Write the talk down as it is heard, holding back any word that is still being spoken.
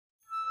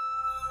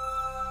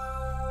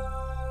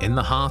In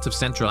the heart of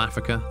Central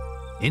Africa,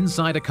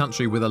 inside a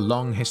country with a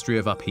long history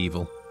of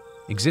upheaval,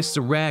 exists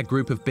a rare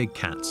group of big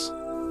cats,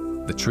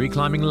 the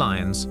tree-climbing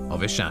lions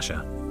of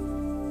Ishasha.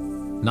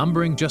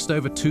 Numbering just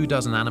over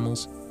 24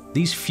 animals,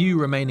 these few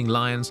remaining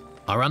lions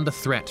are under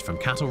threat from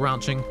cattle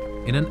ranching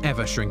in an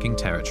ever-shrinking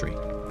territory.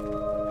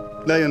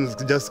 Lions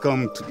just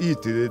come to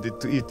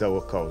eat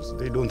our cows.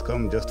 They don't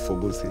come just for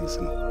good things,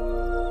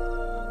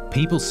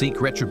 People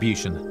seek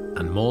retribution,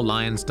 and more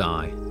lions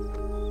die.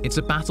 It's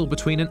a battle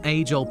between an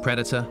age-old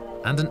predator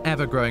and an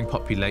ever-growing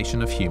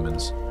population of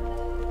humans.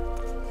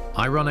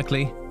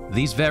 Ironically,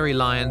 these very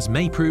lions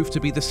may prove to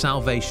be the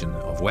salvation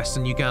of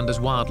Western Uganda's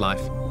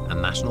wildlife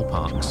and national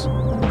parks.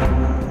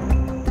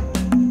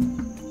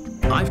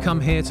 I've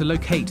come here to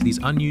locate these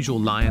unusual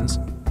lions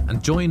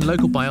and join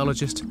local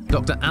biologist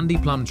Dr. Andy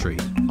Plumtree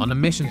on a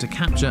mission to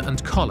capture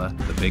and collar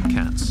the big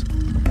cats.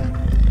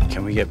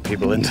 Can we get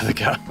people into the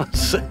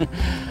cars?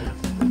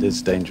 It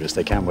is dangerous.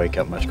 They can wake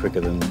up much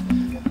quicker than...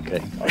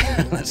 Okay,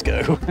 let's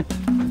go.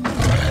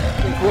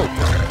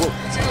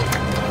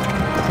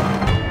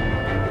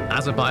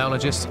 As a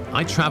biologist,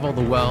 I travel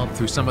the world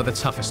through some of the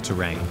toughest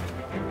terrain,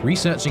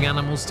 researching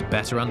animals to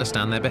better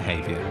understand their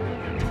behavior.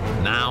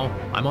 Now,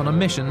 I'm on a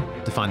mission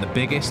to find the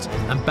biggest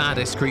and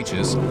baddest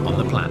creatures on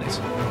the planet.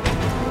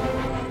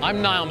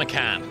 I'm Niall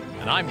McCann,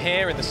 and I'm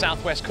here in the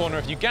southwest corner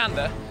of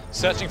Uganda,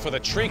 searching for the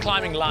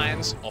tree-climbing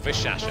lions of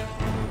Ishasha.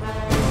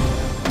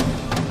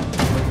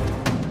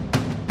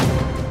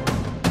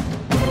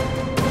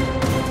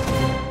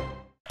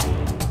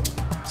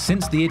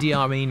 Since the Idi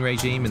Amin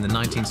regime in the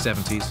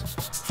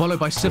 1970s, followed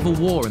by civil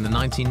war in the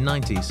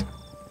 1990s,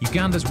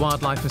 Uganda's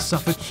wildlife has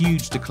suffered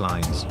huge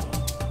declines.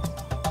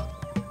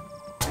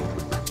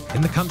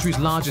 In the country's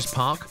largest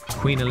park,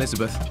 Queen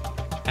Elizabeth,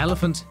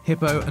 elephant,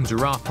 hippo and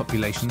giraffe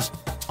populations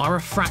are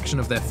a fraction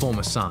of their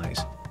former size,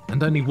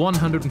 and only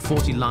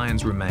 140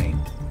 lions remain.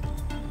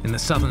 In the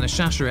southern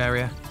Ishasha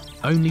area,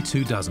 only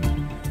 24.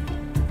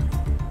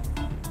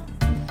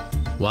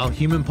 While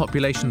human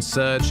populations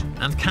surge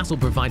and cattle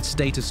provide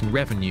status and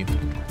revenue,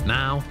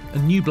 now a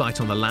new blight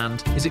on the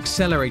land is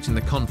accelerating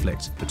the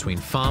conflict between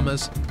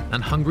farmers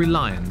and hungry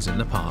lions in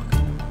the park.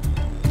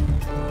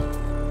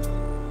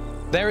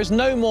 There is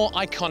no more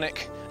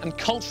iconic and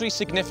culturally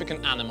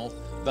significant animal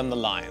than the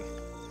lion.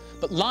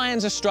 But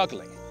lions are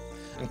struggling,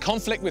 and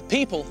conflict with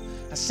people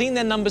has seen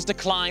their numbers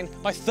decline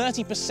by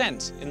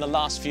 30% in the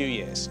last few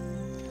years.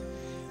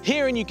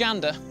 Here in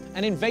Uganda,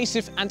 an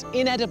invasive and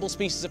inedible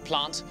species of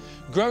plant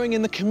growing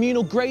in the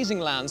communal grazing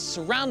lands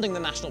surrounding the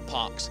national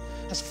parks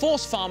has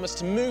forced farmers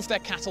to move their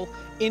cattle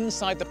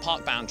inside the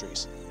park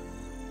boundaries.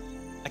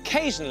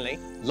 Occasionally,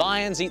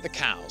 lions eat the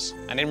cows,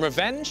 and in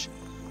revenge,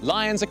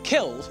 lions are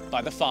killed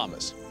by the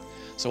farmers.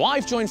 So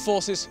I've joined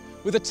forces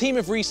with a team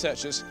of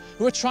researchers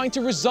who are trying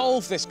to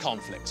resolve this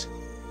conflict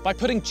by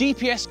putting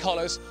GPS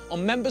collars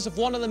on members of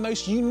one of the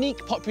most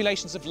unique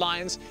populations of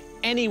lions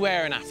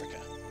anywhere in Africa,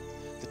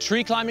 the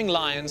tree-climbing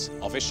lions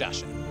of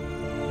Ishasha.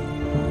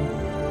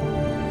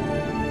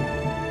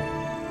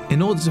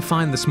 In order to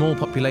find the small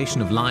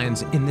population of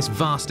lions in this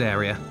vast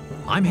area,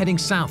 I'm heading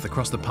south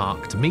across the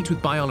park to meet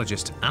with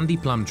biologist Andy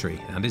Plumtree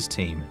and his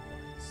team.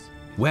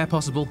 Where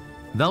possible,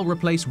 they'll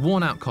replace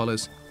worn-out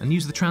collars and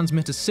use the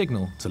transmitter's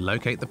signal to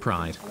locate the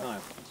pride.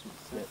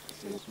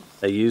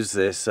 They use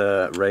this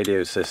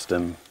radio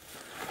system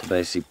to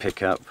basically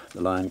pick up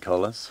the lion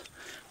collars.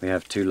 We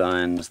have 2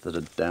 lions that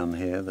are down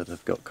here that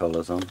have got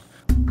collars on.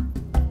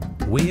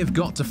 We have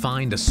got to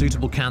find a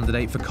suitable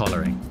candidate for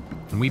collaring,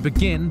 and we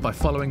begin by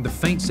following the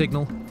faint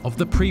signal of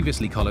the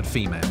previously collared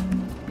female.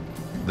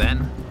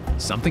 Then,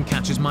 something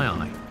catches my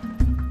eye.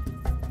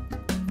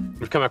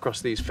 We've come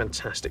across these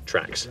fantastic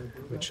tracks,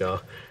 which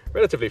are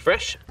relatively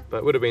fresh,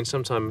 but would have been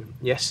sometime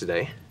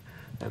yesterday.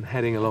 And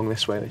heading along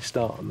this way, they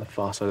start on the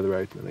far side of the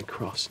road, and then they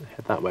cross and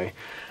head that way.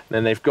 And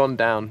then they've gone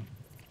down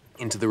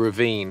into the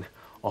ravine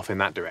off in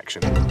that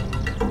direction.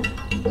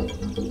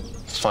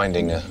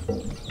 Finding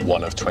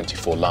one of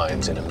 24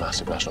 lions in a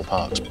massive national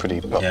park is pretty,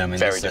 well, yeah, I mean,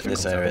 very difficult.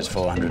 This area is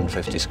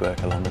 450 square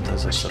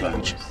kilometres. It's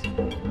huge.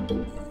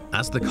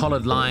 As the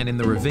collared lion in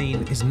the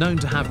ravine is known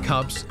to have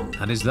cubs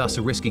and is thus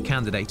a risky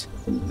candidate,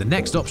 the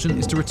next option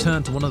is to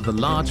return to one of the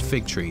large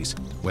fig trees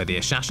where the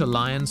Ishasha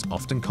lions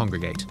often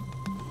congregate.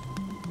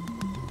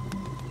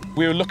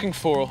 We were looking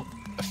for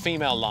a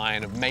female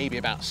lion of maybe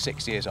about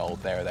 6 years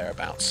old, there or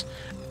thereabouts,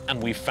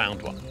 and we've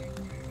found one.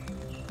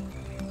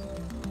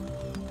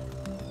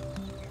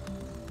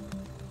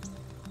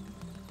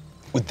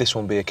 Would this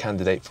one be a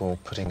candidate for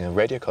putting a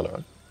radio collar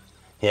on?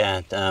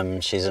 Yeah,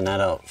 she's an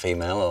adult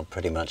female, or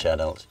pretty much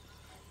adult.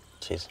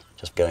 She's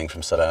just going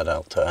from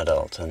sub-adult to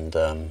adult, and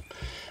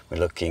we're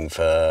looking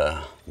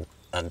for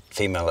a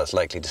female that's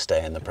likely to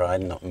stay in the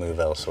pride and not move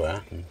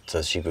elsewhere.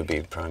 So she would be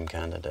a prime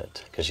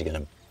candidate, because she's going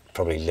to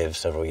probably live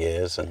several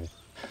years, and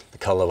the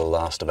collar will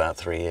last about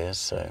 3 years,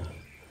 so...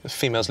 The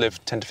females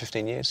live 10 to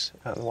 15 years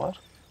out in the wild?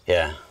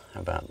 Yeah,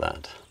 about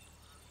that.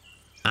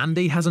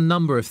 Andy has a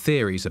number of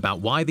theories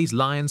about why these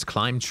lions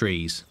climb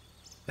trees.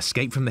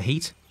 Escape from the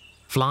heat,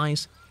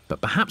 flies,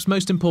 but perhaps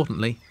most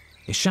importantly,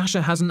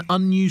 Ishasha has an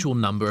unusual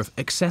number of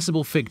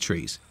accessible fig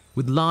trees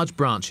with large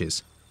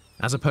branches,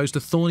 as opposed to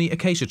thorny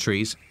acacia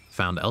trees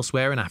found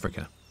elsewhere in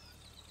Africa.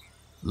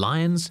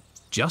 Lions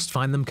just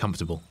find them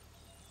comfortable.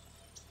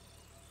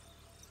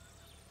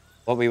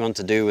 What we want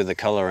to do with the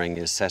colouring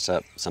is set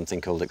up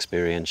something called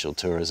experiential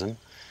tourism,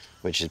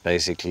 which is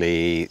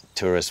basically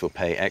tourists will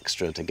pay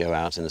extra to go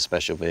out in a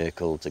special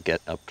vehicle to get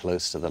up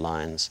close to the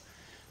lions.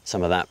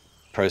 Some of that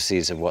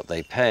proceeds of what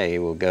they pay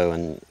will go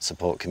and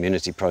support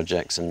community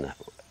projects and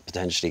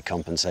potentially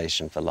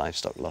compensation for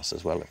livestock loss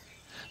as well.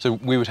 So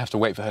we would have to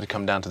wait for her to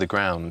come down to the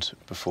ground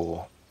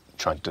before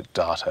trying to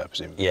dart her,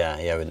 presumably? Yeah,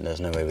 there's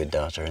no way we'd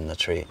dart her in the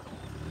tree.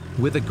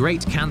 With a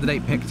great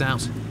candidate picked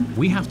out,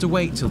 we have to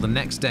wait till the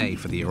next day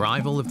for the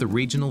arrival of the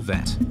regional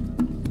vet.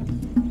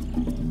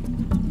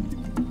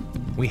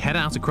 We head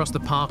out across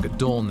the park at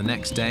dawn the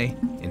next day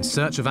in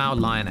search of our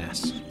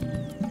lioness.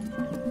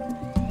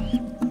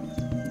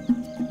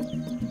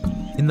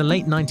 In the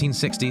late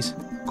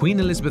 1960s, Queen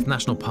Elizabeth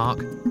National Park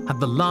had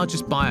the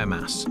largest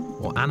biomass,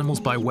 or animals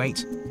by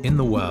weight, in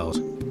the world.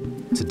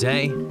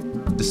 Today,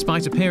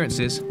 despite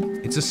appearances,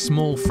 it's a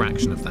small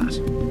fraction of that.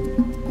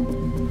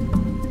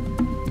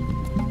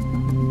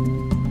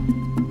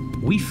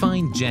 We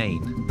find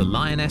Jane, the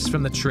lioness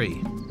from the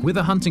tree, with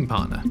a hunting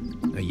partner,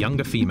 a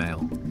younger female.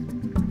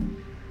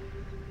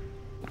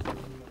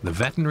 The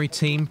veterinary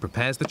team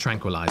prepares the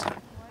tranquilizer.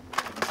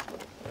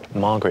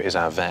 Margaret is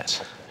our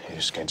vet,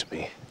 who's going to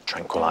be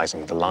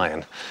tranquilising the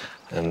lion,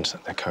 and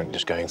they're currently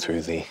just going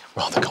through the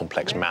rather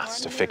complex maths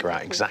to figure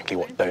out exactly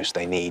what dose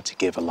they need to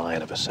give a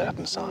lion of a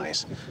certain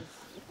size.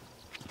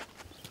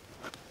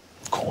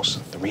 Of course,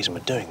 the reason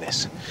we're doing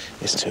this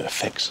is to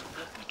affix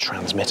a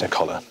transmitter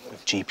collar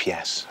with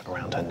GPS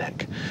around her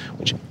neck,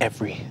 which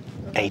every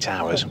 8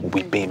 hours will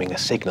be beaming a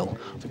signal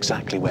of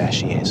exactly where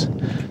she is,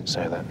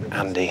 so that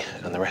Andy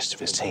and the rest of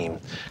his team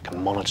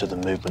can monitor the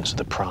movements of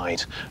the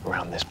pride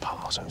around this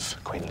part of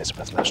Queen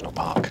Elizabeth National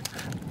Park,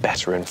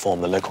 better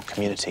inform the local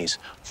communities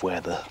of where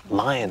the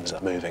lions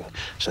are moving,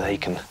 so they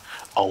can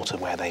alter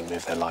where they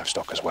move their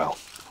livestock as well.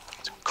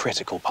 It's a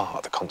critical part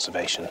of the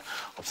conservation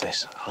of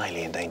this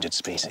highly endangered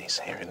species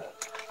here in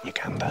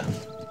Uganda.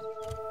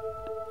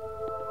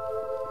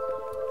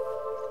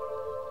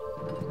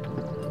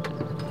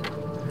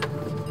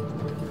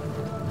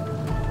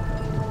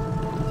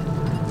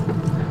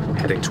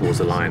 Heading towards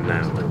the lion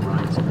now.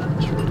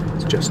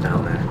 It's just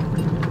down there.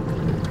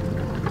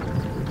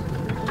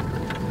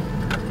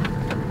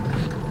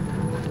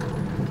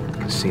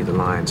 See the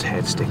lion's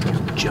head sticking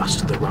up just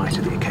to the right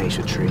of the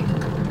acacia tree.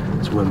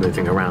 So we're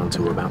moving around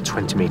till we're about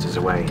 20 metres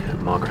away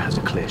and Margaret has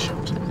a clear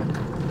shot.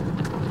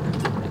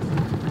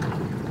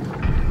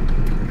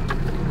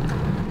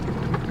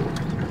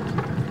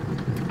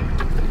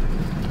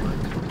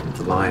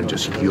 The lion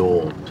just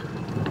yawned.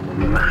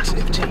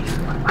 Massive teeth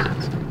like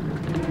that.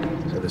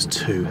 So there's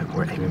two, and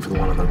we're aiming for the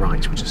one on the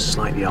right, which is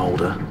slightly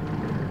older.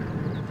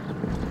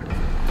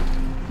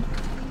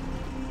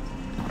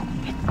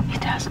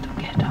 It has to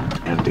get up.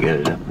 You have to get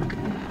it up.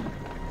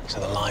 So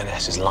the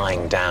lioness is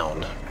lying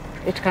down.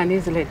 It can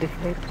easily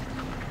deflate.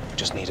 We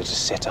just need her to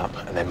sit up,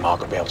 and then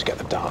Margaret will be able to get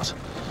the dart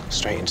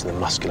straight into the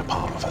muscular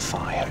part of her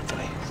thigh,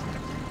 hopefully.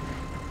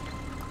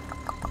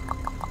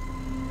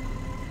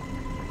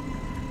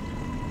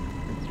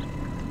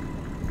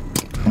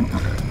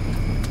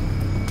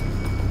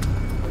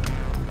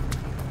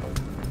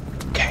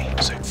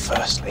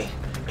 Firstly,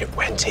 it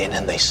went in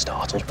and they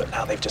startled, but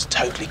now they've just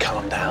totally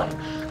calmed down.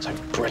 So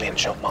brilliant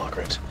shot,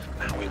 Margaret.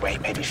 Now we wait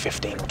maybe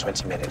 15 or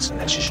 20 minutes and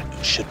then she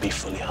should be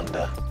fully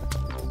under.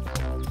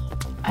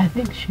 I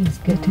think she's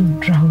getting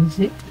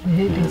drowsy. The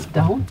head is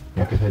down.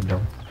 Yeah, the head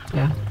down.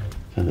 Yeah.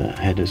 So the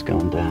head has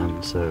gone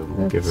down, so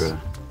we'll give her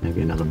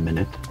maybe another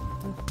minute.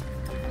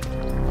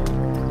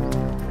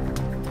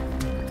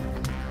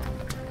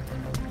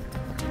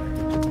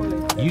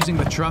 Using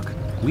the truck,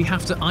 we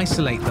have to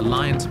isolate the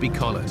lion to be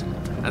collared,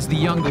 as the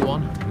younger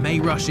one may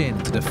rush in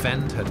to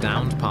defend her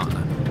downed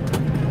partner.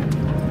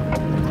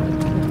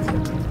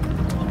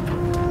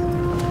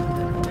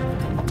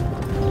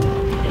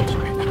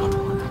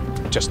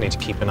 Just need to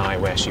keep an eye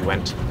where she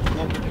went.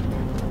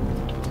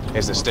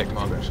 Here's the stick,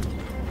 Margaret.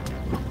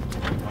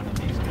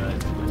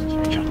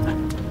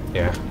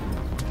 Yeah.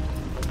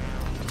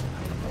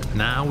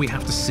 Now we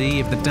have to see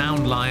if the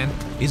downed lion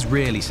is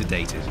really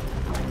sedated.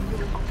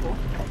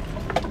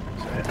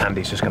 So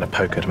Andy's just going to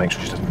poke her to make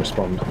sure she doesn't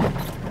respond.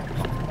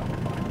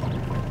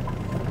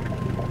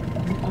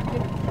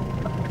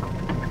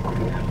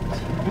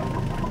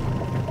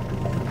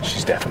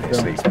 She's definitely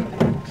asleep.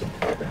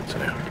 So.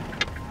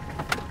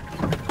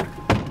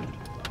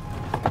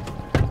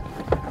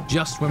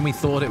 Just when we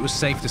thought it was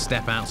safe to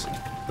step out,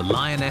 the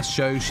lioness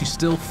shows she's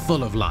still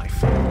full of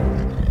life.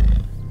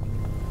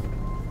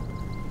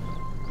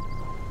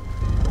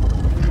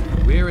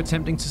 We're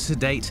attempting to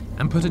sedate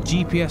and put a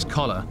GPS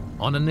collar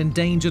on an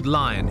endangered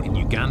lion in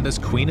Uganda's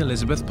Queen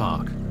Elizabeth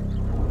Park.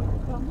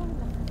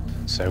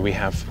 So we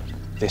have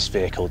this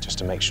vehicle just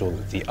to make sure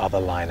that the other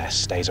lioness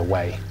stays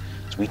away.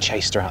 So we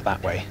chased her out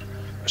that way,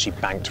 but she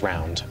banked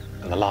round,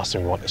 and the last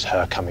thing we want is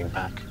her coming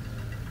back.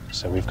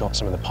 So we've got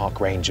some of the park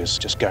rangers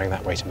just going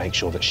that way to make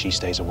sure that she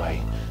stays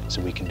away,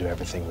 so we can do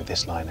everything with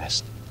this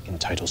lioness in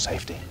total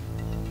safety.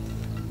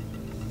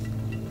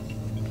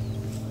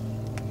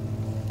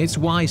 It's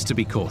wise to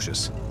be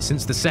cautious,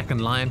 since the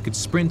second lion could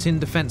sprint in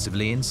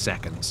defensively in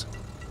seconds.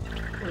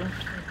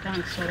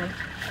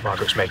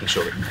 Margaret's making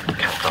sure that the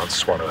cat can't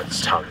swallow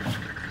its tongue.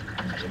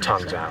 The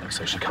tongue's out,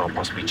 so she can't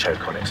possibly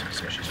choke on it,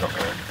 so she's not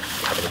going to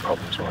have any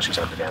problems while she's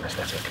under the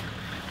anaesthetic.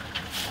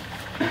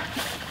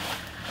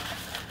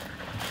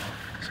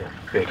 It's a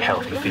big,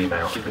 healthy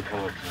female.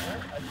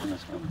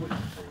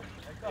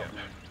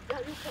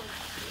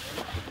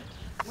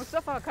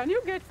 Mustafa, can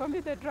you get for me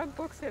the drug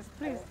boxes,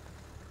 please?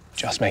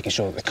 Just making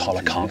sure that the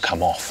collar can't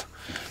come off,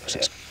 because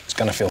it's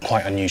going to feel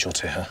quite unusual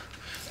to her.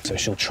 So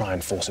she'll try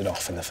and force it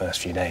off in the first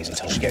few days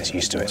until she gets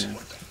used to it.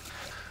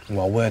 And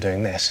while we're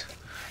doing this,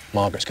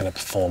 Margaret's going to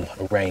perform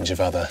a range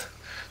of other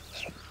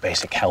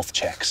basic health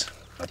checks,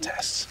 blood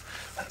tests,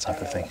 that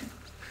type of thing.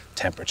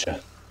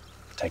 Temperature,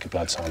 take a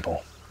blood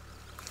sample,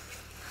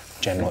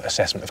 general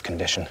assessment of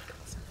condition.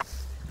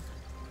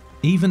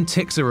 Even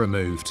ticks are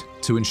removed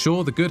to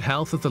ensure the good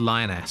health of the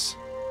lioness.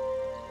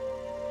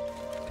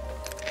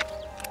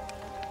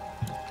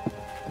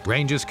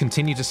 Rangers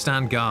continue to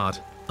stand guard,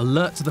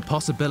 alert to the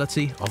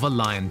possibility of a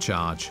lion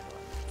charge.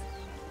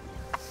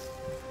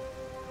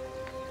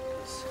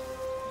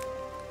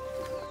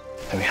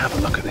 Then we have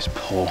a look at this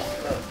paw.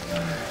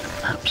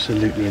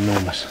 Absolutely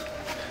enormous,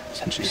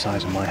 essentially the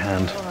size of my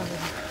hand.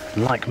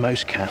 Like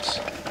most cats,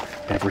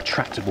 they have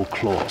retractable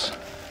claws,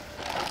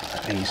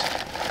 like these.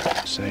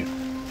 So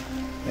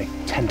they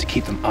tend to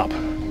keep them up,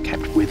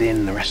 kept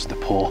within the rest of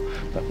the paw,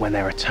 but when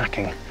they're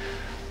attacking,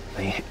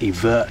 they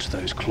evert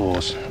those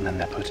claws and then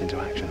they're put into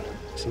action.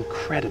 It's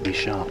incredibly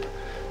sharp,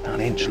 about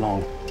an inch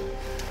long.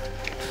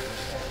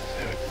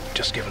 So we've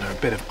just given her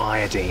a bit of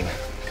iodine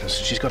because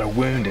she's got a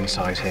wound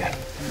inside here.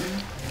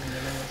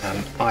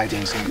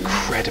 Iodine's an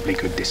incredibly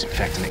good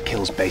disinfectant. It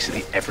kills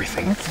basically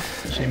everything.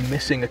 She's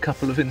missing a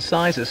couple of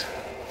incisors.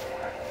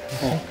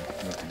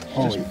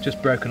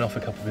 Just broken off a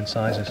couple of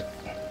incisors.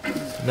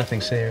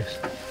 Nothing serious.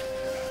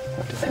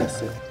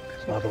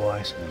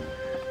 Otherwise,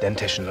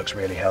 dentition looks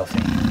really healthy.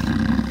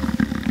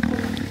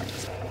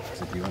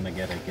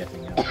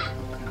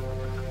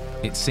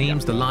 It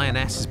seems the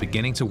lioness is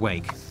beginning to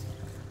wake,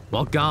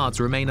 while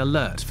guards remain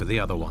alert for the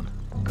other one.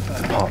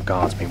 The park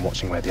guard's been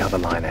watching where the other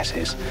lioness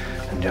is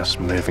and just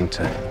moving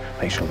to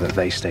make sure that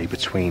they stay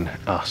between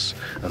us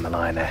and the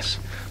lioness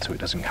so it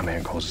doesn't come here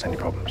and cause us any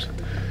problems.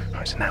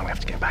 Right, so now we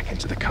have to get back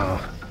into the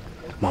car.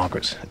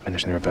 Margaret's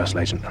administering the reversal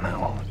agent and that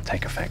will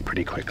take effect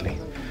pretty quickly.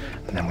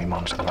 And then we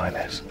monitor the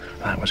lioness.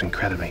 That was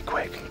incredibly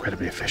quick,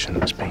 incredibly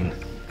efficient. It's been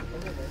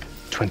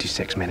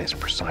 26 minutes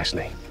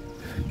precisely.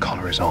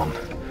 Collar is on.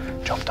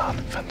 Job done.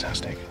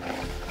 Fantastic.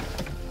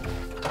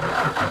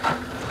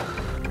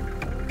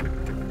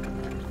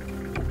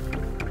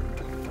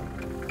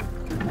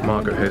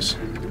 Margaret has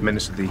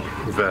administered the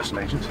reversal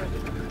agent,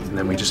 and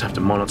then we just have to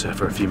monitor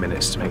for a few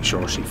minutes to make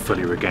sure she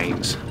fully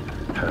regains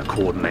her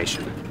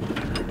coordination.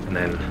 And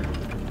then,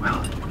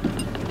 well,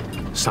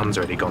 the sun's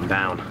already gone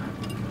down.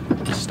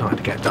 It's starting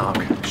to get dark.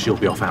 She'll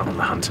be off out on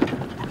the hunt.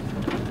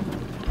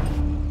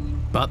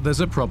 But there's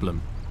a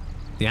problem.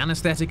 The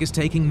anaesthetic is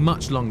taking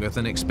much longer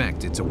than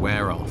expected to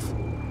wear off,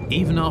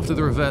 even after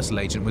the reversal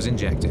agent was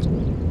injected.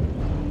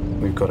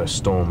 We've got a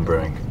storm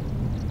brewing,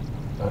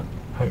 but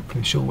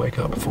hopefully she'll wake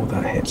up before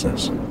that hits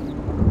us.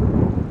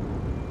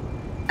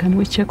 Can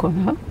we check on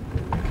her?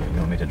 Okay, you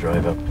want me to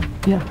drive up?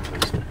 Yeah.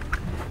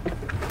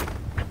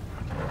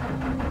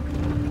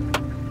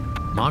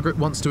 Margaret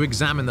wants to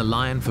examine the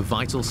lion for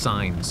vital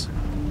signs,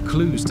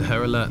 clues to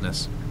her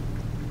alertness.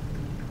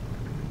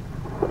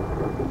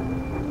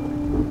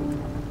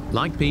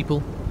 Like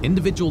people,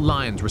 individual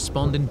lions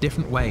respond in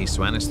different ways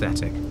to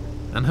anaesthetic,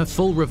 and her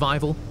full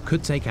revival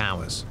could take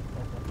hours.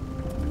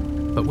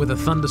 But with a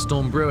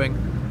thunderstorm brewing,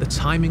 the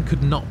timing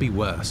could not be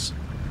worse.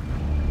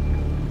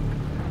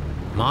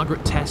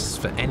 Margaret tests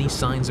for any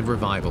signs of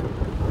revival.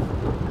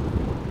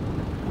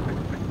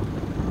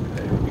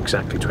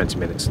 Exactly 20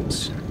 minutes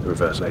since the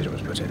reversal agent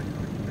was put in.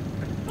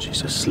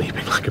 She's just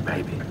sleeping like a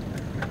baby.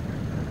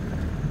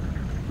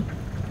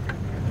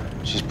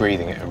 She's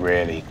breathing at a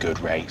really good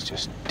rate,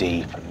 just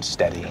deep and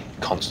steady,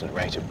 constant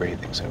rate of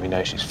breathing, so we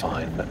know she's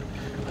fine, but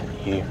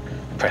you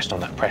pressed on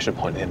that pressure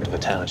point at the end of the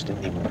tunnel, she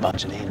didn't even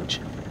budge an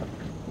inch.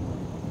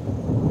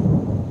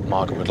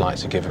 Margaret would like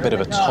to give a bit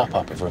of a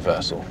top-up of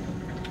reversal,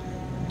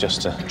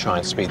 just to try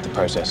and speed the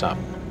process up.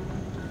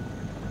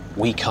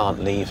 We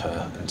can't leave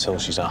her until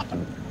she's up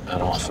and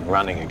off and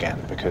running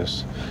again,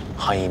 because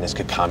hyenas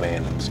could come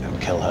in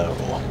and kill her,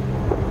 or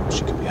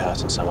she could be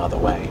hurt in some other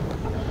way.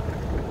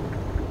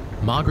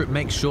 Margaret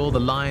makes sure the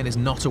lion is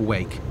not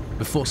awake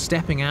before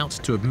stepping out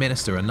to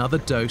administer another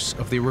dose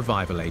of the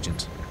revival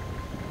agent.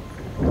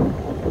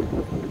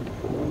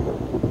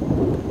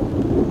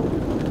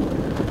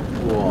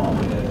 Whoa,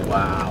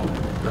 wow,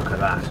 look at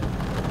that.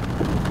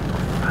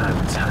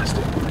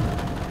 Fantastic.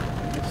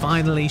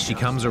 Finally, she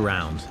comes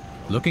around,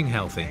 looking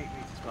healthy.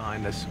 It's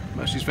behind us,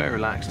 but she's very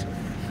relaxed.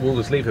 we'll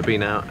just leave her be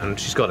now, and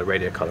she's got a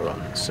radio collar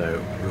on,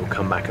 so we'll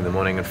come back in the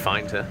morning and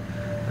find her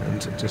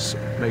and just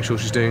make sure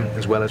she's doing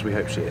as well as we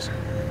hope she is.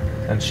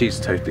 And she's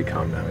totally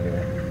calm now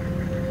anyway.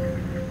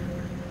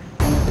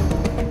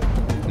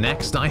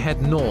 Next, I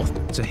head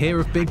north to hear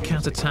of big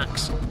cat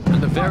attacks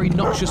and a very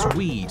noxious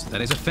weed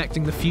that is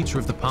affecting the future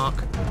of the park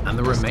and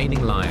the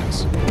remaining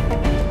lions.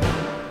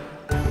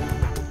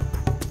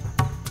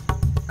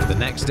 The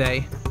next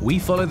day, we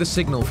follow the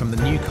signal from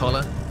the new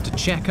collar to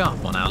check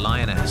up on our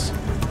lioness.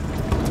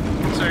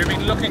 So we've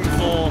been looking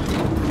for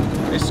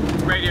this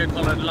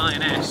radio-collared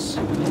lioness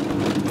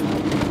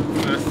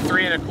for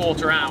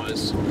 3¼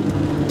 hours,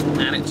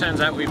 and it turns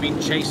out we've been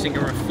chasing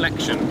a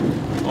reflection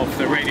of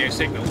the radio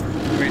signal,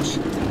 which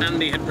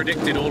Andy had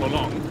predicted all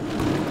along.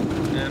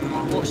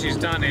 And what she's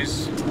done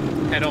is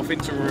head off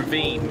into a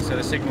ravine, so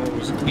the signal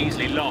was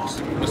easily lost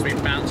and must have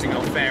been bouncing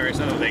off various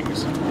other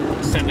things,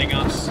 sending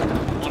us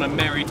on a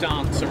merry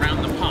dance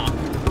around the park.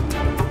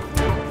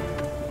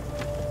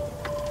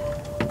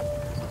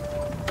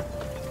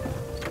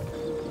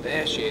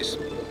 There she is.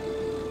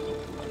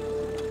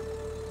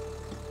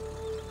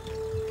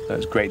 So it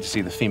was great to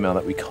see the female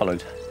that we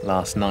collared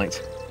last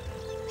night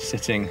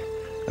sitting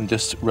and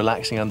just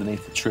relaxing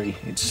underneath the tree.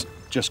 It's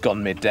just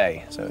gone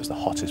midday, so it's the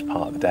hottest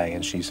part of the day,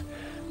 and she's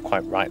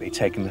quite rightly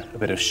taken a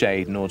bit of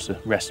shade in order to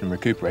rest and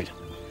recuperate.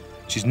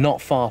 She's not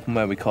far from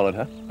where we collared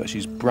her, but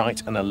she's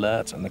bright and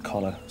alert, and the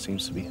collar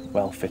seems to be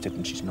well fitted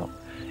and she's not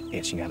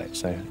itching at it,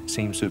 so it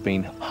seems to have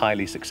been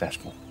highly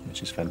successful,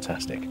 which is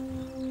fantastic.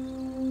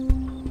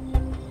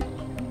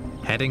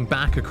 Heading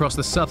back across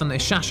the southern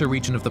Ishasha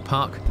region of the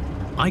park,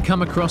 I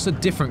come across a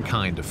different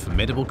kind of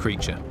formidable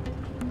creature.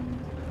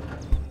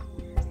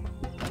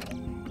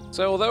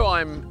 So although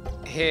I'm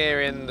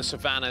here in the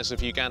savannas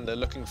of Uganda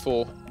looking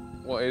for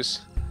what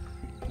is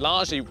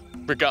largely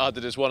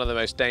regarded as one of the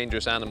most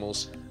dangerous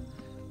animals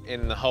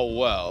in the whole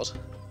world,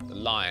 the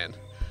lion,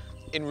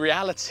 in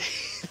reality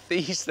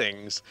these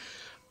things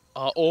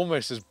are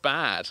almost as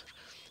bad.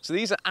 So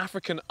these are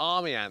African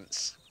army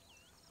ants.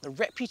 The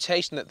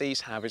reputation that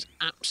these have is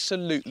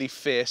absolutely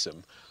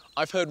fearsome.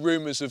 I've heard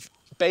rumours of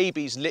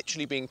babies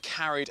literally being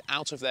carried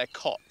out of their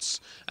cots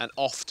and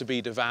off to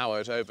be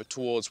devoured over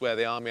towards where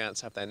the army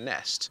ants have their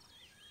nest.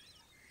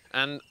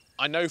 And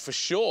I know for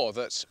sure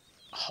that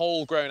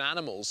whole-grown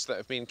animals that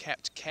have been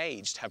kept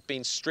caged have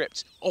been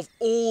stripped of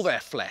all their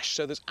flesh,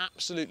 so there's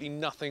absolutely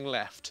nothing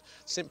left,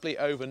 simply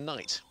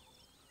overnight.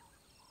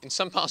 In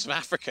some parts of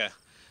Africa,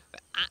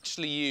 they're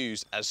actually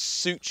used as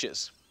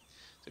sutures.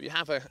 So if you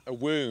have a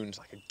wound,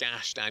 like a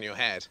gash down your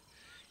head,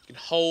 you can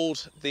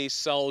hold these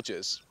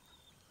soldiers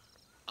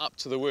up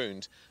to the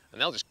wound and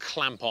they'll just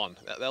clamp on.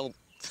 They'll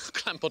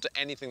clamp onto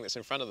anything that's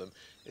in front of them.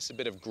 It's a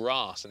bit of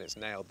grass and it's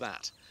nailed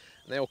that.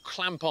 And they'll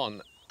clamp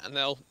on and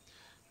they'll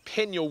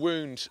pin your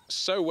wound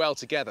so well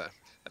together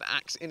that it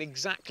acts in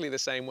exactly the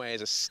same way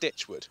as a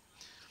stitch would.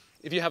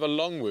 If you have a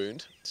long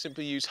wound,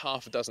 simply use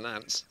half a dozen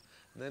ants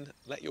and then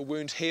let your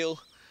wound heal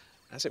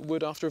as it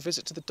would after a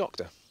visit to the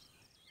doctor.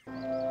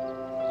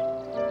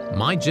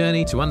 My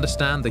journey to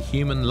understand the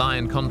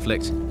human-lion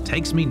conflict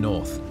takes me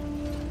north.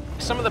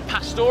 Some of the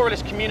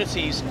pastoralist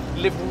communities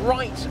live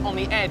right on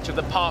the edge of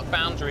the park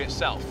boundary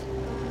itself.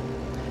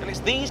 And it's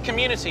these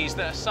communities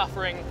that are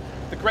suffering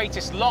the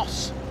greatest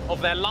loss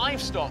of their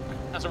livestock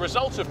as a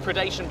result of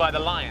predation by the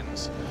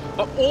lions,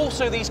 but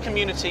also these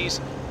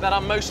communities that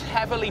are most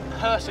heavily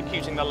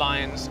persecuting the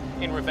lions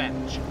in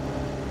revenge.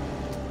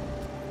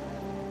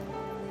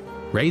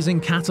 Raising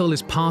cattle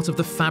is part of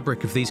the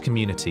fabric of these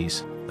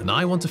communities, and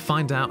I want to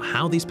find out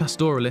how these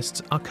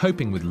pastoralists are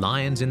coping with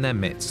lions in their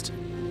midst,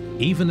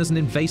 even as an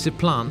invasive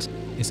plant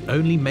is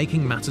only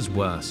making matters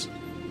worse.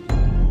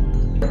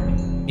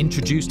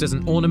 Introduced as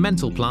an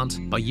ornamental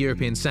plant by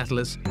European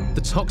settlers,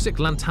 the toxic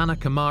Lantana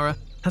camara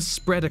has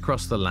spread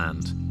across the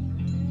land,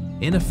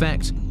 in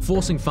effect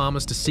forcing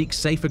farmers to seek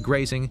safer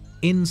grazing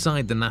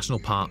inside the national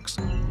parks,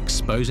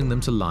 exposing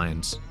them to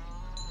lions.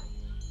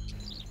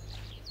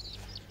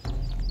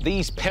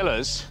 These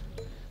pillars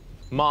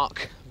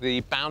mark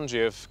the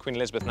boundary of Queen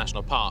Elizabeth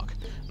National Park,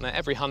 and they're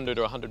every 100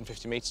 or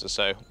 150 metres or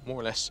so,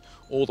 more or less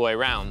all the way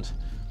around.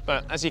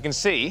 But as you can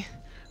see,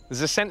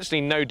 there's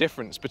essentially no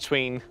difference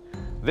between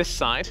this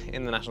side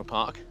in the national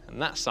park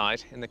and that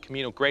side in the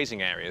communal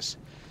grazing areas.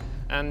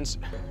 And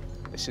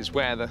this is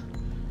where the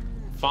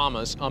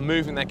farmers are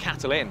moving their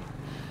cattle in.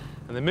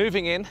 And they're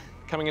moving in,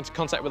 coming into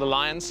contact with the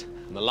lions,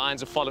 and the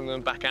lions are following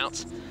them back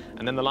out.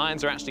 And then the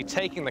lions are actually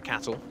taking the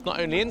cattle, not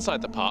only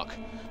inside the park,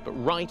 but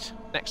right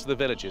next to the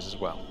villages as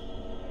well.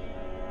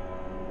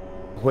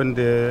 When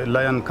the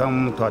lion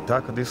come to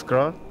attack this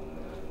crowd,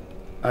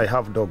 I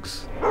have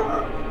dogs.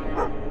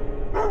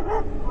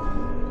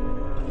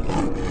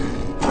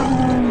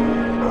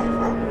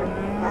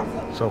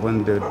 So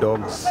when the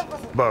dogs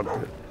bark,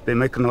 they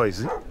make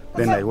noise,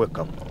 then I wake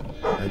up.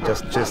 I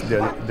just chase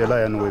the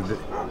lion with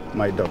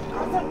my dog.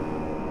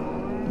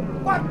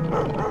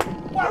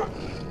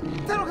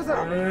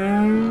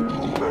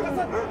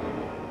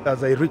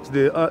 As I reach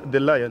the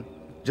lion,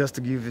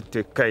 just give it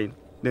a cane,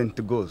 then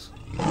it goes.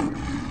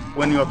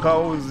 When your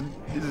cow is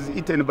is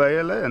eaten by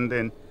a lion,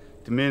 then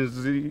it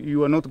means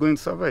you are not going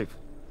to survive.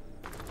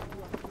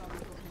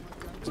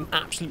 There's an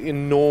absolutely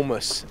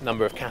enormous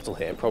number of cattle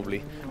here,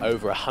 probably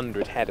over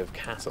 100 head of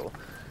cattle,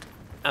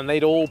 and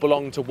they'd all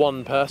belong to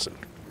one person.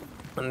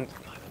 And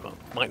well,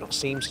 might not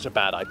seem such a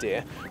bad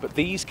idea, but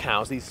these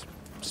cows, these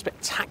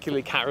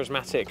spectacularly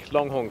charismatic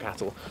longhorn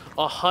cattle,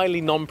 are highly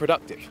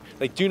non-productive.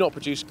 They do not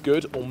produce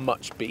good or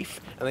much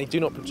beef, and they do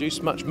not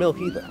produce much milk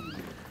either.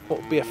 What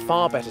would be a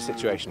far better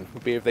situation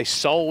would be if they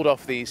sold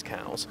off these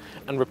cows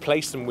and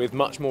replaced them with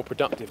much more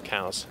productive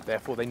cows.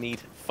 Therefore, they need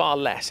far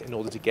less in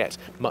order to get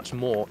much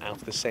more out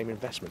of the same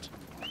investment.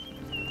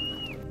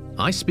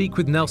 I speak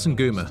with Nelson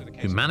Goomer,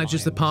 who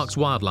manages the park's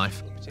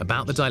wildlife,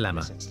 about the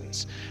dilemma.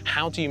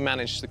 How do you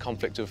manage the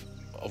conflict of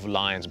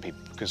lions and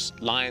people? Because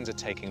lions are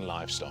taking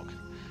livestock.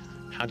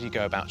 How do you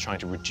go about trying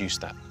to reduce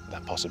that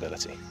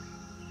possibility?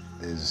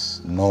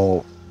 There's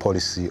no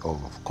policy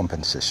of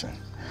compensation.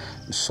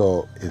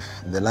 So if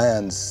the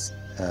lions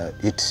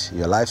eat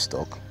your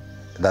livestock,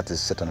 that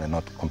is certainly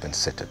not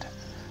compensated.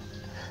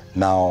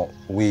 Now,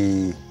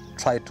 we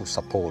try to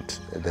support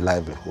the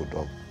livelihood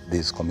of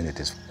these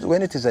communities.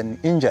 When it is an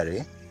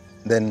injury,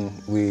 then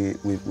we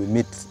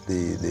meet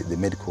the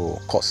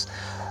medical costs.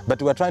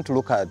 But we're trying to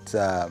look at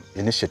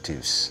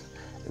initiatives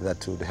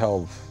that would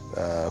help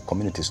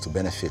communities to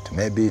benefit.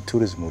 Maybe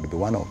tourism would be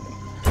one of them.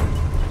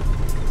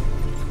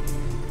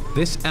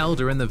 This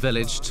elder in the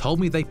village told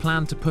me they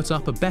plan to put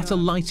up a better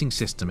lighting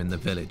system in the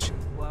village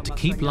to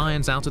keep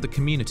lions out of the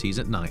communities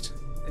at night.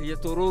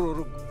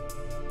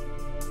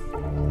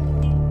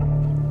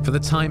 For the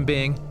time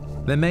being,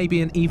 there may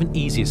be an even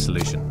easier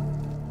solution.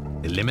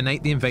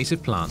 Eliminate the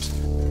invasive plant.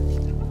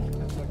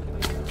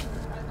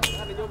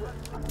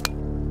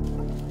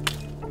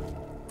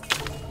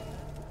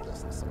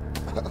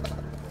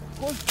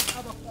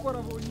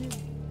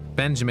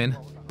 Benjamin,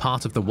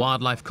 part of the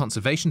Wildlife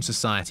Conservation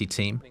Society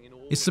team,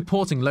 is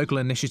supporting local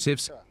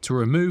initiatives to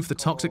remove the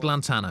toxic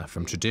lantana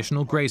from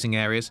traditional grazing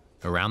areas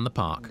around the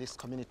park.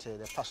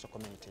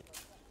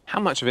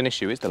 How much of an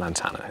issue is the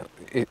lantana?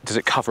 Does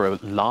it cover a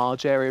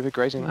large area of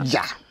grazing land?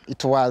 Yeah,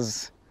 it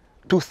was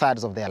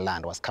 2/3 of their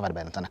land was covered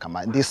by lantana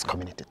kama in this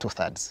community,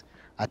 2/3.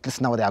 At least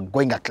now they are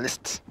going at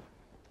least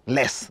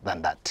less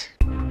than that.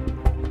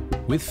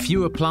 With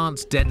fewer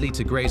plants deadly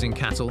to grazing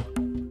cattle,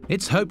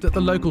 it's hoped that the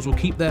locals will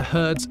keep their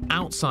herds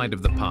outside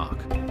of the park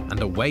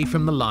and away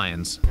from the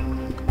lions.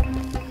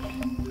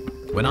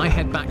 When I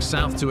head back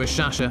south to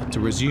Ishasha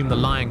to resume the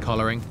lion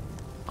collaring,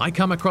 I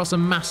come across a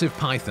massive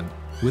python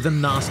with a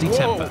nasty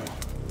temper.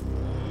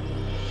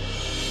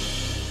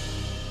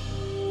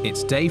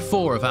 It's day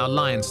 4 of our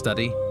lion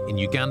study in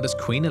Uganda's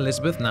Queen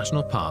Elizabeth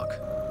National Park.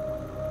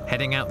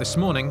 Heading out this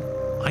morning,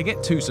 I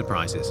get 2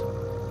 surprises.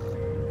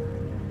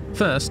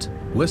 First,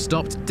 we're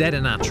stopped dead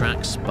in our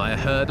tracks by a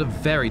herd of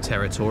very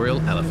territorial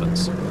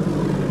elephants.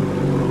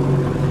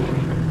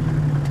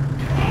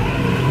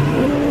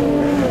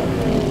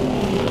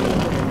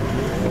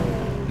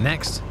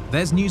 Next,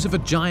 there's news of a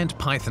giant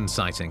python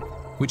sighting,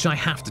 which I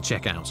have to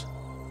check out.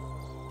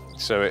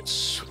 So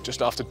it's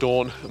just after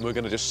dawn, and we're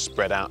going to just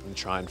spread out and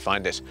try and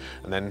find it,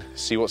 and then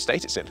see what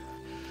state it's in.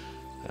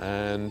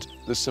 And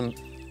there's some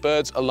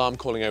birds alarm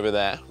calling over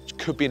there, which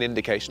could be an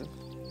indication,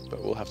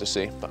 but we'll have to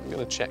see. But I'm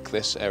going to check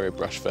this area of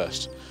brush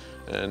first,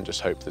 and just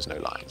hope there's no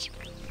lions.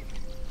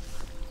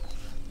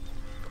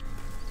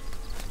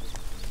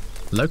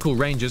 Local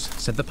rangers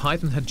said the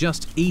python had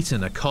just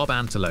eaten a cob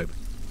antelope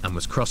and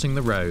was crossing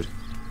the road.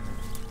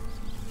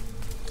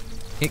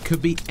 It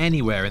could be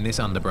anywhere in this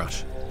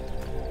underbrush.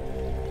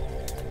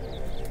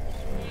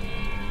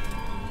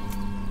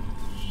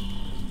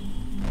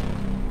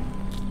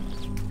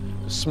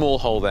 A small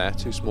hole there,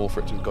 too small for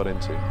it to have got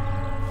into.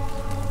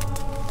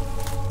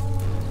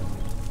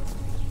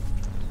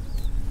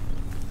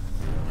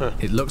 Huh.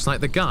 It looks like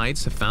the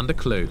guides have found a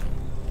clue.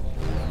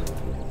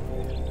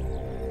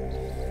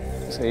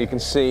 So you can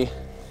see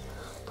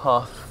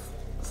path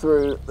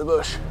through the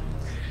bush.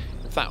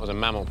 If that was a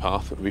mammal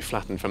path, it would be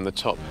flattened from the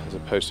top as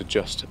opposed to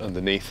just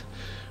underneath,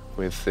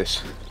 with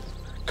this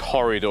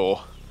corridor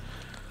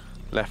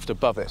left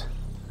above it.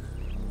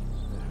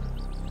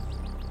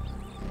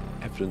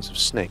 Evidence of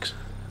snakes.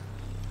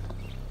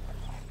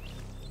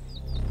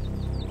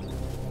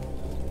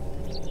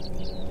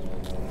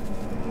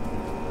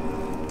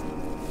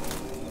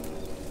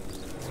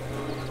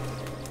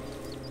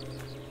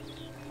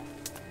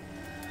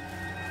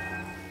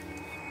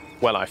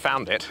 Well, I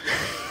found it.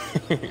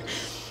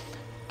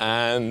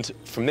 And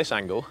from this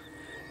angle,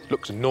 it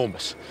looks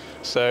enormous.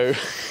 So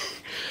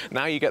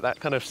now you get that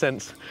kind of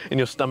sense in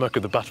your stomach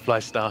of the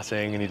butterflies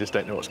starting, and you just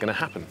don't know what's going to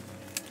happen.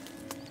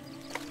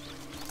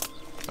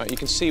 Right, you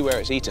can see where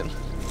it's eaten.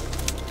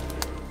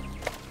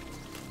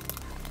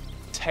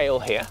 Tail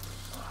here.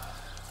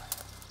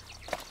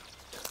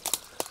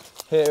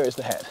 Here is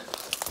the head.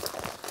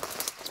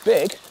 It's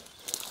big,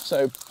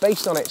 so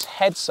based on its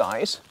head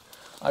size,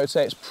 I would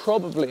say it's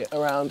probably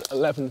around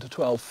 11 to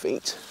 12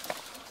 feet.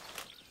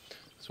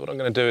 So what I'm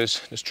going to do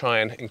is just try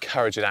and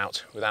encourage it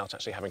out without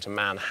actually having to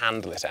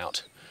manhandle it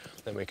out.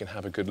 Then we can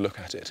have a good look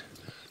at it.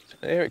 It's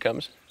Here it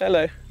comes.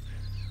 Hello.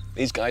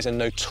 These guys are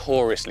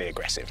notoriously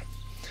aggressive.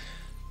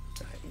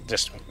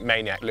 Just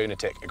maniac,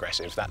 lunatic,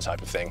 aggressive, that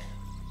type of thing.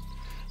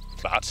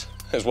 But,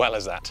 as well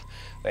as that,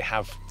 they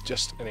have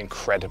just an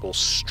incredible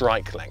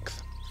strike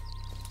length.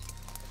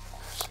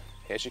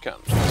 Here she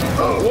comes.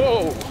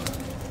 Oh,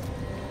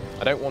 whoa!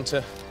 I don't want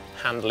to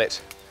handle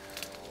it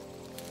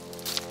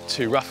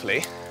too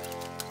roughly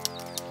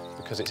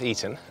because it's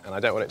eaten and I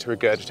don't want it to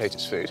regurgitate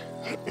its food.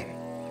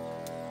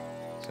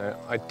 So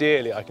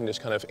ideally I can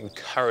just kind of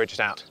encourage it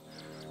out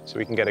so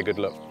we can get a good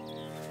look.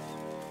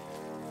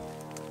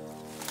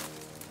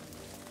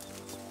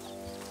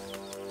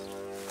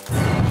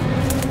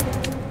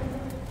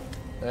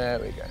 There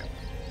we go.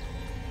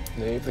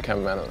 Leave the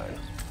cameraman alone.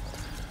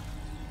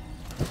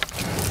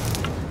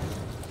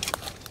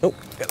 Oh,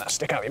 get that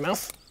stick out of your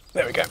mouth.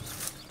 There we go.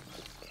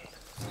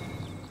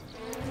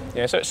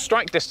 Yeah, so its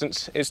strike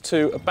distance is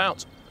to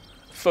about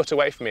a foot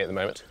away from me at the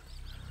moment.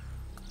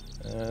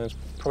 It's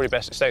probably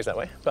best it stays that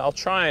way, but I'll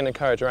try and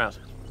encourage her out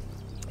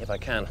if I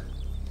can.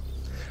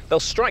 They'll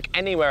strike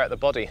anywhere at the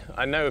body.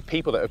 I know of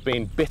people that have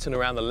been bitten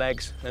around the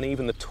legs and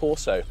even the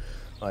torso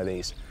by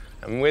these.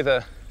 And with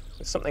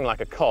something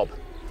like a cob,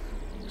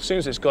 as soon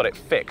as it's got it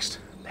fixed,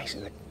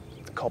 basically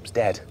the cob's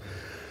dead.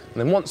 And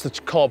then once the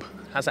cob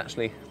has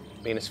actually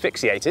been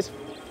asphyxiated,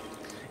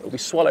 it will be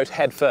swallowed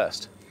head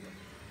first.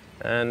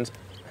 And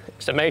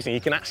it's amazing,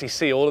 you can actually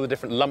see all of the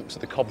different lumps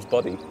of the cob's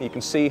body. You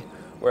can see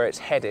where its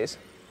head is,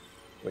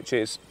 which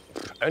is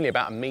only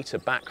about a metre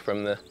back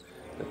from the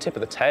tip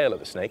of the tail of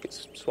the snake.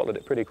 It's swallowed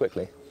it pretty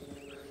quickly.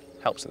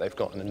 Helps that they've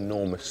got an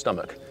enormous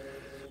stomach.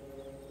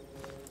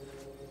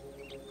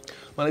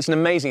 Well, it's an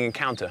amazing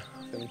encounter.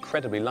 I've been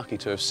incredibly lucky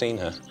to have seen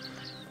her.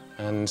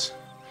 And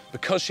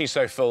because she's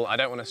so full, I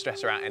don't want to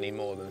stress her out any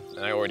more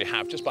than I already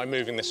have, just by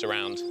moving this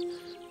around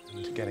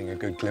and getting a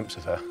good glimpse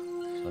of her.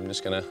 So I'm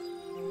just going to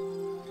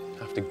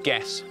have to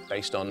guess,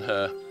 based on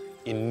her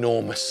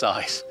enormous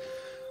size,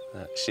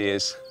 that she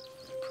is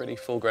a pretty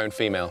full-grown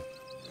female.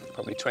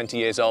 Probably 20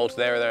 years old,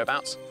 there or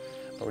thereabouts.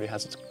 Probably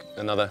has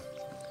another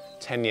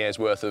 10 years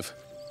worth of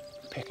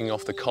picking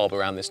off the cob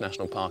around this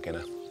national park in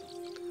her.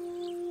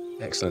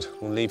 Excellent,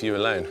 we'll leave you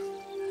alone.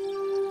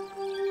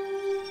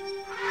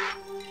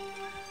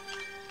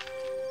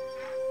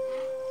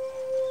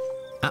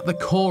 At the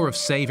core of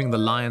saving the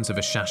lions of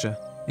Ishasha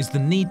is the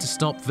need to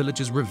stop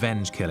villagers'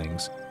 revenge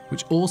killings,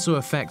 which also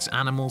affects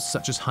animals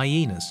such as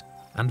hyenas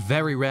and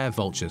very rare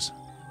vultures.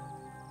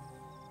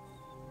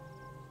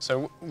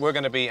 So we're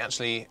going to be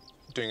actually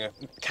doing a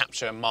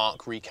capture,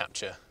 mark,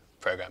 recapture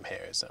program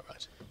here, is that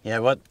right? Yeah,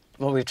 what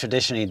we've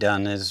traditionally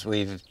done is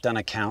we've done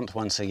a count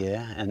once a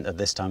year, and at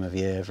this time of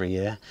year, every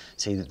year,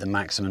 see the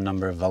maximum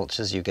number of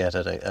vultures you get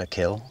at a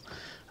kill.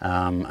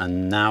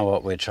 And now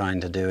what we're trying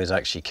to do is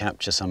actually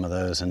capture some of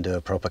those and do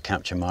a proper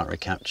capture, mark,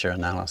 recapture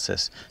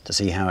analysis to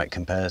see how it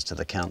compares to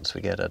the counts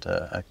we get at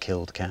a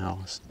killed cow.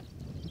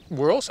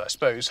 We're also, I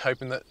suppose,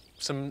 hoping that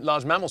some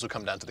large mammals will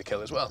come down to the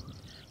kill as well.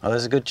 Well,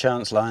 there's a good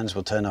chance lions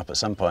will turn up at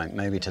some point,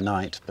 maybe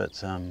tonight,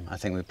 but I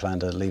think we plan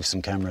to leave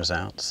some cameras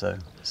out, so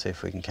see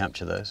if we can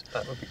capture those.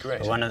 That would be great.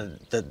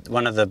 But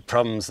one of the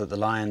problems that the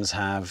lions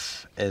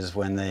have is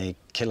when they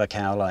kill a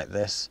cow like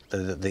this,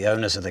 the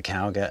owners of the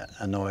cow get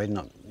annoyed,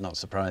 not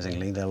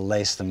surprisingly. They'll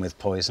lace them with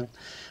poison,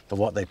 but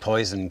what they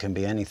poison can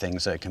be anything,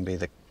 so it can be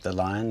the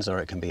lions, or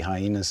it can be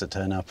hyenas that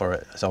turn up, or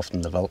it's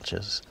often the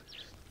vultures.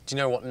 Do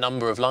you know what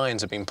number of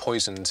lions have been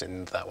poisoned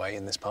in that way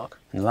in this park?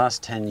 In the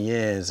last 10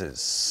 years,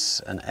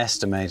 it's an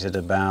estimated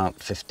about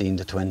 15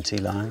 to 20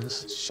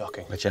 lions. It's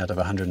shocking. Which out of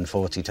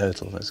 140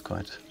 total, that's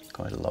quite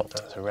a lot.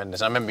 That's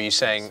horrendous. I remember you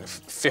saying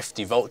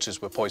 50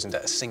 vultures were poisoned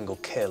at a single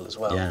kill as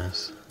well.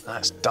 Yes.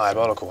 That's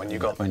diabolical when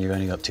you've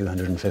only got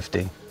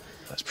 250.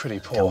 That's pretty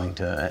poor. Going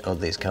to all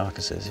these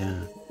carcasses,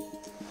 yeah.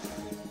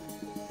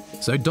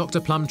 So Dr.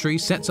 Plumtree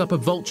sets up a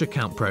vulture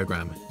count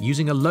program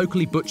using a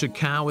locally butchered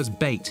cow as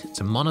bait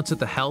to monitor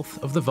the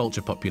health of the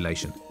vulture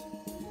population.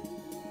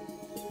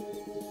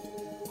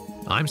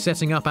 I'm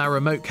setting up our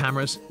remote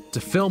cameras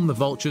to film the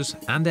vultures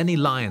and any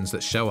lions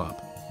that show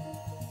up.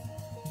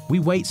 We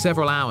wait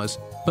several hours,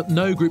 but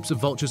no groups of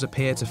vultures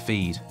appear to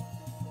feed.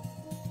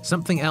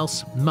 Something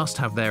else must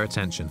have their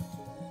attention.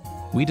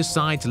 We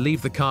decide to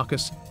leave the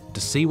carcass to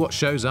see what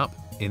shows up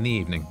in the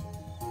evening.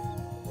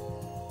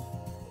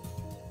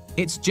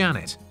 It's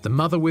Janet, the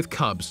mother with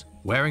cubs,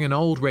 wearing an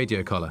old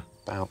radio collar.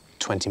 About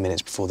 20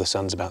 minutes before the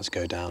sun's about to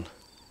go down,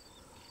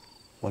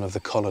 one of the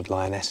collared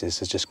lionesses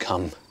has just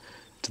come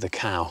to the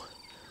cow,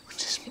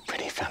 which is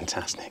pretty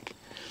fantastic.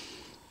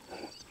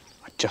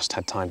 I just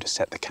had time to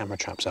set the camera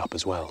traps up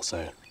as well, so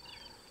I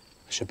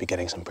should be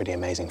getting some pretty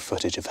amazing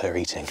footage of her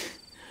eating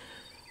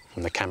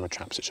from the camera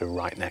traps which are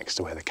right next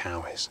to where the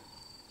cow is.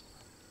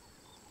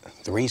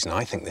 The reason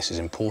I think this is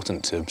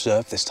important to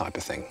observe this type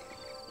of thing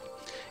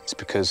is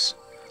because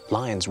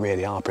lions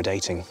really are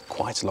predating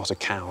quite a lot of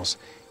cows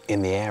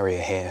in the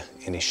area here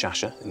in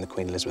Ishasha, in the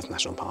Queen Elizabeth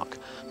National Park,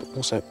 but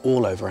also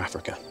all over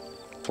Africa.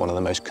 One of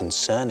the most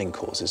concerning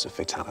causes of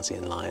fatality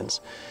in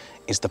lions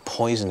is the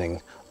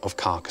poisoning of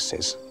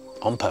carcasses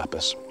on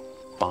purpose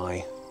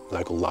by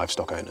local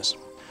livestock owners.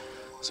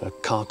 So a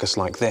carcass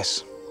like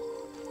this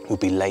will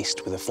be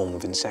laced with a form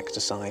of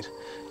insecticide,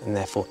 and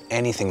therefore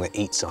anything that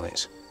eats on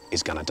it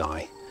is going to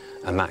die.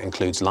 And that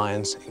includes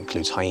lions, it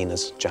includes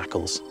hyenas,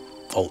 jackals,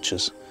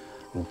 vultures,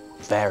 and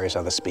various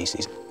other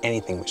species.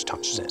 Anything which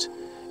touches it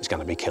is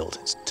going to be killed.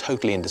 It's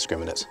totally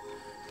indiscriminate,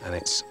 and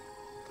it's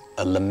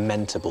a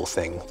lamentable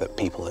thing that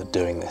people are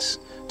doing this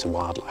to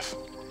wildlife.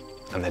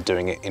 And they're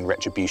doing it in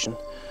retribution,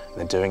 and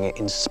they're doing it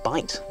in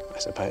spite, I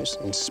suppose,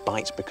 in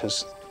spite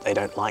because they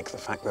don't like the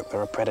fact that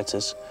there are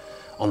predators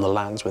on the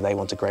lands where they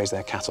want to graze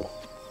their cattle.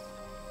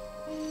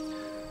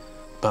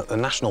 But the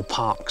national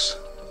parks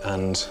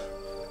and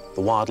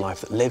the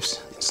wildlife that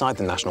lives inside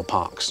the national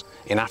parks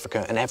in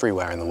Africa and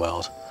everywhere in the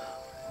world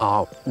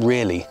are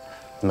really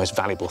the most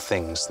valuable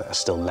things that are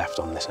still left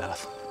on this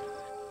earth.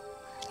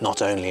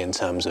 Not only in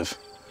terms of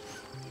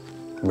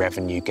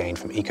revenue gained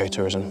from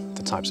ecotourism,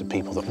 the types of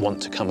people that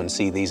want to come and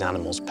see these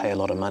animals pay a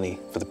lot of money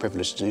for the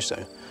privilege to do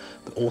so,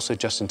 but also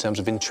just in terms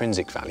of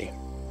intrinsic value.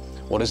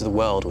 What is the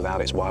world without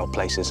its wild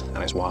places and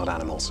its wild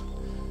animals?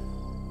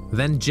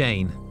 Then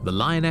Jane, the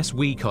lioness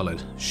we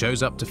collared,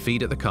 shows up to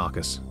feed at the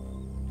carcass.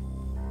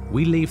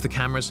 We leave the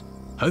cameras,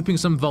 hoping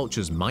some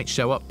vultures might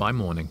show up by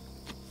morning.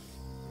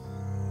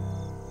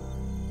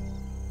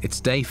 It's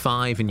day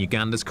 5 in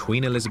Uganda's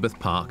Queen Elizabeth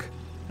Park,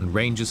 and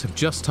rangers have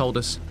just told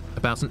us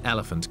about an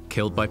elephant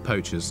killed by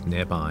poachers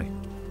nearby.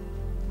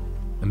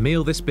 A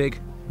meal this big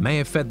may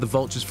have fed the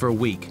vultures for a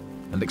week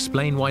and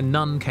explain why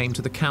none came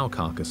to the cow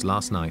carcass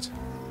last night.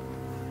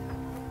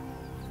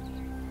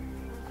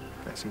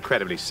 That's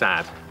incredibly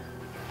sad.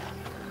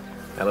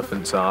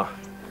 Elephants are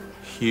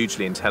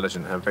hugely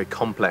intelligent and have very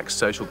complex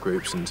social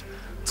groups and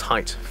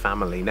tight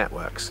family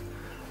networks.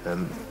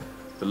 And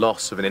the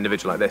loss of an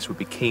individual like this would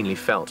be keenly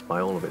felt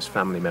by all of its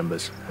family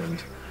members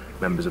and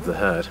members of the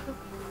herd.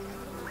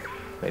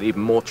 Made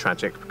even more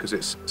tragic because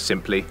it's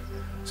simply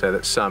so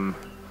that some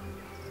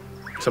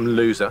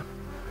loser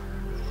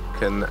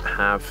can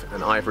have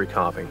an ivory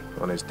carving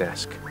on his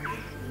desk.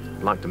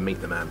 I'd like to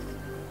meet the man.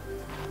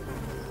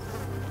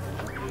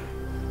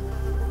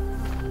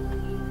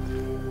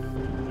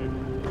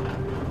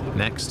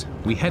 Next,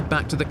 we head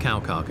back to the cow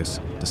carcass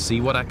to see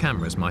what our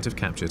cameras might have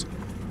captured.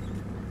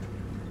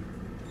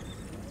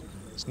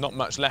 There's not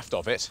much left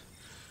of it,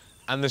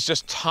 and there's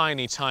just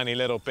tiny, tiny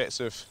little bits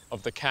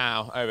of the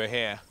cow over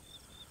here.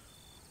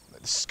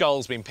 The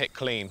skull's been picked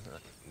clean.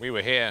 We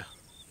were here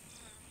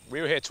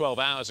 12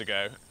 hours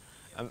ago,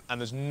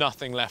 and there's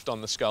nothing left on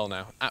the skull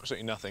now,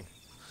 absolutely nothing.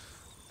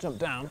 Jump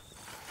down,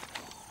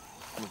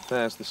 and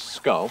there's the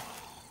skull.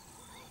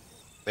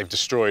 They've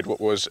destroyed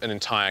what was an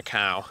entire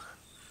cow,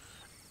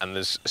 and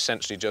there's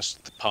essentially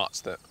just the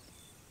parts that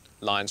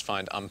lions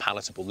find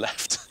unpalatable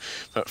left.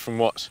 But from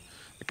what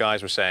the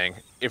guys were saying,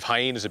 if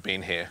hyenas had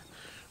been here,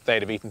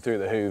 they'd have eaten through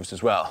the hooves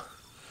as well.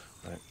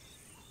 Right.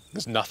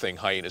 There's nothing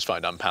hyenas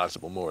find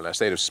unpalatable, more or less.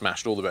 They'd have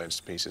smashed all the bones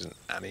to pieces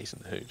and eaten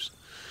the hooves.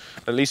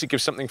 At least it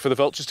gives something for the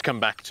vultures to come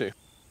back to.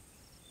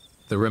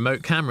 The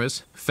remote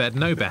cameras fared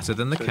no better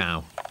than the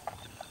cow.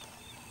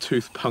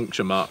 Tooth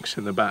puncture marks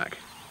in the back.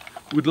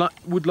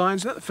 Would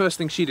lions, that the first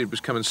thing she did was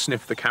come and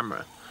sniff the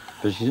camera?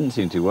 But she didn't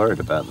seem too worried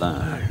about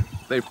that. No,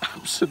 they've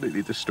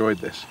absolutely destroyed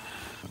this.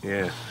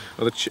 Yeah,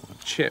 well the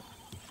chip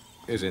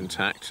is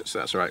intact, so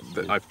that's all right.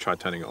 I've tried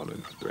turning it on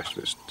and the rest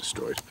of it's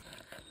destroyed.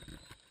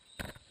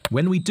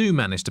 When we do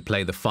manage to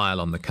play the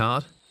file on the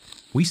card,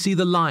 we see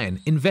the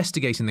lion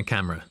investigating the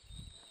camera,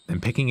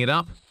 then picking it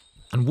up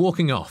and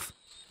walking off,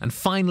 and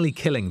finally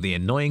killing the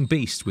annoying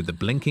beast with the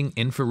blinking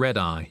infrared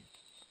eye.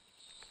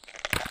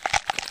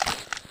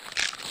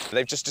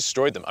 They've just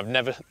destroyed them. I've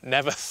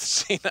never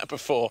seen that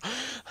before.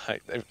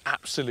 They've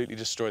absolutely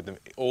destroyed them.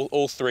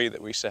 All 3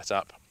 that we set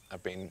up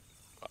have been,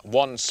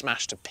 one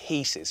smashed to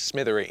pieces,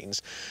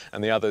 smithereens,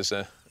 and the others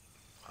are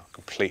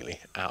completely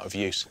out of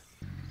use.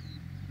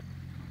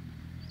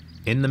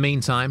 In the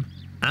meantime,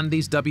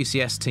 Andy's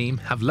WCS team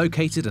have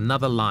located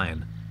another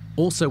lion,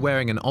 also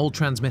wearing an old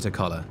transmitter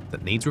collar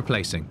that needs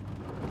replacing.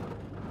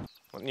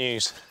 What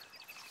news?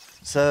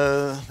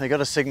 So they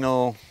got a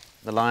signal.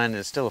 The lion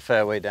is still a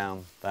fair way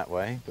down that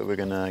way, but we're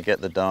going to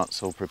get the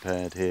darts all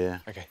prepared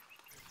here. Okay.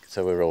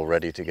 So we're all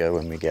ready to go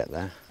when we get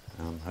there.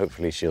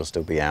 Hopefully she'll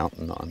still be out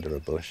and not under a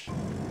bush.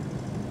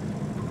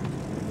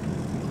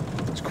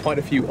 There's quite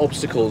a few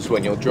obstacles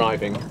when you're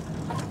driving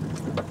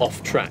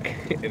off track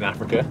in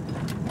Africa.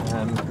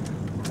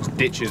 There's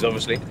ditches,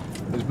 obviously.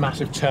 There's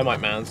massive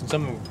termite mounds, and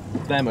some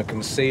of them are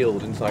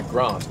concealed inside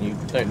grass, and you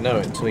don't know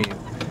it until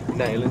you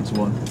nail into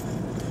one.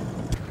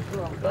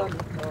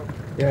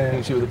 Yeah,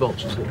 you see where the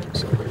vultures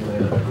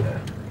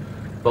are.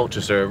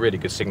 Vultures are a really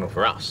good signal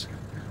for us,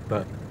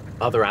 but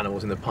other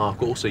animals in the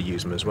park also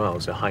use them as well.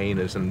 So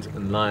hyenas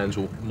and lions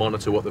will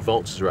monitor what the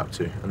vultures are up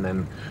to, and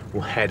then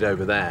will head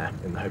over there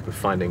in the hope of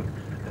finding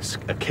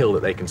a kill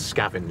that they can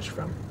scavenge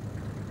from.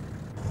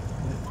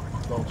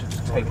 Vultures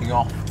taking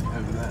off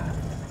over there.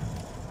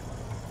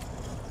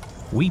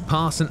 We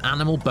pass an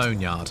animal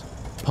boneyard,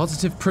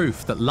 positive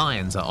proof that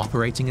lions are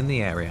operating in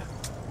the area.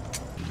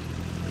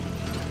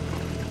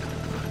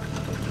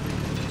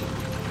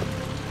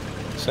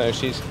 So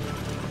she's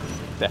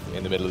definitely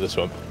in the middle of the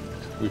swamp.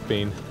 We've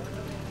been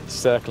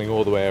circling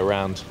all the way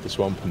around the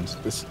swamp and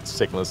this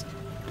signal's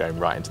going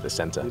right into the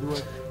centre.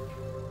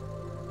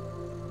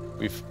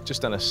 We've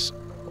just done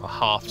a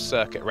half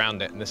circuit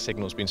around it and the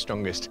signal's been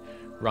strongest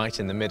right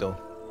in the middle.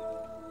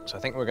 So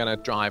I think we're going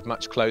to drive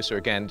much closer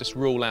again, just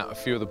rule out a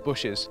few of the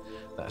bushes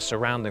that are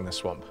surrounding the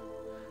swamp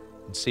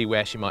and see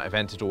where she might have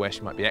entered or where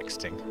she might be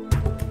exiting.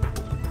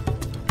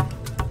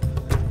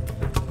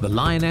 The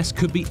lioness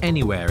could be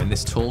anywhere in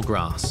this tall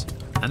grass,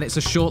 and it's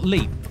a short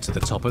leap to the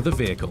top of the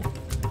vehicle.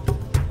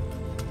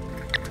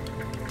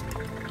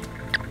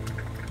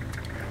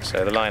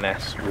 So the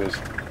lioness was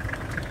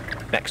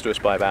next to us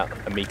by about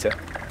a metre,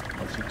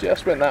 and she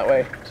just went that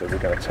way, so we're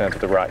going to turn to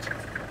the right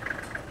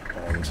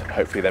and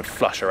hopefully then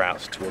flush her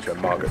out towards where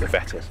Margaret the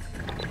vet is.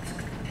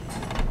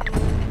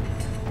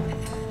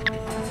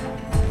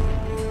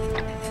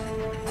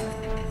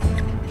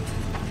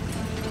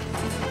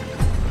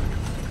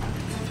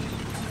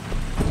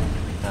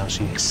 Now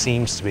she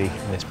seems to be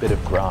in this bit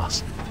of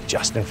grass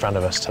just in front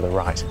of us to the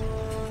right,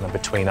 and then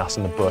between us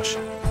and the bush.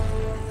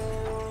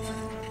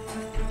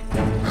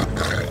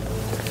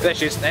 There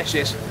she is, there she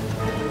is.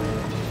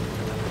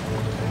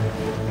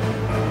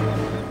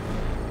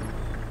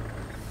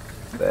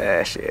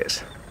 There she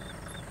is.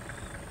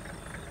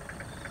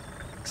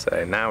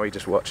 So now we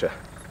just watch her.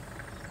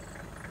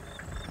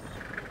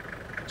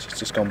 She's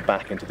just gone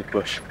back into the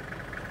bush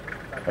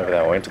over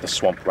there, or into the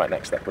swamp right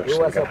next to that bush. We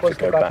So were we're going to have supposed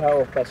to to go back her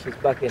back, off, but she's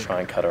back in. try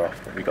and cut her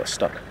off, but we got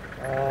stuck.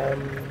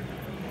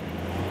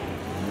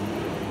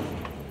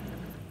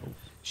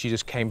 She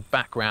just came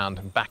back round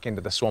and back into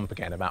the swamp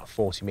again about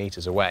 40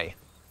 metres away.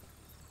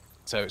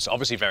 So it's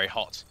obviously very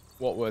hot.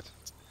 What we're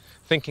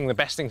thinking the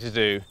best thing to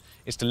do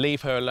is to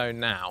leave her alone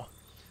now,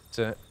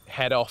 to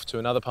head off to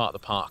another part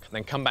of the park, and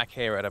then come back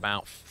here at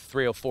about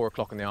 3 or 4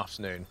 o'clock in the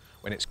afternoon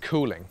when it's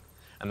cooling,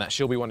 and that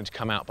she'll be wanting to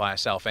come out by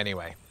herself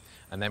anyway.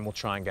 And then we'll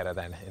try and get her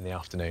then in the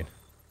afternoon.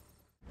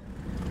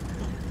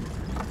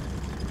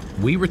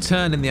 We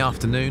return in the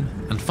afternoon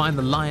and find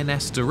the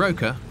lioness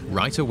Daroka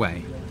right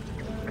away.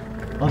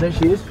 Oh, there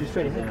she is. She's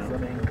straight ahead.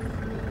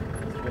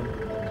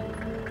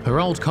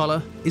 Her old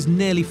collar is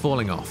nearly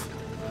falling off.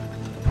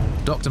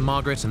 Dr.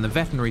 Margaret and the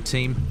veterinary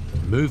team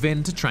move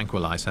in to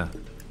tranquilise her.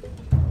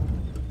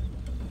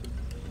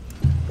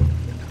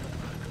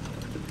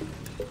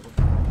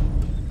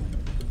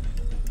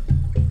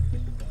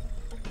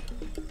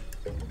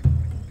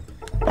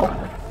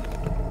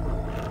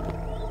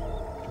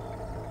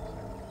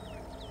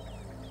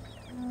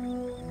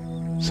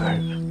 So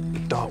the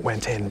dart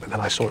went in, but then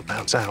I saw it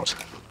bounce out.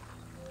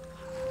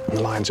 And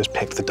the lion just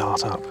picked the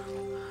dart up.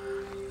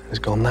 It's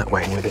gone that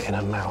way with it in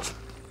her mouth.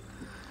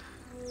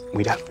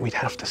 We'd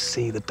have to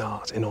see the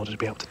dart in order to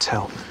be able to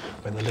tell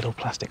when the little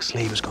plastic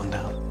sleeve has gone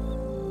down.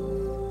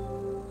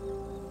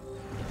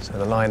 So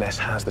the lioness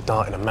has the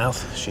dart in her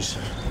mouth. She's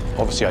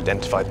obviously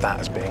identified that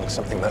as being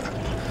something that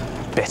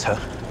bit her,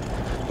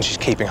 and she's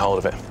keeping hold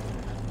of it.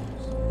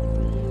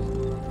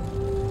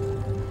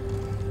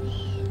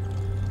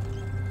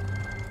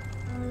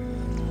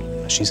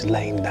 She's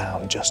laying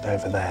down just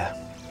over there.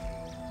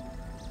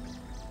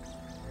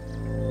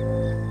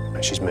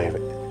 And she's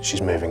moving.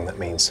 She's moving, that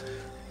means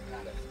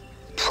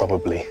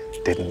probably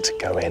didn't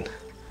go in.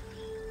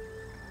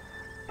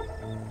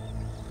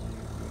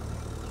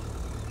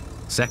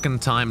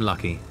 Second time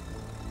lucky.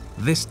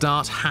 This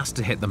dart has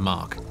to hit the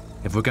mark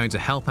if we're going to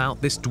help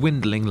out this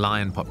dwindling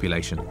lion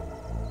population.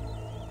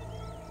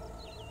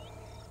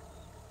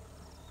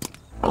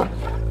 Okay,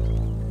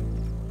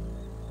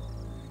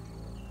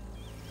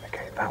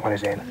 that one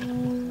is in.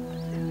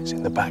 It's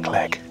in the back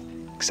leg,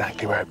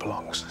 exactly where it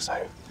belongs.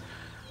 So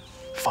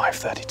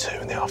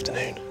 5:32 in the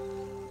afternoon.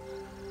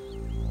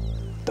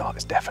 Dart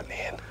is definitely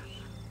in.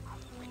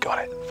 We got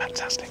it,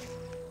 fantastic.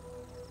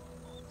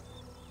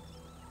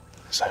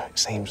 So it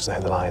seems as though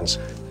the lion's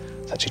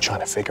actually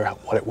trying to figure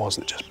out what it was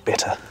that just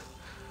bit her.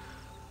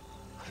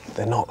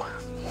 They're not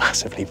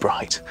massively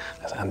bright,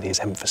 as Andy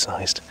has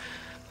emphasised.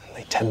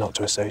 They tend not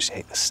to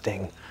associate the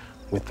sting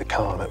with the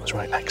car that was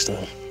right next to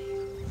them.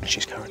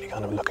 She's currently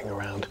kind of looking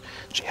around.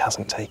 She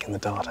hasn't taken the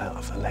dart out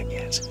of her leg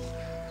yet.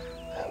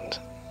 And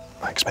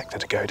I expect her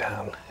to go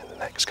down in the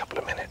next couple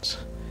of minutes.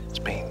 It's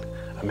been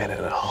a minute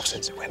and a half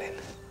since it went in.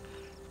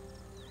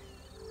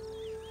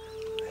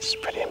 This is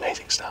pretty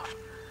amazing stuff.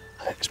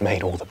 It's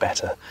made all the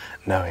better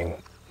knowing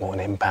what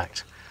an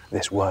impact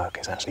this work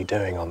is actually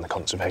doing on the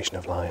conservation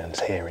of lions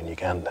here in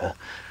Uganda,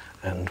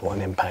 and what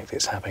an impact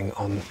it's having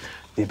on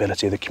the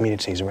ability of the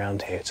communities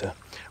around here to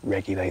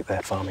regulate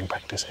their farming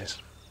practices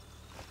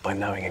by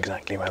knowing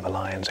exactly where the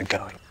lions are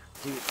going.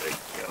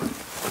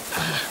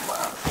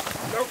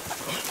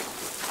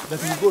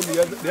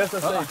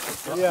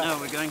 Yeah,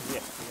 we're going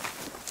here.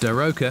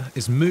 Daroka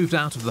is moved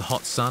out of the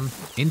hot sun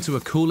into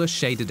a cooler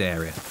shaded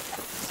area.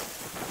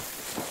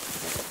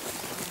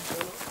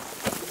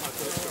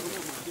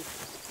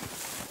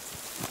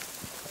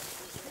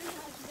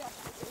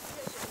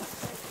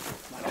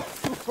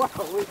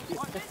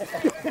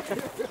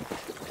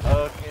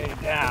 Okay,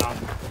 down.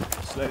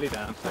 Slowly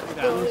down, slowly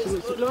down.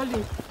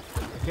 Slowly.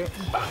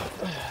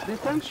 The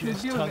tongue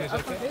should be on the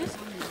upper base.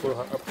 Pull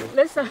her up.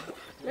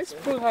 Let's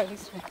pull her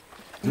this way.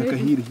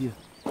 Here.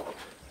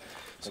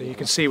 So you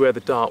can see where the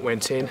dart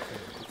went in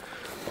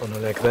on the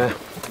leg there.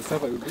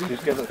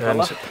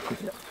 And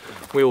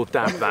we all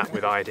dab that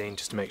with iodine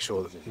just to make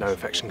sure that no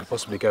infection could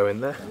possibly go in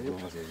there.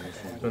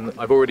 And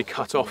I've already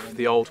cut off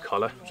the old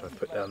collar, which I've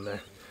put down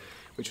there,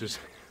 which was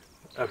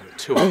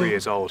 2 or 3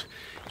 years old.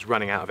 It's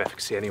running out of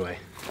efficacy anyway.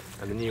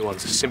 And the new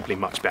ones are simply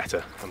much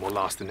better and will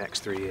last the next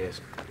 3 years.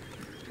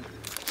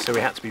 So we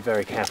had to be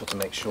very careful to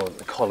make sure that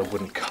the collar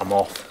wouldn't come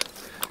off,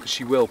 because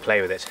she will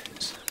play with it.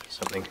 It's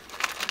something,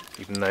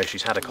 even though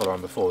she's had a collar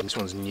on before, this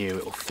one's new,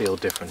 it will feel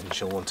different and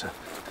she'll want to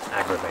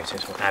aggravate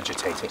it or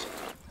agitate it.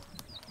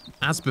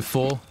 As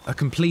before, a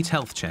complete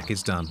health check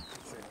is done.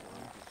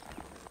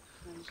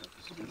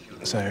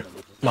 So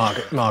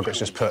Margaret's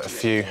just put a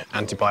few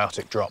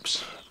antibiotic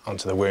drops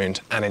onto the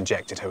wound and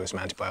injected her with some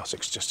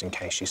antibiotics just in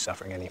case she's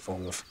suffering any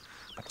form of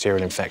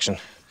bacterial infection.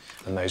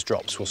 And those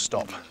drops will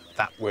stop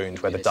that wound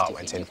where the dart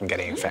went in from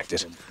getting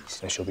infected.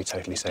 So she'll be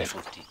totally safe.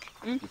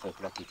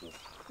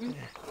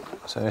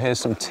 So here's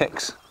some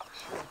ticks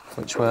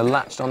which were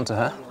latched onto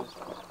her.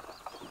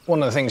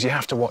 One of the things you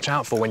have to watch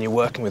out for when you're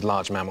working with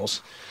large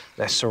mammals,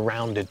 they're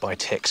surrounded by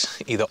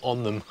ticks, either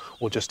on them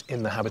or just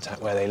in the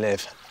habitat where they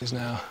live. It's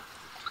now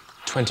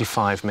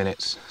 25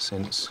 minutes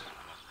since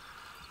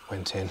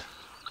went in,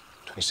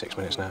 26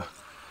 minutes now.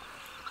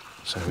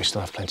 So we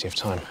still have plenty of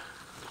time.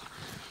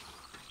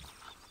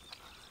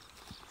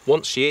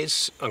 Once she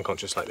is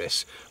unconscious like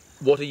this,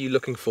 what are you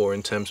looking for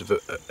in terms of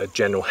a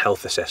general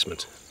health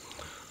assessment?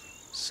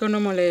 So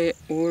normally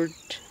we would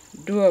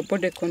do a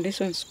body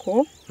condition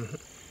score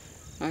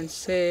and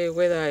say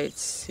whether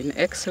it's in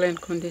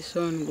excellent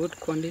condition, good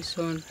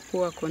condition,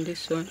 poor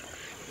condition.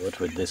 What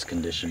would this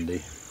condition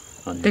be?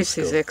 This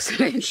is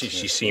excellent.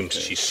 She seems,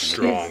 she's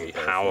strong,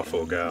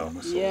 powerful girl.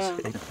 Yeah,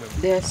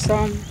 there are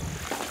some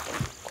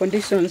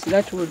conditions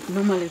that would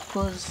normally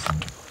cause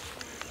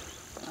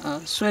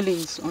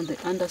swellings on the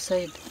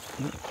underside.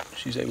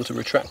 She's able to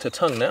retract her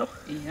tongue now.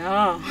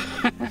 Yeah.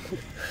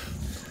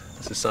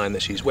 That's a sign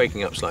that she's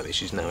waking up slightly.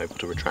 She's now able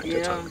to retract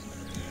her tongue.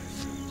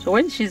 So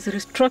when she's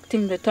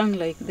retracting the tongue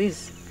like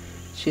this,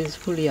 she's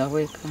fully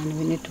awake and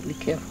we need to be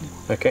careful.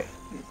 Okay.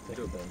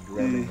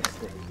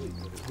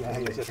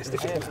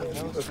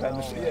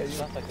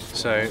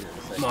 So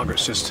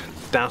Margaret's just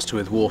doused her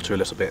with water a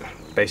little bit,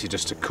 basically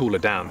just to cool her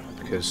down,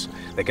 because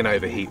they can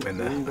overheat when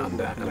they're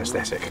under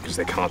anaesthetic because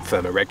they can't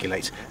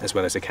thermoregulate as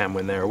well as they can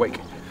when they're awake.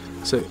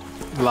 So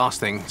the last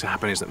thing to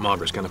happen is that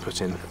Margaret's going to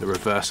put in the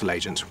reversal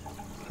agent.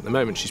 At the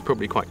moment she's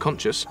probably quite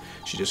conscious,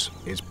 she just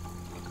is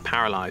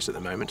paralysed at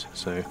the moment,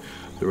 so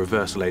the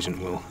reversal agent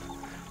will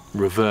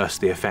reverse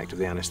the effect of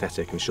the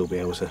anaesthetic and she'll be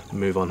able to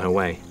move on her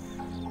way.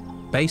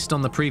 Based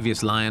on the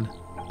previous lion,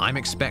 I'm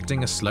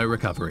expecting a slow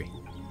recovery.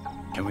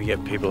 Can we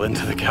get people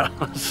into the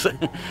cars?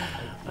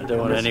 I don't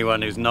want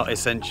anyone who's not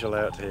essential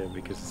out here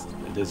because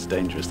it is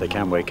dangerous. They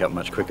can wake up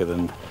much quicker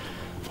than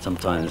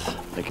sometimes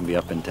they can be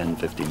up in 10,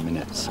 15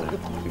 minutes. So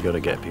we've got to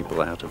get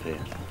people out of here.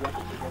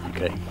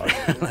 Okay,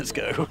 let's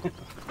go.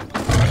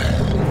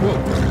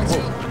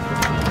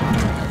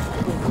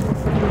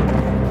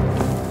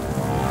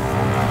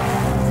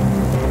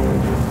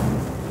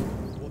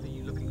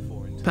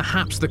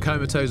 Perhaps the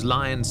comatose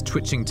lion's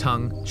twitching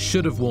tongue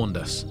should have warned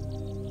us.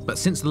 But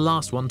since the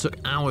last one took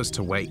hours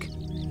to wake,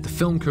 the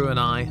film crew and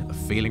I are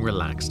feeling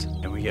relaxed.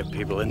 Can we get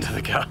people into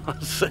the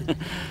cars?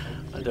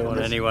 I don't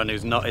want anyone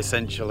who's not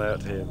essential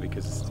out here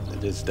because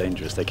it is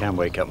dangerous. They can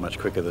wake up much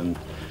quicker than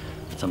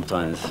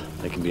sometimes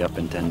they can be up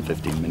in 10,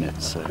 15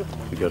 minutes. So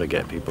we've got to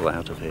get people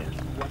out of here.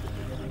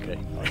 Okay,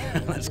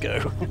 let's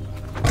go.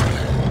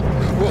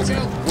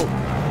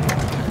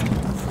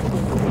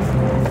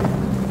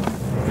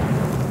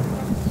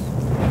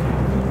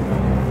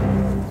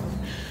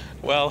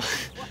 Well,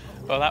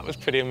 that was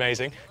pretty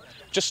amazing.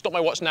 Just stopped my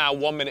watch now,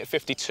 1 minute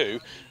 52,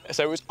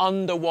 so it was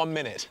under 1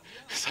 minute.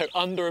 So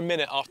under a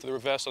minute after the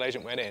reversal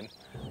agent went in,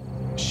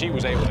 she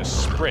was able to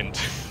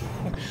sprint.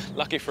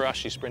 Lucky for us,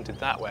 she sprinted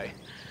that way.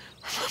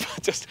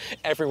 Just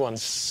everyone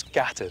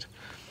scattered.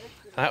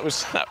 That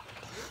was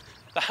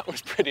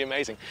pretty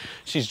amazing.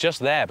 She's just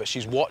there, but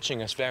she's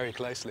watching us very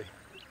closely.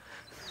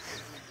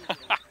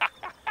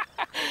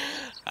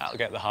 That'll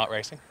get the heart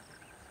racing.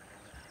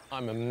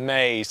 I'm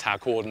amazed how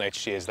coordinated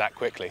she is that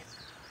quickly.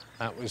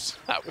 That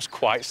was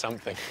quite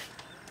something.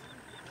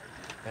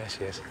 There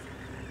she is.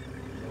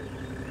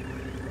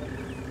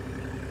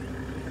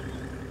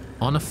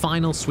 On a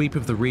final sweep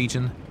of the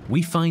region,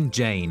 we find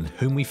Jane,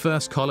 whom we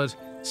first collared,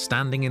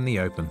 standing in the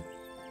open.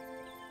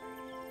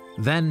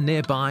 Then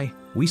nearby,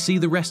 we see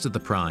the rest of the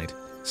pride,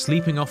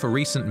 sleeping off a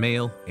recent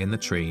meal in the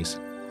trees.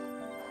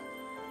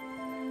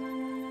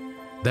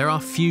 There are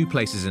few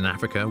places in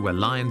Africa where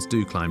lions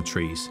do climb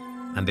trees,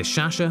 and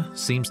Ishasha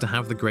seems to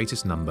have the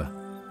greatest number.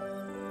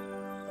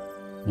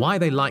 Why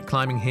they like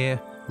climbing here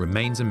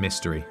remains a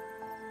mystery,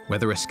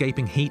 whether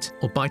escaping heat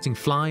or biting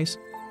flies,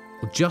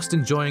 or just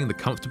enjoying the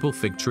comfortable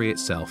fig tree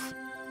itself.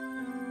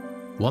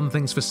 One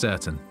thing's for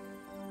certain,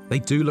 they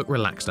do look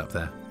relaxed up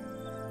there.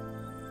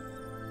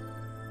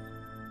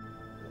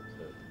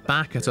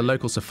 Back at a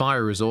local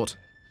safari resort,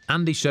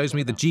 Andy shows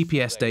me the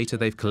GPS data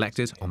they've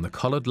collected on the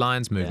collared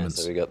lion's movements.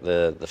 Yeah, so we got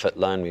the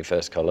lion we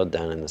first collared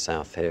down in the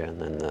south here, and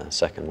then the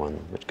second one,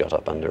 which got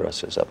up under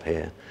us, was up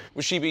here.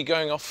 Would she be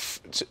going off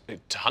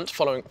to hunt,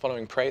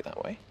 following prey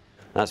that way?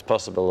 That's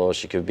possible, or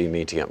she could be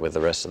meeting up with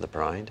the rest of the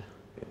pride.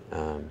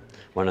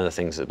 One of the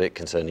things that's a bit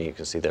concerning, you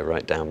can see they're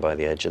right down by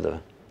the edge of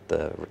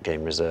the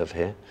game reserve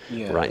here,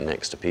 right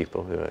next to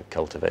people who are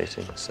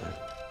cultivating. So.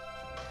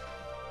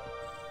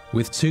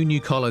 With 2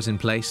 new collars in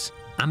place,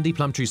 Andy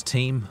Plumtree's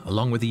team,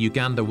 along with the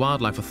Uganda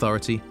Wildlife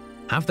Authority,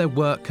 have their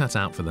work cut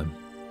out for them.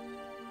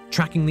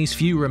 Tracking these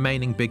few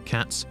remaining big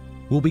cats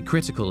will be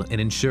critical in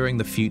ensuring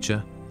the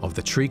future of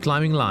the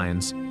tree-climbing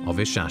lions of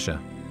Ishasha.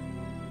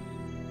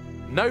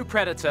 No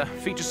predator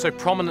features so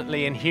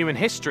prominently in human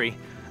history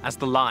as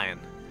the lion.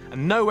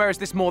 And nowhere is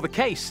this more the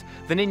case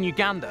than in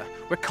Uganda,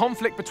 where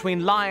conflict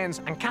between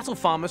lions and cattle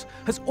farmers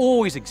has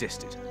always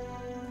existed.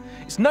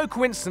 It's no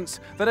coincidence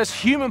that as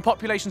human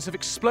populations have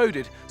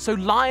exploded, so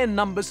lion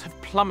numbers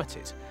have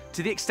plummeted,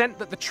 to the extent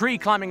that the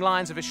tree-climbing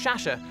lions of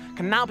Ishasha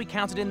can now be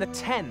counted in the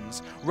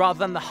tens rather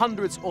than the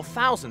hundreds or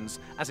thousands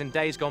as in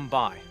days gone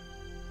by.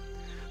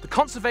 The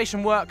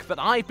conservation work that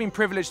I've been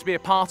privileged to be a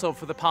part of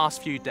for the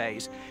past few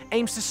days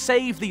aims to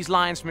save these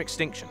lions from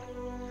extinction,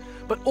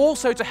 but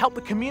also to help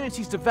the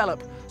communities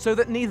develop so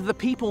that neither the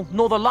people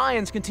nor the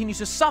lions continue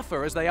to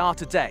suffer as they are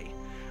today,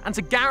 and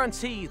to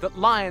guarantee that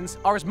lions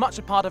are as much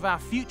a part of our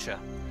future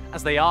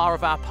as they are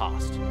of our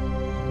past.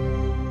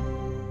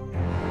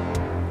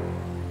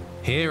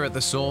 Here at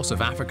the source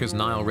of Africa's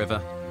Nile River,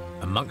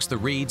 amongst the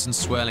reeds and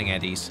swirling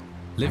eddies,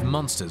 live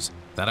monsters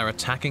that are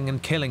attacking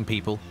and killing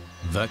people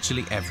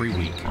virtually every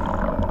week.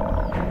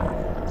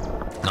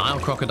 Nile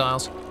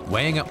crocodiles,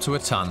 weighing up to a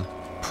ton,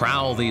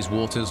 prowl these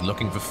waters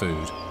looking for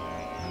food.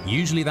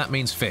 Usually that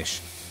means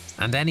fish,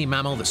 and any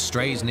mammal that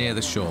strays near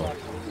the shore.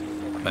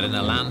 But in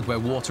a land where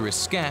water is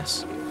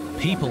scarce,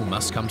 people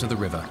must come to the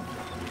river,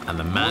 and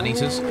the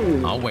man-eaters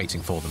are waiting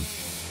for them.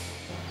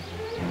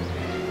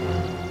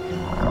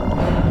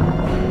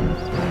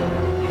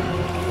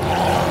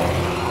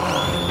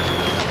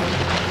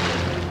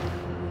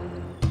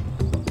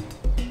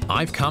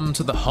 I've come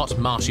to the hot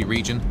marshy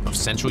region of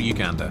central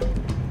Uganda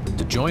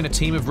to join a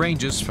team of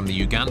rangers from the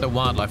Uganda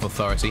Wildlife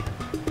Authority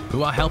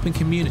who are helping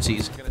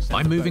communities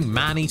by moving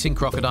man-eating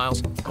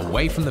crocodiles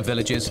away from the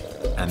villages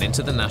and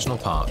into the national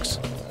parks.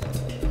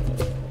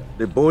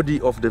 The body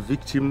of the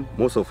victim,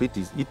 most of it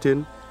is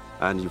eaten,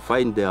 and you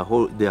find they are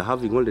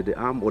having only the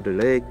arm or the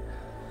leg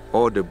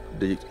or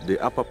the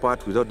upper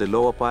part without the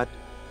lower part,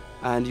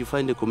 and you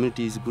find the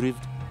community is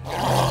bereaved.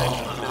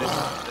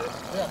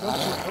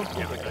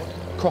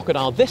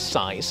 Crocodile this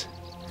size,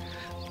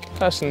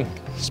 person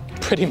is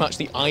pretty much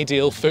the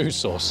ideal food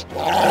source.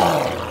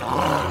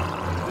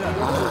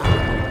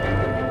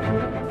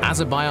 As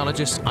a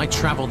biologist, I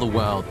travel the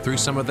world through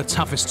some of the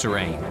toughest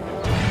terrain,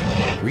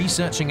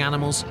 researching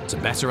animals to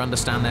better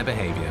understand their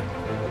behavior.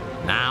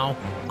 Now,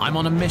 I'm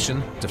on a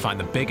mission to find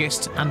the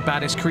biggest and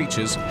baddest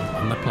creatures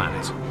on the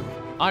planet.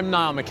 I'm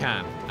Niall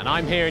McCann, and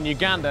I'm here in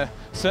Uganda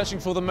searching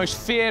for the most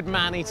feared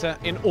man-eater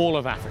in all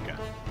of Africa,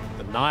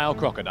 the Nile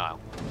crocodile.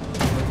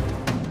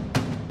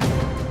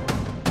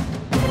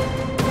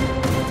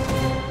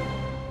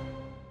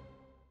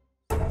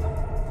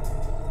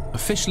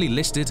 Officially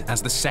listed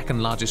as the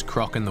second largest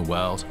croc in the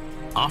world,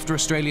 after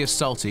Australia's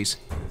salties,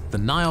 the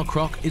Nile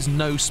croc is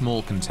no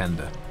small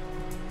contender.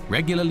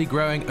 Regularly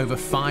growing over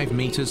 5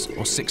 meters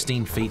or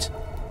 16 feet,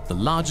 the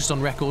largest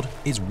on record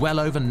is well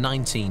over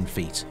 19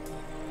 feet.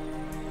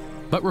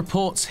 But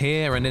reports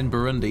here and in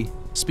Burundi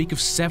speak of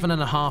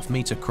 7.5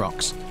 meter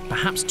crocs,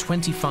 perhaps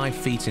 25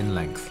 feet in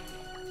length.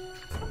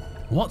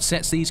 What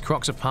sets these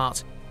crocs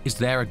apart is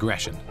their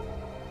aggression.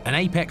 An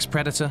apex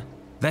predator,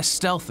 they're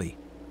stealthy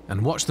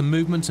and watch the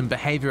movement and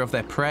behavior of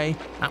their prey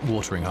at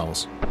watering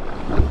holes.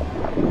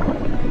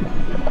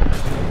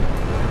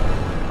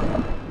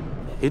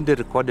 In the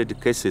recorded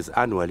cases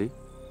annually,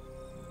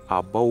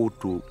 about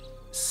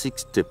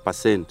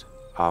 60%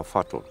 are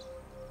fatal.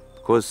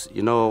 Because,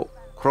 you know,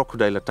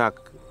 crocodile attack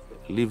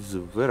leaves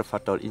very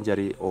fatal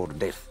injury or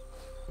death.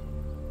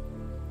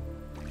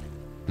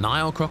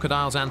 Nile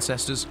crocodile's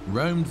ancestors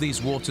roamed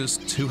these waters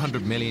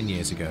 200 million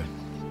years ago.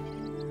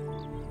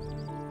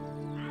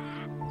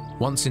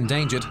 Once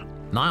endangered,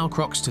 Nile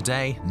crocs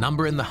today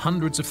number in the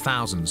hundreds of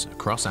thousands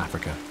across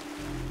Africa.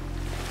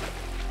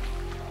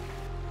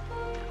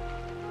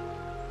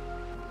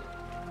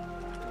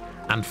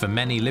 And for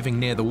many living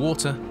near the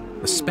water,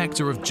 the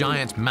spectre of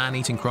giant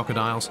man-eating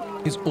crocodiles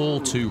is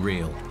all too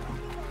real.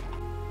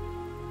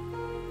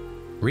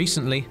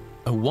 Recently,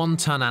 a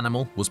 1-ton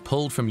animal was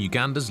pulled from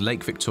Uganda's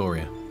Lake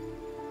Victoria.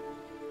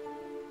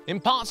 In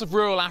parts of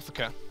rural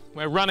Africa,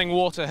 where running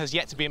water has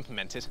yet to be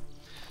implemented,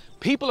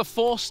 people are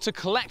forced to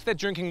collect their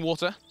drinking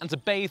water and to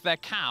bathe their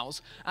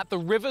cows at the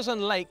rivers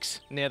and lakes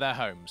near their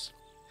homes.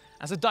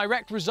 As a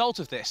direct result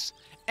of this,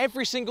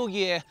 every single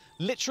year,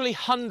 literally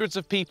hundreds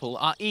of people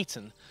are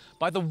eaten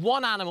by the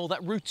one animal that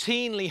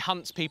routinely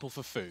hunts people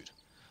for food,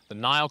 the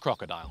Nile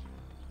crocodile.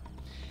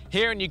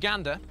 Here in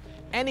Uganda,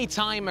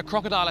 Anytime a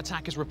crocodile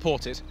attack is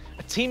reported,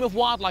 a team of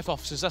wildlife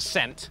officers are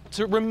sent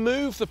to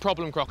remove the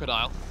problem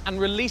crocodile and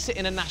release it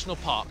in a national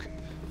park,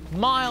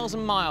 miles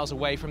and miles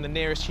away from the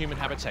nearest human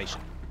habitation.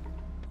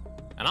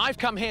 And I've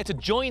come here to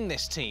join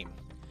this team,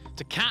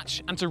 to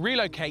catch and to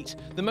relocate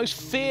the most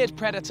feared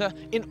predator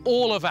in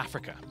all of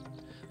Africa,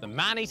 the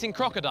man-eating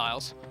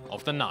crocodiles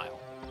of the Nile.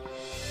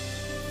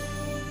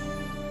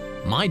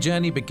 My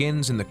journey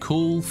begins in the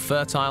cool,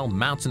 fertile,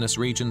 mountainous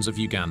regions of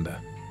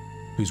Uganda,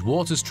 whose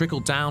waters trickle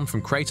down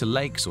from crater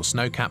lakes or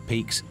snow-capped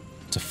peaks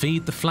to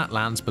feed the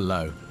flatlands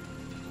below.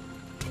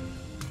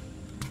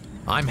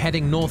 I'm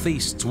heading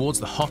northeast towards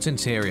the hot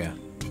interior,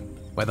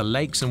 where the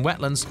lakes and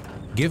wetlands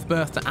give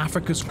birth to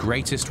Africa's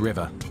greatest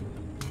river,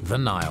 the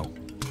Nile.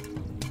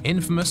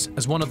 Infamous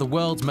as one of the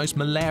world's most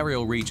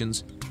malarial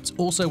regions, it's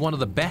also one of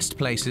the best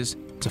places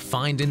to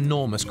find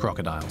enormous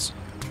crocodiles.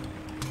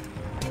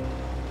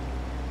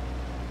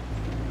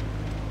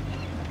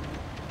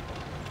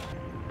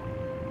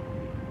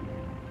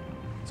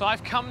 So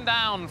I've come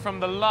down from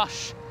the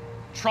lush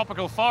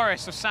tropical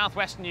forests of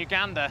southwestern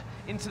Uganda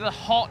into the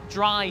hot,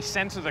 dry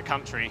centre of the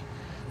country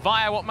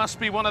via what must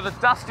be one of the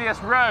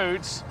dustiest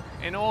roads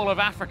in all of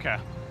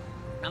Africa.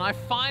 And I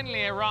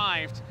finally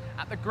arrived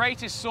at the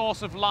greatest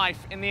source of life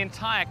in the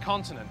entire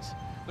continent,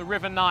 the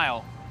River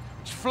Nile,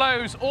 which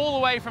flows all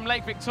the way from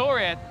Lake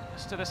Victoria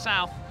to the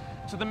south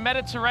to the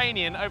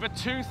Mediterranean over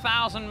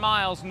 2,000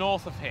 miles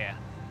north of here.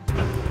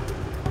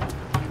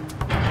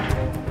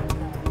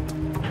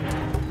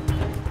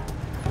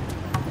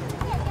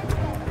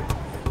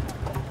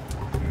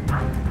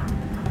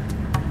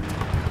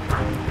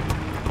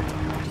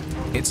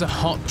 It's a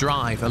hot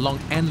drive along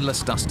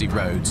endless dusty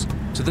roads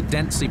to the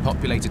densely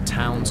populated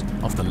towns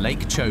of the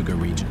Lake Choga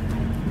region.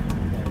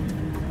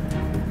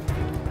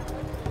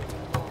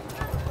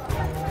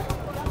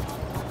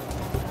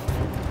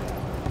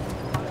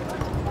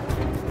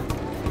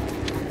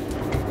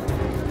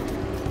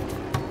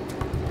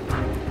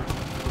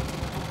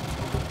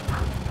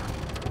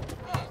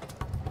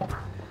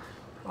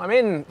 I'm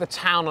in the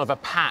town of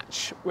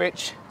Apache,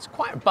 which is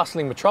quite a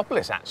bustling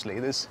metropolis actually.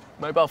 There's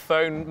mobile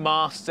phone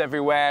masts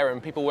everywhere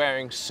and people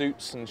wearing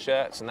suits and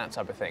shirts and that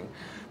type of thing.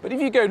 But if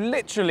you go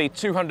literally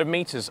 200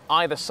 meters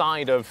either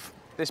side of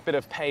this bit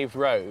of paved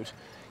road,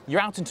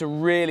 you're out into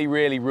really,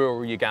 really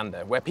rural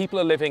Uganda, where people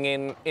are living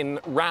in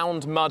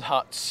round mud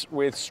huts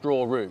with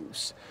straw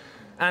roofs.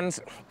 And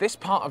this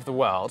part of the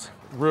world,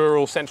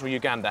 rural central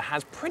Uganda,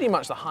 has pretty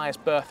much the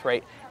highest birth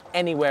rate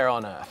anywhere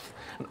on Earth.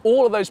 And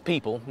all of those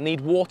people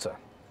need water.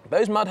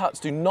 Those mud huts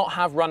do not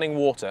have running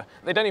water.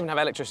 They don't even have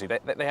electricity.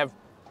 They have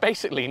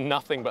basically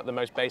nothing but the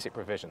most basic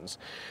provisions.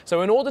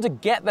 So in order to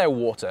get their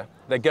water,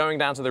 they're going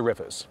down to the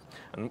rivers.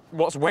 And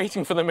what's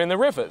waiting for them in the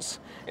rivers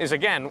is,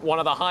 again, one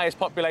of the highest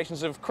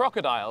populations of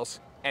crocodiles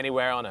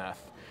anywhere on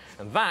Earth.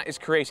 And that is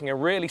creating a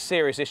really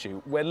serious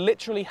issue where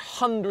literally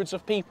hundreds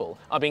of people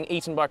are being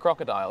eaten by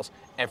crocodiles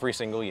every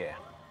single year.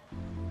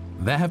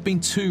 There have been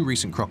 2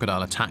 recent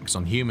crocodile attacks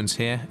on humans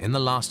here in the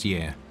last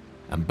year,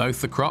 and both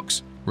the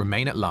crocs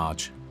remain at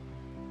large.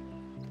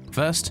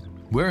 First,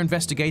 we're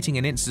investigating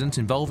an incident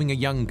involving a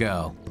young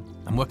girl,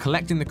 and we're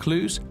collecting the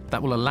clues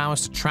that will allow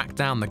us to track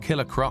down the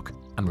killer croc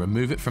and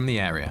remove it from the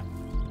area.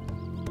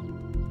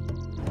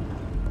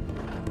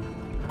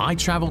 I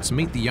traveled to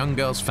meet the young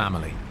girl's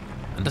family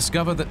and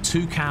discovered that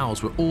 2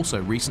 cows were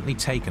also recently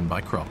taken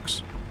by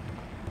crocs.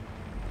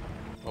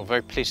 Well,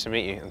 very pleased to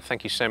meet you, and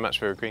thank you so much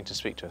for agreeing to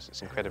speak to us.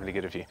 It's incredibly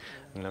good of you,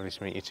 and lovely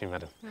to meet you too,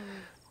 madam.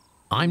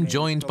 I'm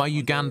joined by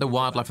Uganda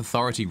Wildlife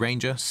Authority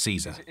Ranger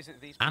Caesar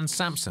and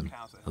Samson,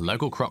 a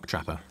local croc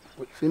trapper.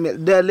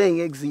 They're laying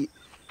eggs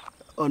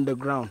on the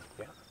ground.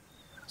 Yeah.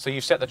 So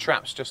you've set the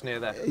traps just near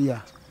there?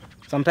 Yeah.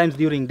 Sometimes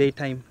during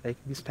daytime, like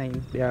this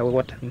time, they are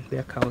watering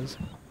their cows.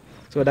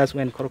 So that's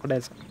when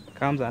crocodiles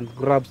comes and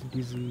grabs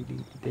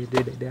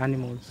the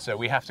animals. So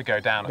we have to go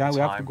down at the time? Yeah,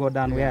 we have to go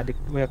down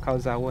where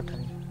cows are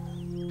watering.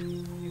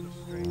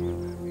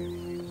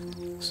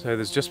 So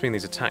there's just been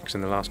these attacks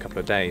in the last couple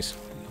of days.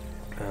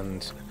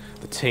 And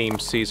the team,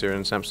 Caesar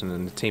and Samson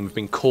and the team, have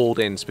been called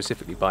in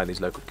specifically by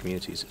these local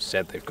communities who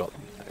said they've got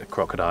a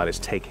crocodile is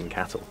taking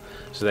cattle.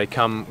 So they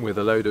come with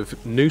a load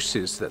of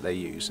nooses that they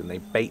use, and they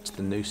bait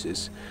the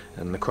nooses,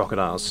 and the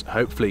crocodiles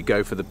hopefully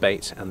go for the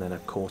bait and then are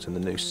caught in the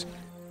noose.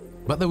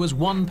 But there was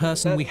one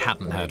person we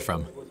hadn't heard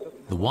from,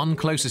 the one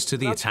closest to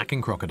the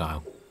attacking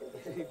crocodile.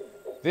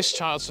 This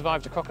child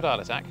survived a crocodile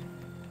attack.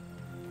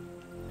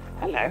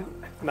 Hello,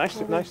 nice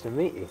to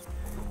meet you.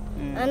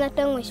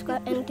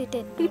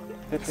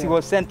 She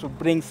was sent to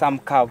bring some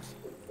cows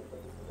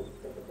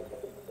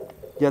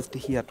just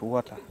here to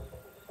water.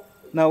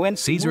 Now, when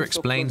Caesar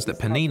explains that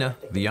Penina,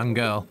 the young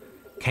girl,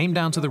 came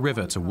down to the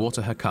river to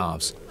water her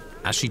calves,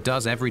 as she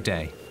does every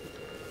day.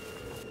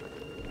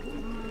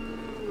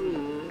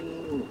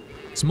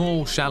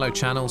 Small, shallow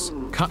channels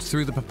cut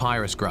through the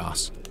papyrus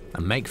grass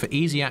and make for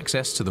easy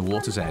access to the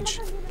water's edge.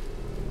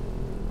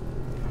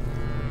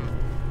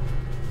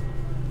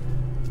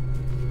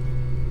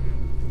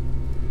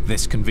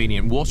 This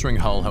convenient watering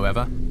hole,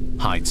 however,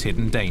 hides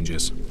hidden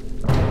dangers.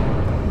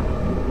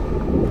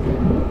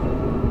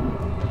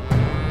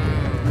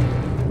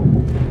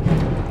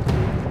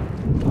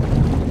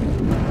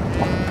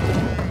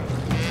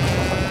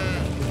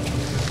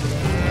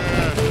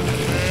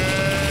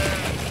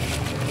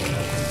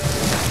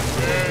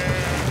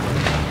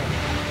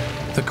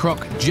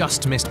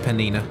 just missed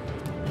Penina,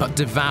 but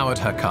devoured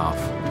her calf.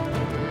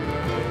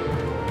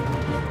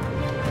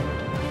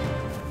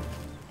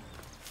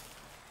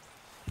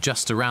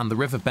 Just around the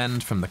river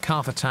bend from the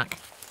calf attack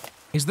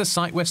is the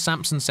site where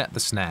Samson set the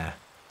snare,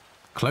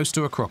 close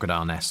to a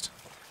crocodile nest.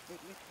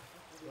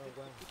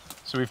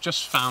 So we've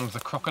just found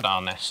the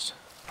crocodile nest.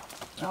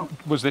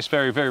 Was this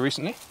very, very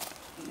recently?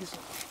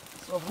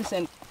 So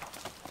recent.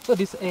 So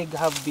this egg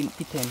have been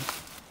eaten.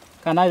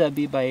 Can either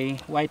be by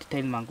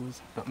white-tailed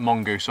mongoose. But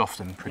mongoose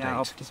often predate. Yeah,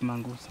 of these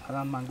mongoose,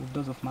 around mongoose,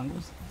 those of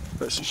mongoose.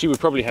 But she would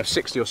probably have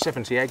 60 or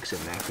 70 eggs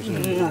in there,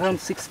 presumably. Around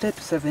 60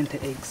 to 70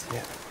 eggs.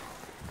 Yeah.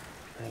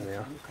 There we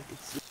are.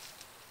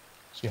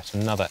 So yet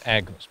another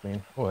egg that's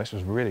been, oh, this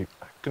was really,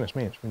 goodness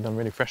me, it's been done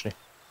really freshly.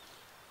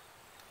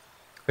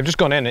 They've just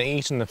gone in and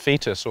eaten the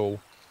fetus or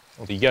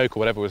the yolk or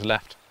whatever was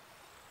left.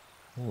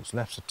 All that's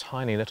left is a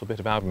tiny little bit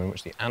of albumin,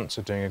 which the ants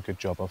are doing a good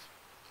job of.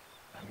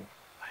 A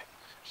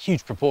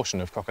huge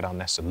proportion of crocodile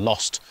nests are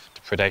lost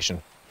to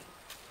predation.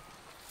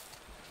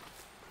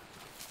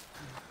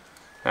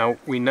 Now,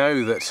 we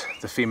know that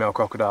the female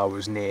crocodile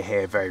was near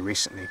here very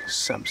recently because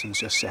Samson's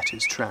just set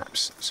his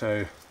traps.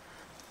 So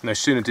no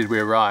sooner did we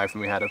arrive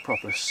than we had a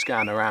proper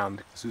scan around,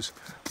 because there's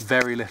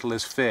very little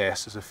as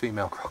fierce as a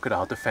female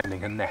crocodile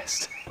defending a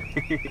nest.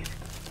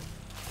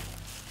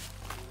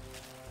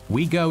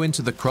 We go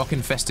into the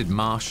croc-infested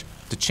marsh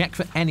to check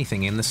for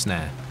anything in the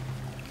snare.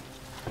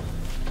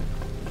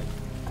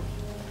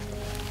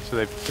 So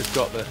they've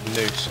got the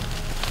noose.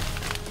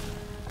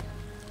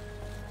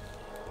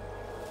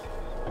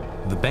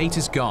 The bait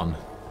is gone,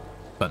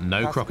 but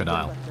no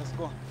crocodile.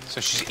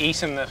 So she's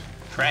eaten the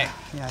prey?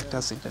 Yeah, it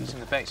does. Eaten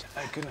the bait.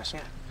 Oh, goodness,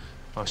 yeah.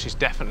 Well, she's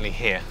definitely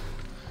here.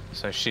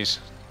 So she's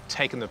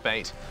taken the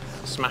bait,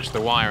 smashed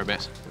the wire a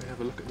bit. Let me have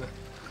a look at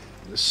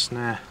the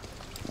snare.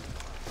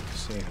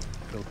 See,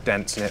 little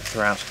dents in it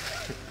throughout.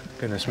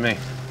 Goodness me.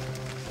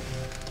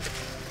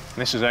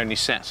 This was only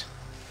set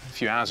a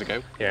few hours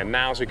ago. Yeah,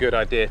 now's a good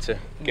idea to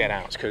get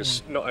out,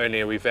 because not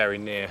only are we very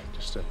near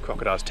just a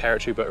crocodile's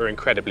territory, but we're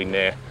incredibly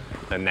near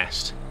a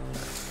nest.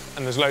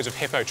 And there's loads of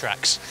hippo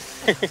tracks.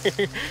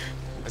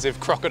 As if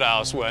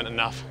crocodiles weren't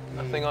enough.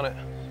 Nothing on it.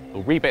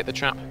 We'll rebait the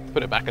trap,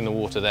 put it back in the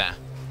water there.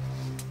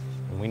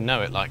 And we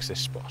know it likes this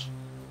spot.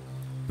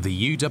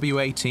 The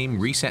UWA team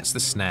resets the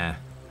snare,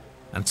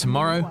 and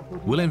tomorrow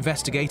we'll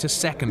investigate a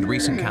second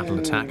recent cattle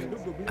attack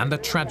and a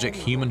tragic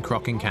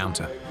human-croc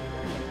encounter.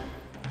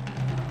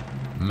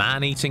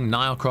 Man-eating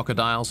Nile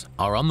crocodiles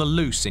are on the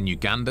loose in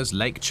Uganda's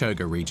Lake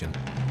Choga region.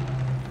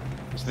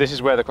 So this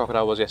is where the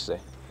crocodile was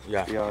yesterday?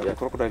 Yeah, the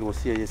crocodile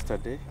was here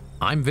yesterday.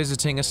 I'm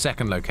visiting a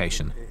second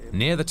location,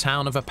 near the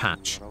town of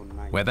Apache,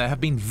 where there have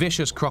been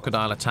vicious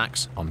crocodile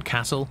attacks on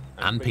cattle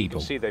and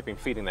people. You can see they've been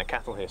feeding their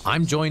cattle here.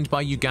 I'm joined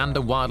by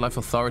Uganda Wildlife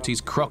Authority's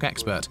croc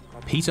expert,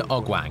 Peter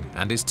Ogwang,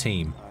 and his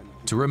team,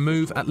 to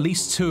remove at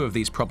least 2 of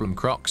these problem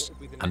crocs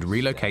and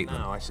relocate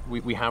them. Now,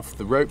 we have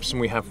the ropes and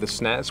we have the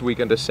snares. Are we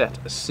going to set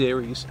a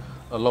series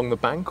along the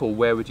bank, or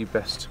where would you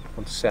best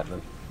want to set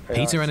them?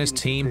 Peter and his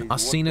team are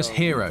seen as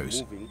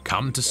heroes,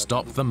 come to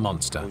stop the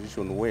monster.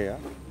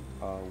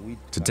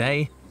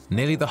 Today,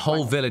 nearly the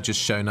whole village has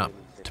shown up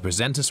to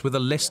present us with a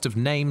list of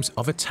names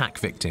of attack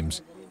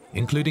victims,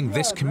 including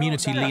this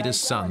community leader's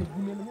son,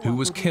 who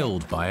was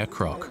killed by a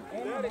croc.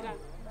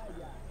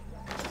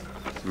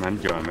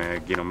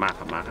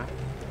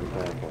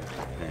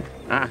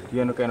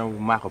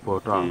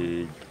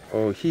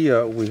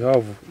 Here we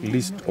have a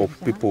list of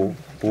people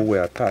who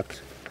were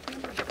attacked.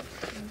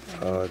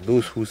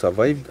 Those who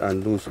survived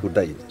and those who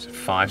died. So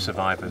 5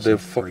 survivors.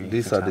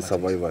 These are the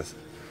survivors.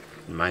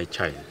 My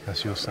child.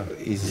 That's your son?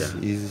 I'm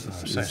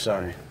so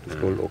sorry. It's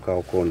called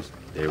Okaokons.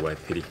 They were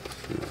 3.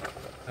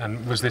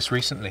 And was this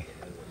recently?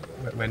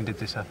 When did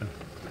this happen?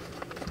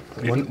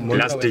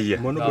 Last year.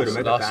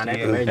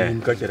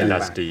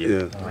 Last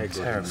year.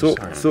 Yeah.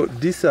 So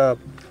these are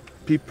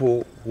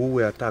people who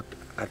were attacked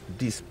at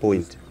this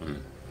point.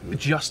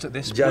 Just at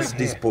this point? Just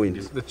this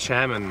point. The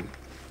chairman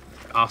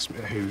asked me,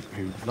 who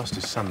lost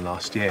his son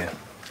last year,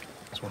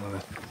 was one of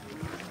the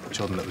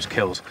children that was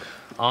killed,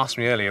 asked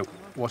me earlier,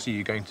 what are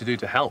you going to do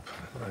to help?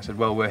 And I said,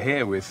 well, we're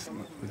here with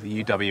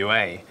the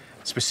UWA,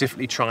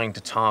 specifically trying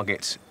to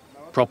target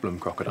problem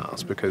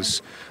crocodiles,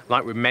 because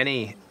like with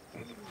many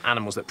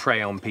animals that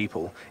prey on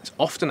people, it's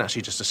often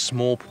actually just a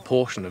small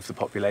proportion of the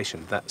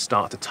population that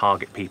start to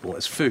target people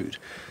as food.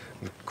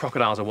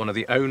 Crocodiles are one of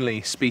the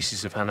only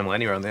species of animal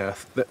anywhere on the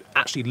earth that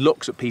actually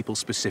looks at people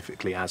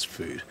specifically as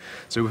food.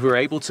 So if we're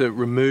able to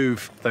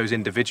remove those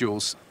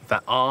individuals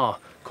that are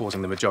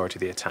causing the majority of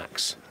the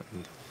attacks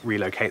and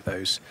relocate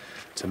those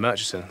to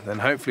Murchison, then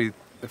hopefully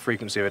the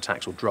frequency of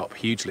attacks will drop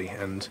hugely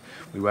and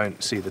we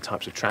won't see the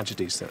types of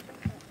tragedies that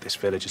this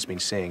village has been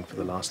seeing for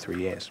the last 3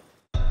 years.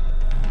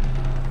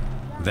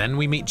 Then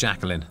we meet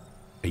Jacqueline,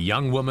 a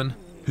young woman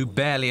who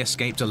barely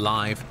escaped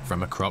alive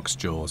from a croc's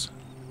jaws.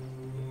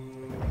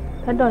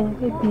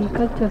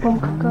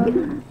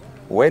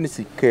 When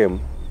she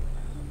came,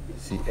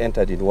 she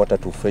entered in water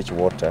to fetch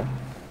water,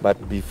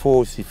 but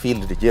before she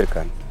filled the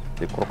jerrycan,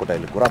 the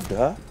crocodile grabbed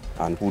her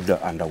and put her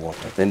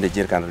underwater. Then the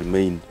jerrycan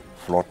remained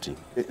floating.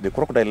 The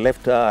crocodile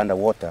left her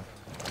underwater,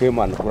 came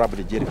and grabbed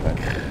the jerrycan,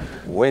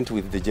 went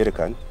with the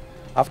jerrycan.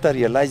 After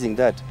realizing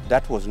that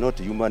that was not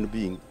a human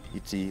being,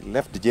 it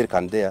left the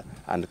jerrycan there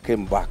and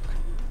came back.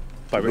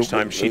 By which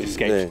time she'd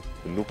escaped?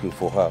 Looking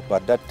for her,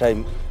 but that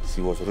time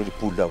she was already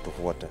pulled out of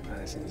water.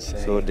 That's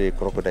insane. So the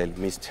crocodile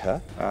missed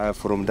her.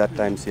 From that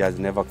time she has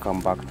never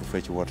come back to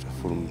fetch water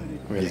from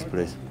this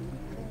place.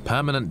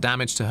 Permanent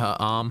damage to her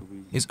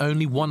arm is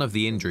only one of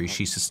the injuries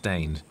she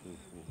sustained.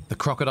 The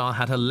crocodile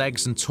had her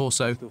legs and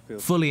torso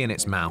fully in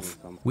its mouth,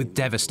 with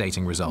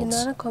devastating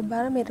results.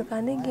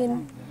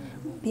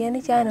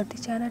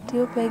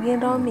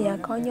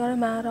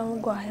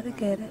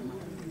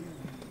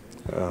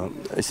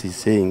 She's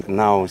saying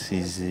now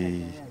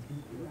she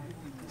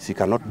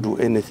cannot do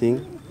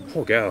anything.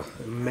 Poor girl,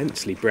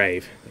 immensely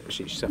brave.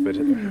 She suffered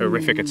a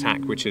horrific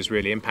attack which has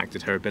really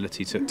impacted her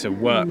ability to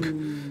work.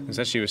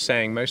 As she was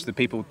saying, most of the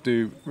people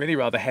do really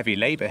rather heavy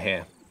labour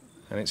here,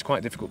 and it's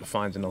quite difficult to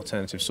find an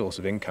alternative source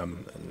of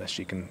income unless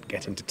you can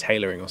get into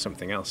tailoring or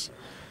something else.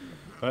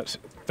 But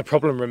the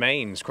problem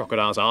remains.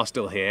 Crocodiles are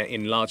still here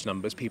in large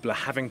numbers. People are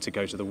having to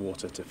go to the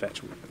water to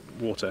fetch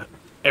water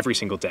every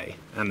single day,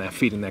 and they're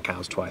feeding their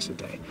cows twice a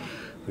day.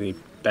 The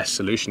best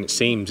solution, it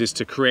seems, is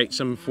to create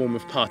some form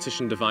of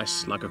partition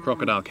device like a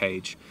crocodile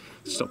cage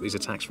to stop these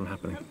attacks from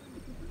happening.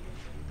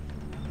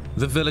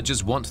 The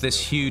villagers want this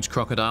huge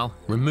crocodile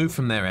removed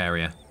from their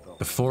area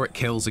before it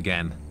kills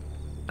again,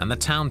 and the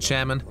town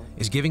chairman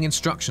is giving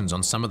instructions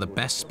on some of the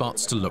best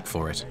spots to look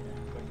for it.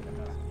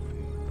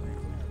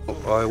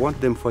 I want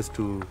them first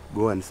to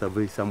go and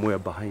survey somewhere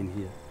behind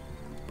here,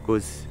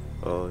 because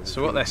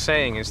so what they're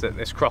saying is that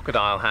this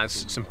crocodile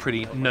has some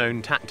pretty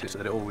known tactics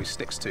that it always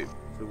sticks to.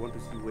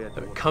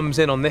 So it comes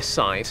in on this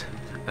side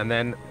and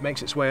then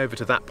makes its way over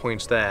to that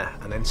point there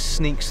and then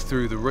sneaks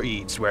through the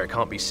reeds where it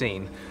can't be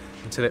seen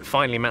until it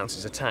finally mounts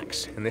its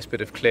attacks in this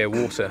bit of clear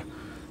water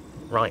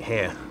right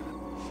here.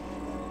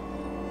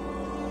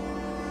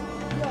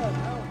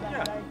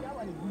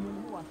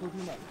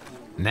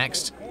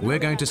 Next, we're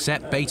going to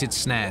set baited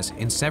snares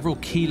in several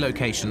key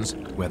locations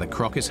where the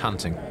croc is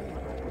hunting.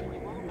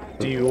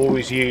 Do you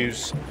always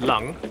use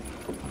lung?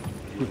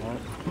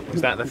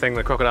 Is that the thing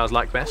the crocodiles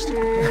like best?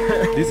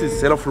 This is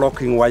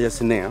self-locking wire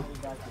snare.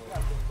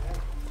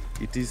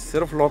 It is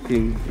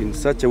self-locking in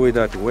such a way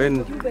that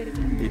when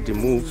it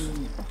moves,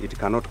 it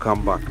cannot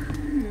come back.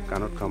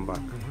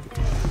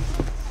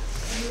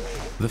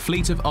 The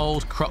fleet of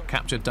old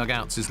croc-capture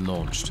dugouts is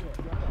launched.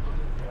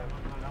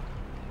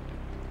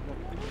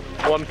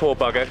 One poor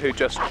bugger who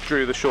just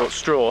drew the short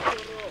straw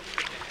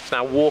is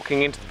now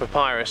walking into the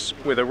papyrus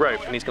with a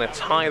rope, and he's going to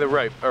tie the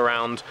rope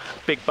around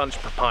a big bunch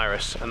of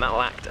papyrus, and that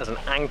will act as an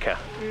anchor.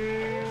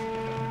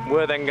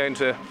 We're then going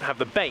to have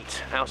the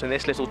bait out in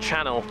this little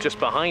channel just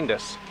behind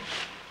us.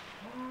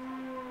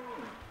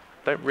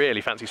 Don't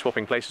really fancy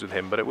swapping places with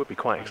him, but it would be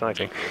quite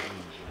exciting.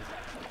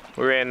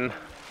 We're in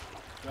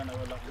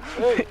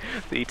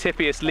the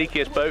tippiest,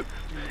 leakiest boat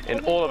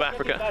in all of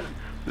Africa.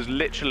 There's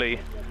literally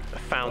a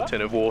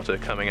fountain of water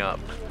coming up.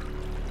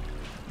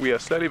 We are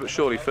slowly but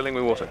surely filling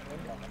with water.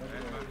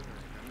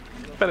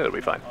 But it'll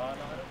be fine.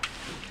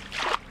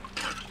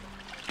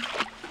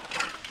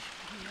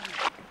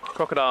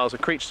 Crocodiles are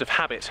creatures of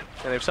habit,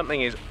 and if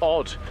something is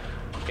odd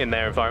in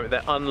their environment,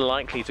 they're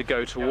unlikely to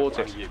go towards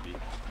it.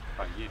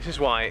 This is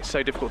why it's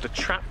so difficult to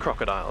trap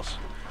crocodiles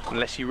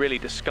unless you really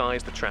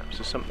disguise the traps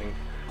as something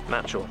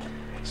natural.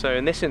 So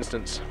in this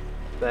instance,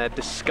 they're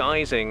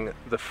disguising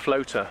the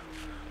floater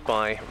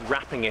by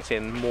wrapping it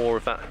in more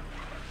of that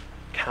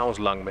cow's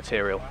lung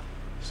material.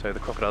 So the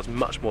crocodile's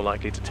much more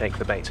likely to take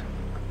the bait.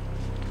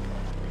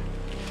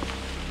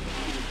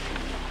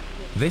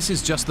 This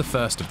is just the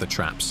first of the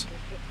traps.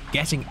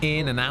 Getting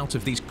in and out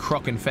of these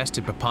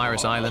croc-infested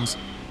papyrus islands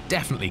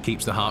definitely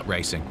keeps the heart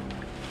racing.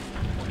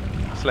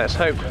 So let's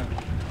hope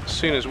as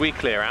soon as we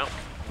clear out,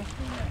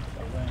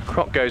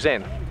 croc goes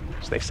in.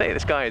 So they say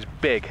this guy is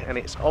big, and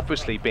it's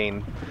obviously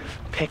been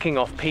picking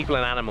off people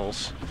and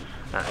animals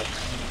at a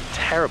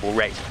terrible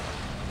rate.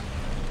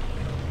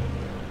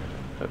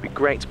 It would be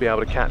great to be able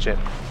to catch it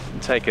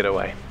and take it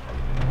away.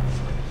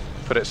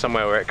 Put it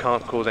somewhere where it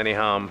can't cause any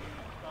harm.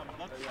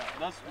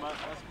 That's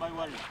my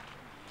worry.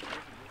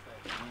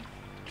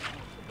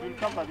 We'll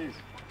come by this.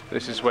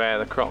 This is where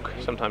the croc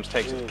sometimes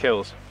takes its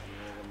kills.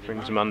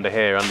 Brings them under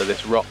here, under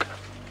this rock.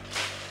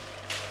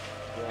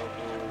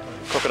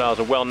 Crocodiles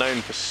are well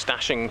known for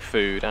stashing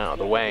food out of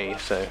the way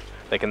so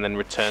they can then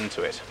return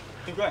to it.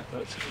 But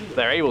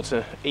they're able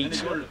to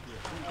eat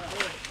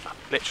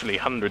literally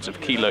hundreds of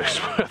kilos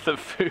worth of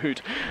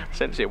food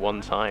essentially at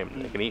one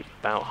time. They can eat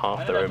about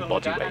half their own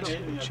body weight,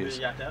 which is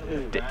a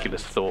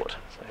ridiculous thought.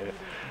 So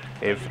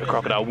if a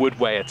crocodile would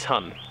weigh a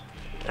ton,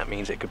 that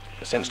means it could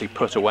essentially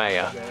put away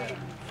a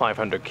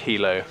 500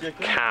 kilo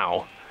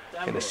cow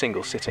in a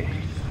single sitting.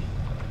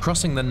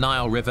 Crossing the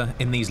Nile River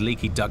in these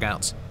leaky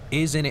dugouts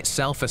is in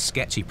itself a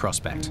sketchy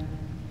prospect.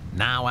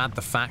 Now add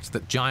the fact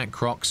that giant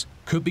crocs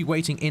could be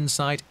waiting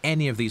inside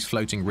any of these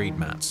floating reed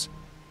mats.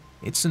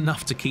 It's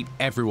enough to keep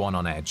everyone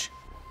on edge.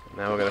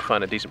 Now we're going to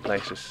find a decent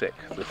place to stick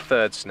the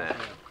third snare.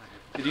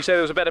 Did you say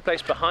there was a better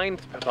place behind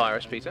the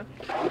papyrus, Peter?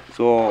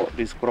 So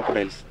these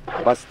crocodiles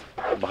burst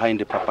behind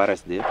the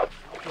papyrus there.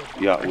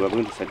 Yeah, we are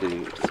going to set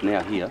the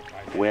snare here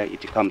where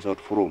it comes out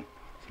from.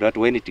 So that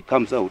when it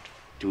comes out,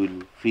 it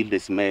will feel the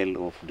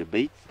smell of the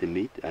bait, the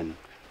meat, and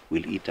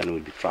will eat and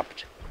will be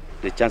trapped.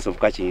 The chance of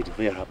catching it is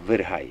very,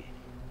 very high.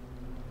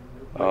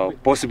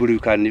 Possibly you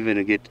can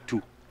even get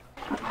 2.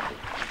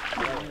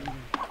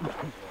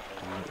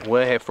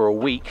 We're here for a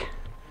week.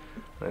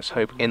 Let's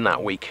hope in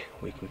that week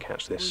we can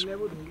catch this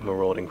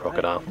marauding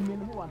crocodile.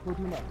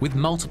 With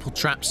multiple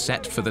traps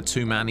set for the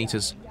 2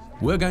 man-eaters,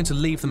 we're going to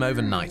leave them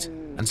overnight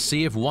and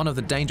see if one of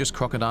the dangerous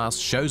crocodiles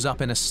shows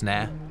up in a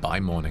snare by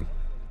morning.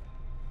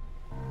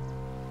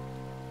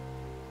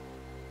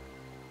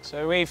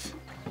 So we've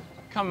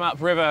come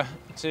upriver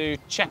to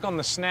check on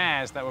the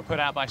snares that were put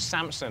out by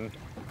Samson.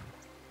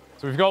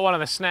 So we've got one of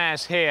the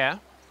snares here,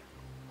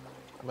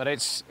 but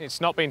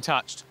it's not been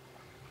touched.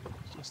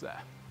 It's just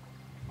there.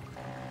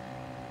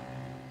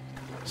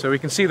 So we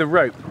can see the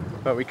rope,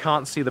 but we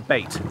can't see the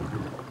bait.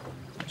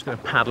 I'm just going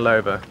to paddle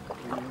over,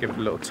 give it a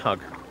little tug,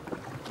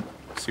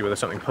 see whether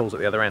something pulls at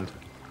the other end.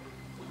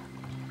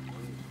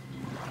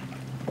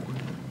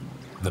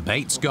 The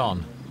bait's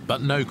gone,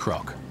 but no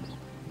croc.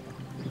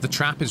 The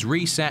trap is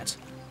reset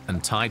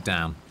and tied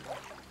down.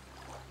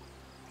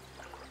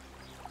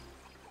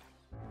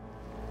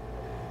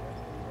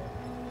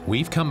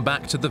 We've come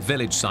back to the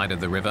village side of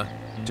the river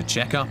to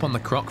check up on the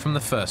croc from the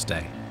first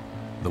day,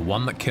 the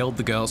one that killed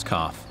the girl's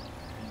calf.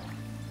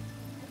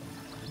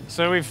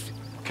 So we've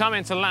come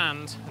into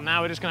land, and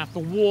now we're just going to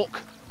have to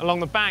walk along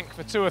the bank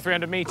for 200 or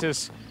 300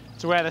 meters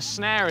to where the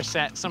snare is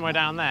set, somewhere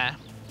down there,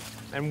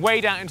 then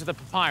wade out into the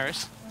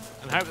papyrus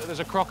and hope that there's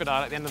a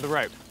crocodile at the end of the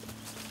rope.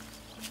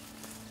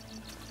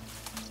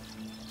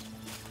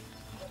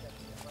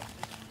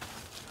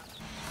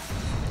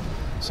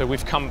 So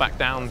we've come back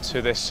down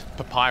to this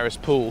papyrus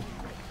pool,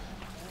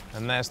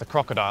 and there's the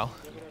crocodile.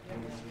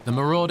 The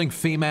marauding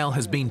female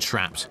has been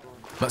trapped,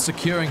 but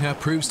securing her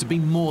proves to be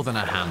more than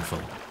a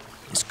handful.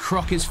 This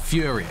croc is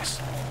furious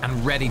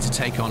and ready to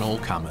take on all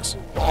comers.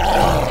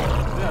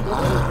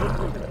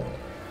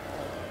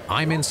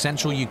 I'm in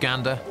central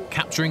Uganda,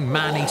 capturing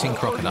man-eating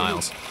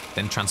crocodiles,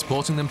 then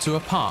transporting them to a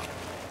park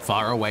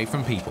far away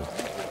from people.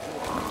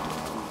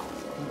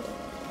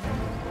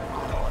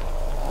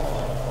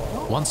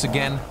 Once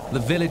again, the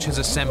village has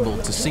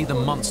assembled to see the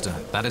monster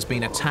that has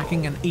been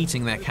attacking and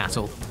eating their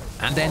cattle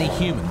and any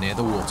human near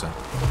the water.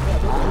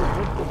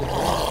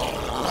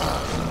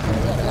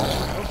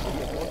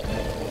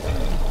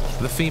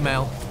 The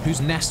female, whose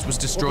nest was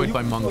destroyed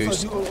by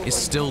mongoose, is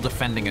still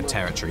defending her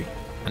territory,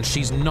 and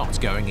she's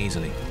not going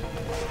easily.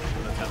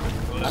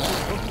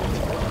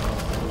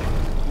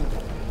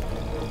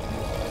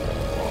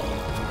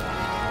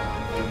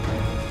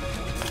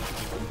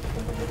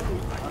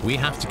 We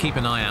have to keep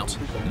an eye out,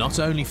 not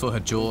only for her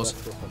jaws,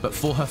 but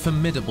for her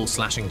formidable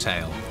slashing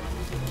tail.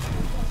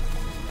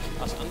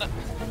 That's under.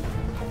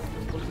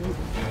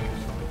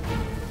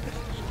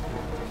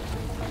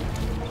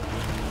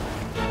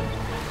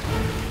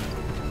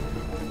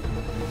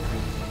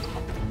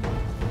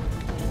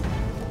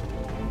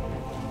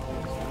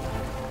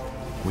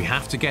 We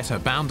have to get her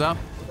bound up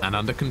and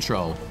under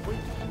control. Are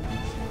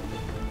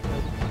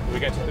we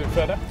going to do it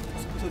further?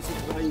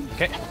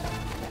 Okay.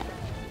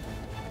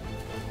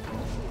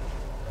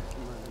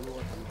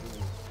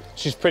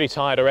 She's pretty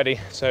tired already,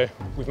 so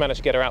we've managed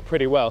to get her out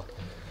pretty well.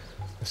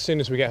 As soon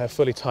as we get her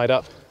fully tied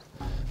up,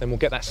 then we'll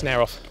get that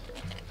snare off.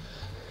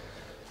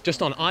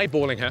 Just on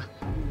eyeballing her,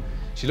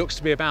 she looks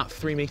to be about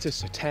 3 meters,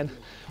 so 10,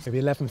 maybe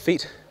 11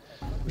 feet,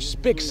 which is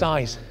big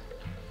size.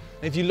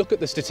 And if you look at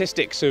the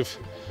statistics of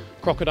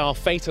crocodile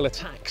fatal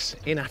attacks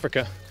in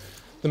Africa,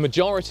 the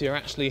majority are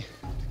actually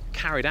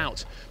carried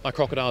out by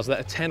crocodiles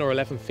that are 10 or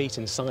 11 feet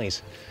in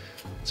size.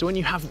 So when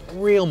you have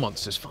real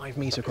monsters,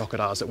 5-meter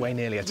crocodiles that weigh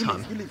nearly a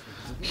ton,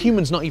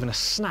 humans not even a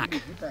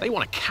snack, they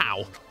want a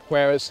cow.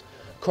 Whereas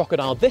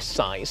crocodile this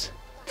size,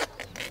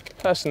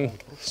 person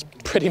is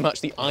pretty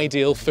much the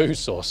ideal food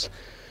source.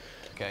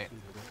 Okay,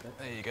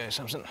 there you go,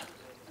 Samson.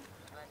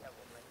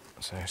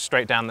 So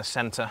straight down the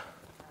center.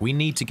 We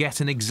need to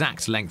get an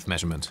exact length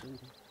measurement.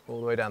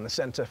 All the way down the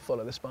center,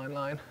 follow the spine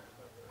line.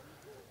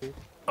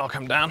 I'll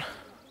come down.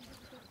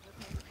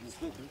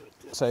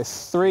 So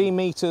 3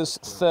 meters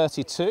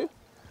 32,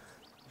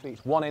 feet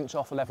 1 inch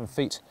off 11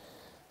 feet,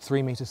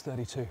 3 meters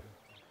 32.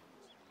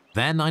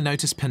 Then I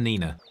notice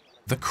Panina,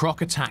 the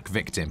croc attack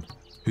victim,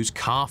 whose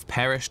calf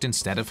perished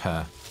instead of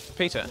her.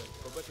 Peter,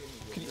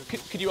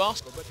 could you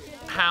ask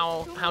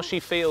how she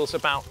feels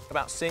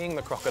about seeing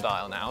the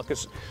crocodile now?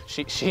 Because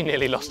she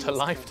nearly lost her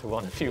life to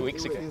one a few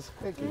weeks ago.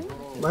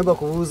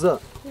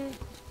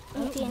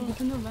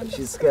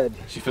 She's scared.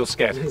 She feels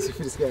scared. She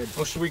feels scared.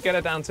 Well, should we get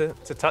her down to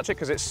touch it?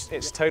 Because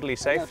it's totally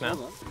safe now.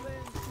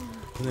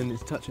 And then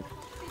just touch it.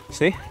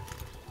 See?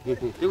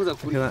 Look at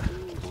that.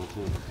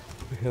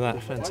 Look at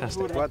that,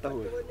 fantastic.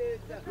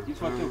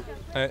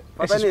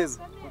 This is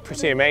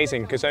pretty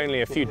amazing, because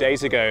only a few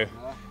days ago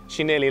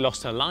she nearly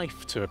lost her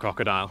life to a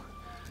crocodile.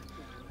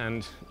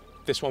 And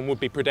this one would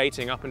be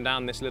predating up and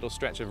down this little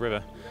stretch of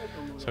river.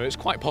 So it's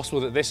quite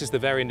possible that this is the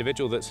very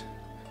individual that,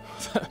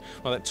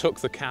 well, that took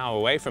the cow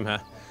away from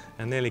her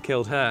and nearly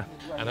killed her.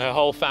 And her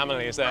whole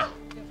family is there.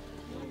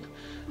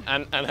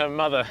 And her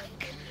mother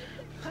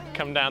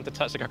come down to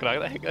touch the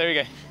crocodile. There we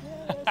go.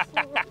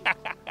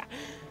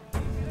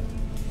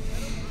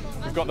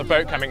 We've got the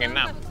boat coming in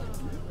now.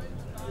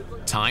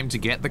 Time to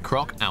get the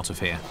croc out of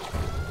here.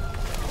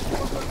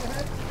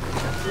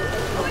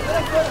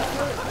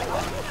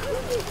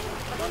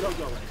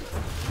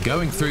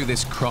 Going through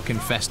this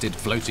croc-infested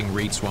floating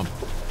reed swamp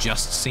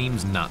just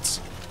seems nuts,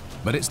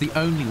 but it's the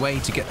only way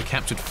to get the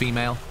captured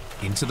female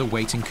into the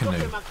waiting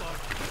canoe.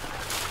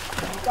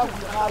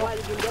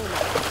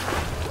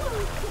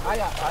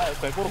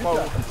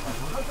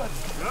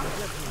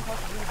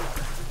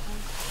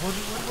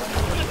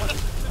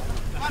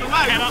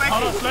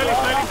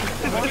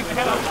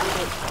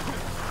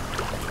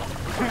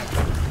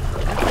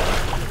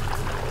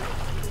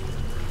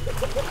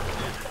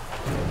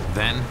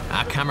 Then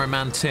our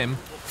cameraman Tim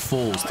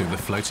falls through the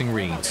floating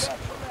reeds.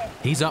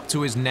 He's up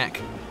to his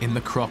neck in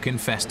the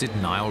croc-infested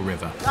Nile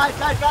River. Guys,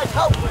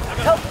 help!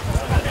 Help!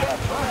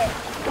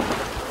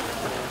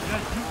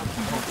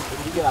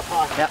 You get up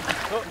high. Yeah.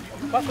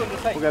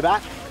 We'll go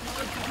back.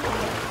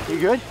 You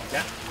good?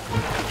 Yeah.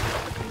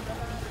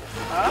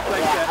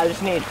 Yeah, I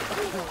just need.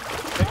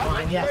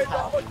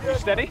 You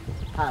steady?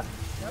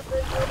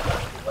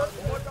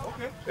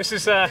 This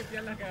is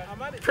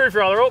proved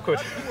rather awkward.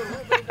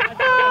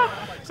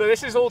 So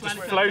this is all just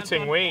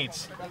floating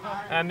weeds,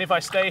 and if I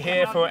stay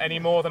here for any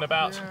more than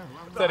about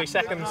 30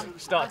 seconds,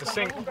 start to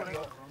sink.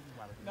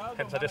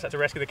 Hence I just had to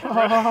rescue the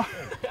camera.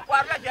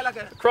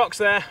 The croc's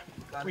there.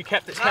 We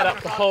kept its head up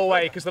the whole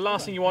way because the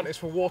last thing you want is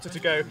for water to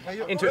go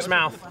into its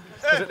mouth,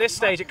 because at this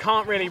stage it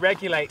can't really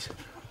regulate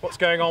what's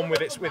going on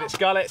with its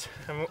gullet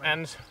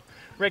and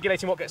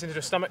regulating what gets into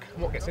its stomach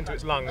and what gets into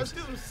its lungs.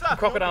 And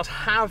crocodiles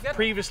have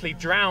previously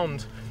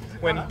drowned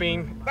when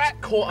being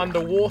caught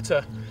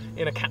underwater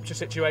in a capture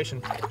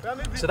situation.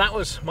 So that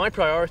was my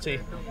priority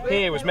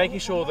here, was making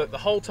sure that the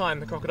whole time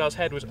the crocodile's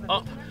head was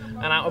up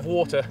and out of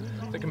water,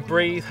 that it can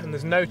breathe and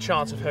there's no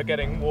chance of her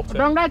getting water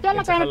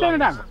into her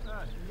lungs.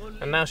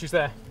 And now she's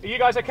there. Are you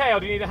guys okay, or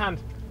do you need a hand?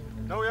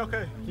 No, we're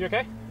okay. You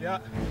okay? Yeah.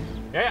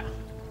 Yeah.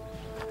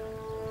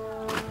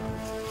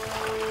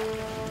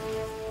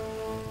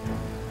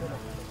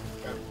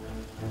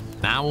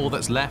 Now all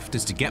that's left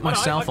is to get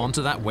myself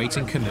onto that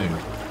waiting canoe,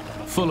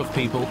 full of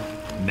people,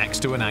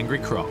 next to an angry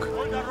croc.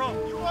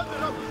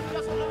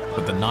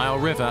 But the Nile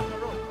River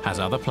has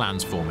other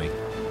plans for me.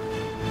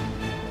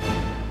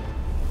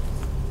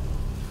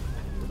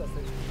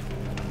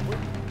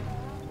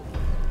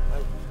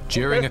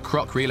 During a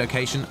croc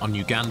relocation on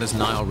Uganda's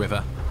Nile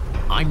River,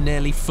 I'm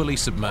nearly fully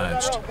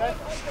submerged.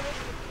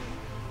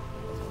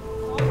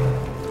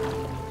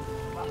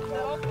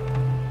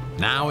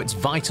 Now it's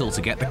vital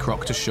to get the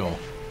croc to shore.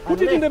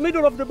 Put it in the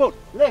middle of the boat.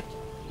 Lift.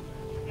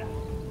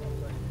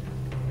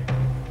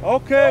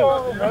 Okay.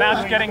 Now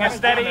just getting her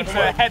steady so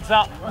her head's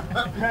up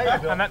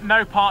and that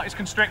no part is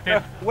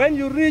constricted. When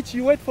you reach,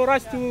 you wait for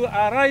us to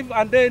arrive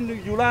and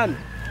then you land.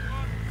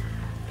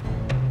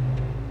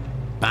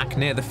 Back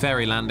near the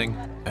ferry landing,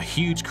 a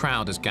huge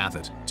crowd has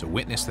gathered to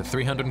witness the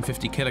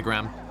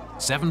 350-kilogram,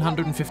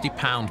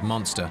 750-pound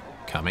monster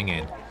coming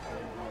in.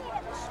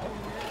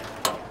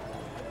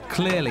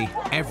 Clearly,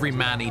 every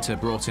man-eater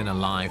brought in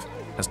alive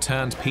has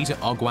turned Peter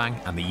Ogwang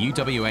and the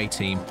UWA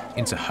team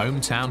into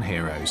hometown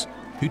heroes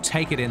who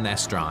take it in their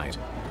stride.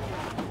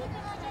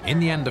 In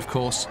the end, of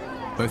course,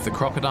 both the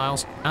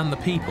crocodiles and the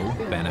people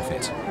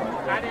benefit.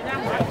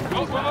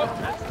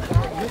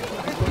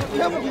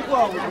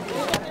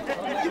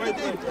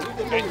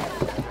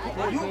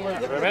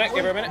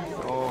 Give her a minute.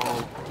 Oh,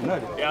 no.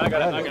 Yeah, I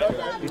got it. You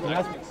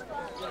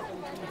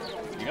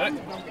got it?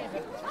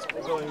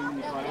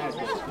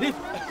 Lift.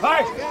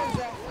 Hi.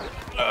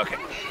 Okay.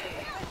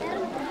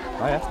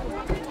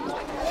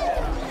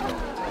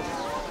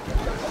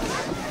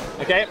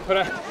 Okay, put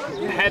her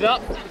head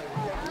up.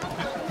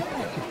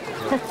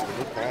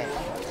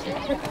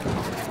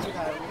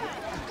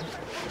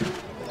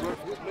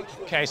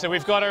 Okay, so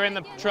we've got her in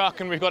the truck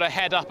and we've got her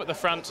head up at the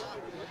front.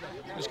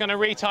 I'm just going to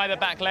retie the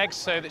back legs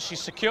so that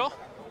she's secure.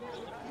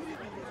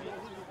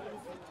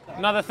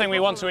 Another thing we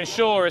want to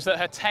ensure is that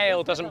her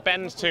tail doesn't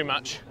bend too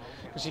much,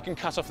 because you can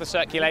cut off the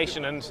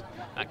circulation and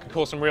that could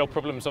cause some real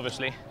problems,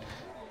 obviously.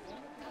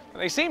 But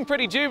they seem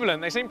pretty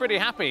jubilant, they seem pretty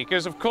happy,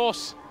 because of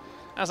course,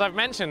 as I've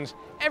mentioned,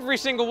 every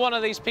single one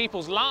of these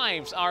people's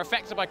lives are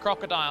affected by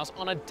crocodiles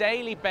on a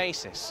daily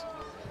basis.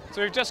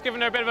 So we've just given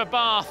her a bit of a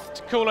bath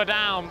to cool her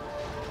down.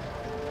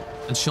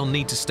 And she'll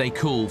need to stay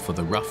cool for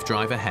the rough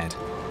drive ahead.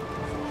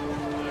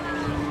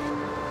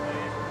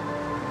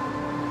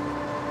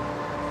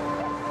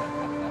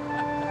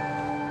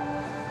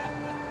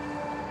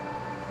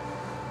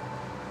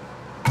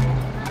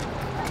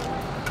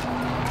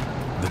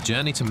 The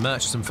journey to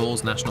Murchison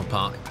Falls National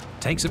Park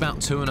takes about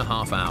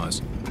 2.5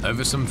 hours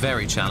over some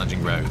very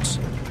challenging roads.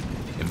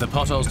 If the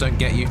potholes don't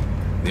get you,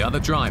 the other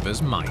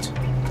drivers might.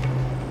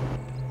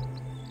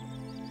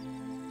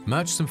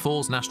 Murchison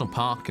Falls National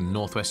Park in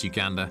northwest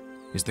Uganda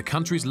is the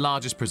country's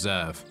largest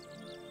preserve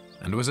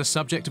and was a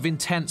subject of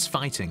intense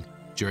fighting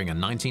during a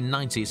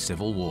 1990s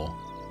civil war.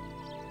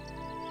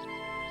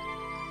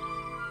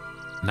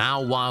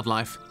 Now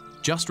wildlife,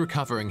 just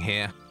recovering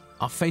here,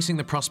 are facing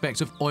the prospect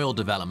of oil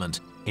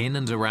development in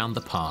and around the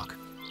park,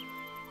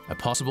 a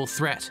possible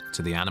threat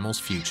to the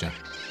animal's future.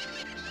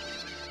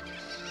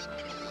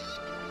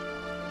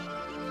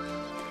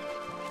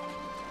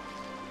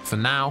 For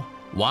now,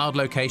 wild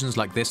locations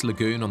like this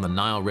lagoon on the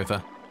Nile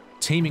River,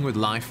 teeming with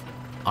life,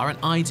 are an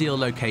ideal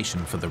location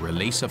for the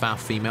release of our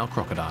female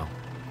crocodile.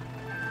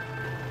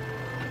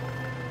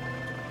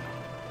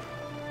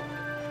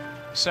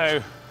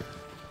 So,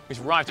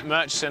 we've arrived at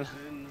Murchison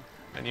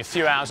only a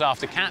few hours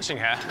after catching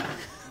her.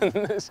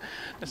 There's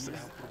just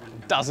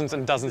dozens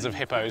and dozens of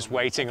hippos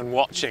waiting and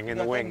watching in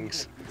the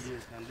wings.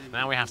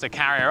 Now we have to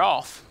carry her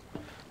off,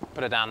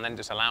 put her down, and then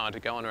just allow her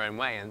to go on her own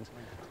way. And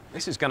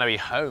this is going to be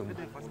home.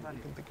 I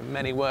can think of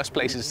many worse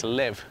places to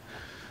live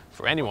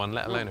for anyone,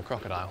 let alone a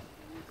crocodile.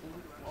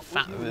 The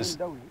fact that there's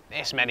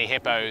this many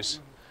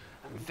hippos,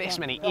 this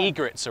many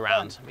egrets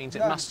around, means it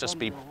must just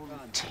be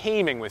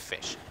teeming with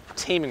fish,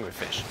 teeming with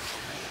fish.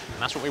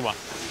 And that's what we want.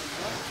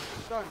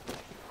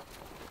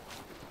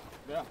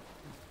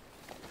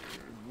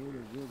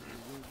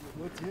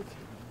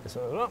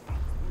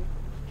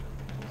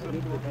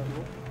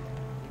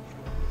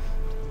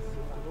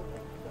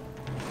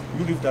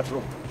 You leave that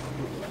rope.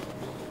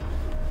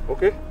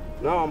 Okay,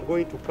 now I'm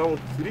going to count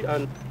 3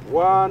 and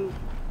 1,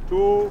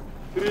 2,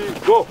 3,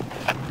 go!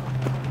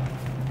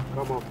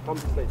 Come on, come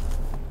this side,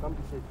 come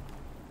this side.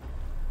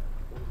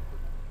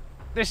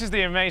 This is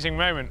the amazing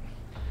moment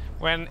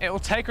when it'll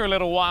take her a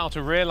little while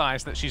to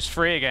realise that she's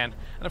free again.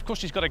 And of course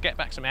she's got to get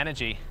back some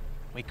energy.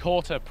 We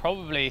caught her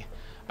probably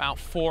about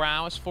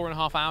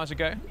 4.5 hours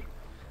ago.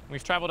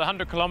 We've travelled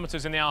 100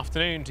 kilometres in the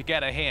afternoon to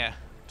get her here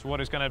to what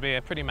is going to be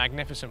a pretty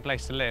magnificent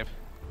place to live.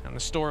 And the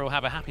story will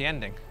have a happy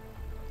ending.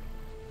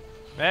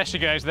 There she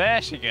goes,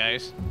 there she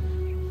goes.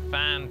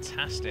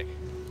 Fantastic.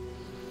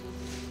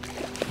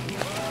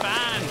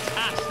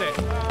 Fantastic.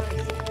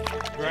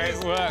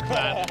 Great work,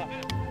 man.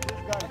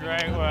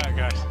 Great work,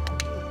 guys.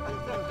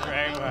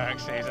 Great work,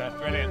 Caesar.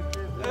 Brilliant.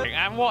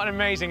 And what an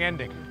amazing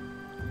ending.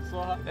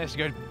 There she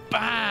goes,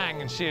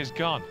 bang, and she is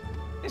gone.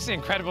 It's an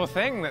incredible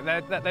thing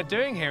that they're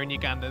doing here in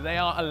Uganda. They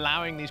are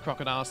allowing these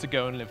crocodiles to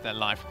go and live their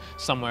life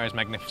somewhere as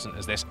magnificent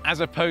as this, as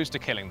opposed to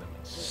killing them.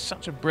 It's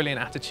such a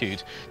brilliant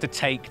attitude to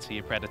take to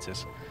your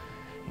predators.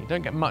 You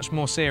don't get much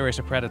more serious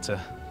a predator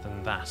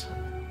than that.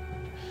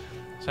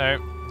 So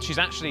she's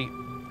actually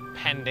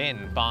penned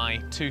in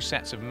by 2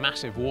 sets of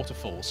massive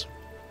waterfalls,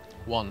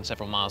 one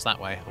several miles that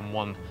way and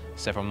one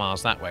several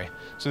miles that way.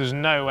 So there's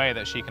no way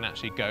that she can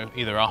actually go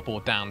either up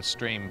or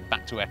downstream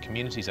back to where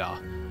communities are.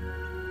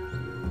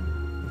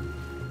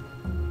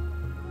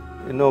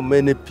 You know,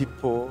 many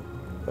people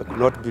could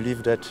not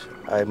believe that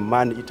a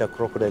man-eater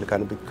crocodile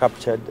can be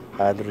captured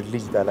and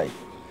released alive.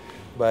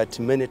 But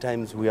many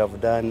times we have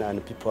done,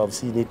 and people have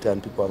seen it,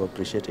 and people have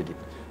appreciated it.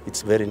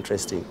 It's very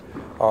interesting.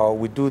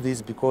 We do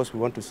this because we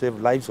want to save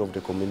lives of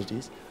the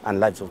communities and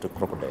lives of the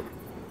crocodile.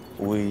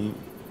 We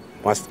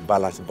must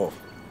balance both.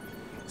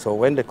 So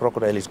when the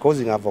crocodile is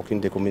causing havoc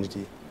in the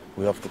community,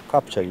 we have to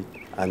capture it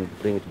and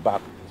bring it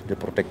back to the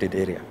protected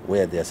area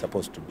where they are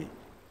supposed to be.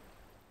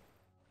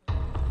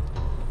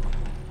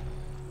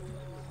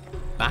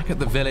 Back at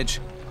the village,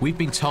 we've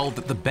been told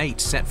that the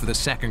bait set for the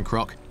second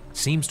croc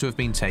seems to have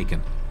been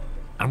taken,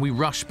 and we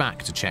rush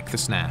back to check the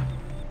snare.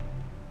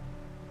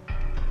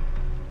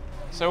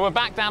 So we're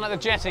back down at the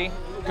jetty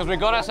because we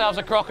got ourselves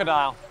a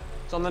crocodile.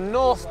 It's on the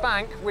north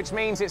bank, which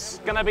means it's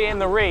going to be in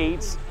the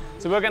reeds.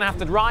 So we're going to have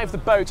to drive the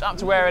boat up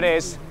to where it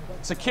is,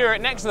 secure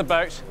it next to the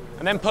boat,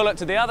 and then pull it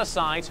to the other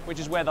side,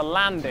 which is where the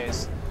land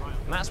is.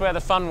 And that's where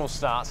the fun will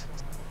start.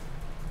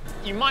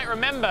 You might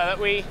remember that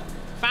we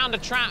found a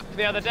trap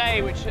the other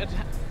day which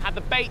had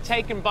the bait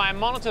taken by a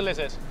monitor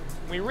lizard.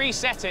 We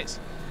reset it,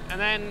 and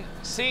then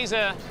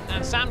Caesar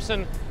and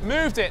Samson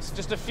moved it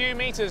just a few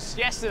meters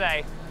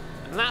yesterday,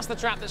 and that's the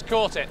trap that's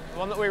caught it, the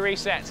one that we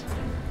reset. So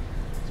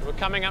we're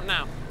coming up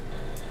now.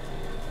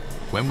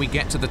 When we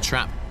get to the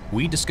trap,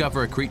 we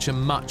discover a creature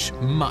much,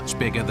 much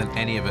bigger than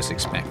any of us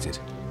expected.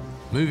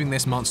 Moving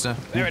this monster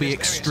will be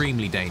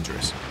extremely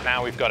dangerous.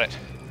 Now we've got it.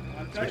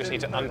 So we just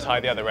need to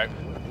untie the other rope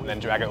and then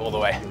drag it all the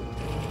way.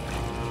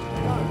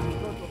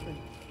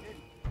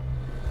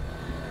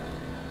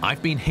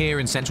 I've been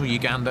here in central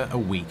Uganda a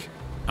week,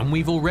 and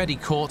we've already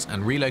caught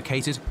and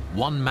relocated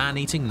one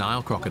man-eating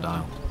Nile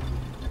crocodile.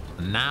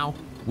 And now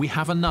we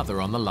have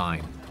another on the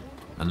line,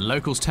 and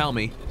locals tell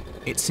me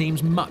it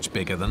seems much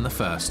bigger than the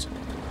first.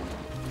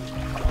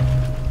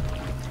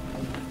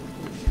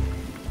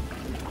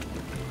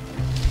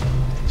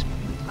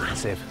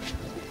 Massive.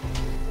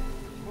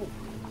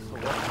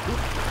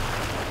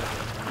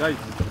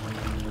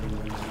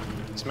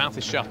 Its mouth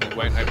is shut, it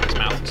won't open its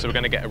mouth, so we're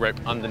going to get a rope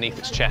underneath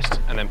its chest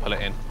and then pull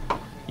it in.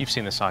 You've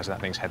seen the size of that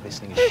thing's head. This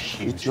thing is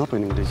huge. It's not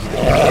opening this.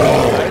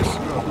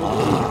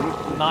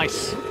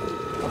 Nice.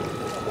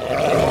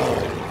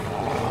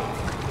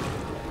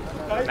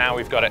 Now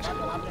we've got it.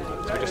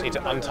 So we just need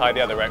to untie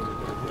the other rope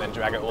and then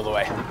drag it all the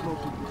way.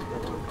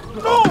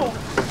 No!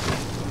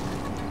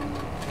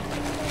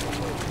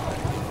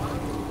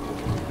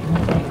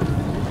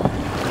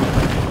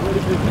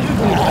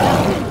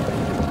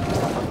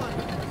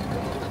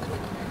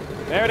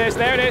 There it is,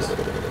 there it is.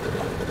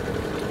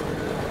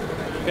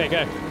 Okay,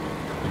 go.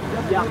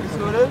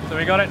 So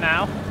we got it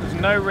now. There's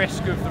no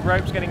risk of the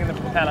ropes getting in the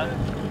propeller.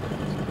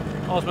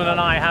 Osman and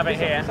I have it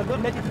here.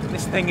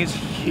 This thing is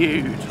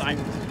huge. Like,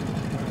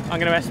 I'm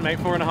going to estimate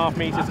 4.5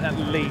 meters at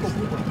least.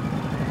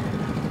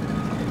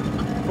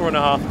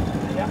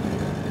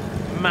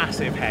 4.5.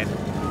 Massive head.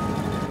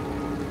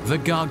 The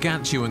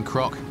gargantuan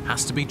croc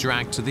has to be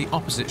dragged to the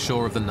opposite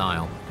shore of the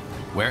Nile,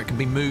 where it can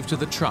be moved to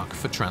the truck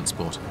for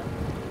transport.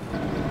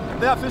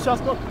 There, fish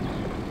has got.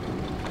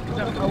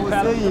 I was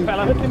saying,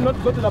 let him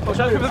not go to the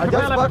propeller.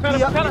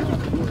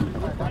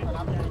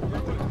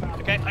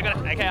 Okay, I got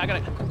it. Okay, I got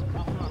it.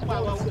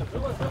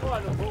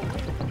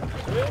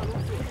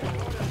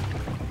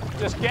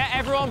 Just get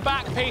everyone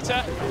back,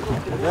 Peter.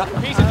 Yeah.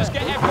 Peter, just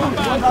get everyone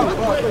back.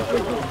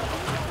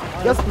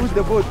 Just push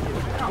the boat.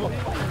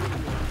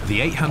 The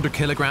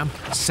 800-kilogram,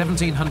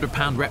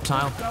 1,700-pound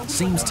reptile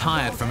seems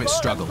tired from its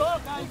struggle,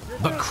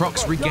 but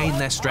crocs regain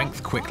their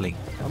strength quickly.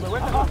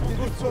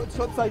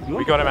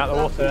 We got him out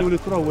of the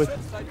water.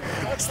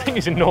 This thing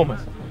is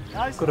enormous.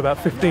 It's got about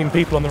 15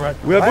 people on the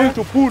rope. We are going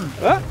to pull.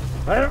 Huh?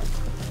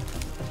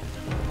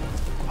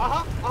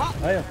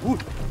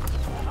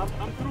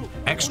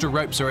 Extra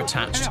ropes are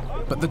attached,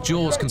 but the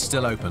jaws can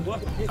still open,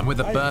 and with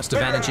a burst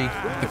of energy,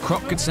 the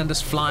croc could send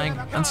us flying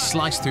and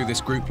slice through this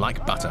group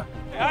like butter.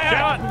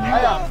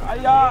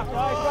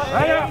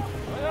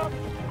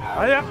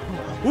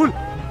 Pull.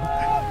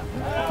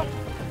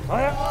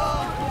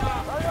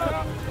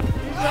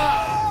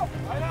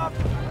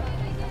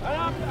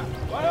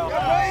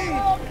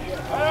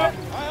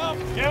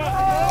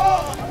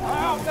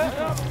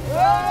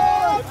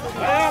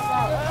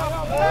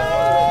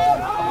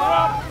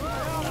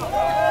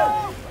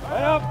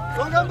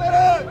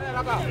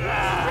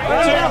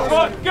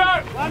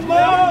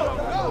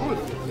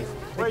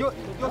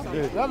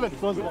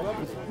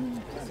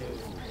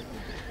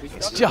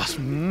 It's just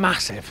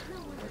massive,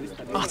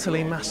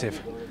 utterly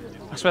massive.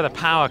 That's where the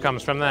power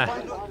comes from there.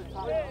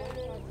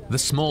 The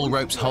small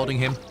ropes holding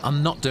him are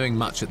not doing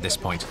much at this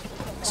point,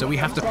 so we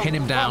have to pin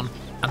him down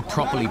and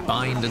properly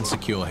bind and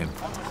secure him.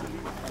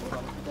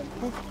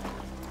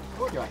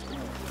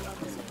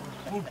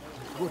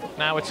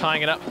 Now we're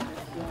tying it up,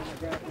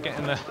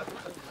 getting the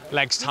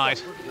legs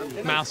tied.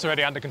 Mouth's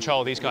already under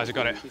control. These guys have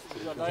got it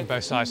from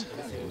both sides.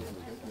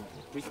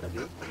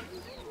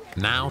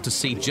 Now to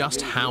see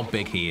just how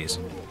big he is.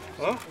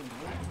 Huh?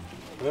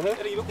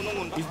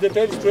 Is the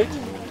tail straight?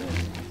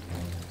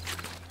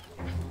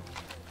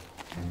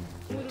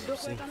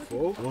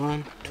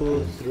 1,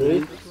 2,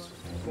 3.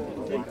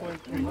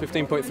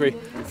 15.3,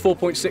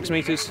 4.6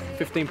 meters,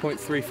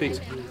 15.3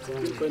 feet.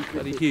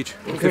 Bloody huge.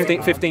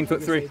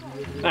 15.3.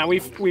 Now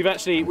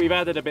we've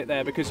added a bit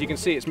there because you can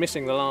see it's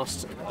missing the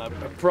last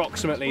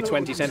approximately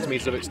 20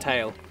 centimeters of its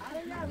tail.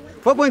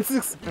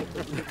 4.6.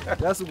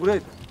 That's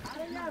great.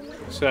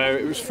 So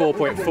it was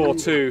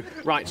 4.42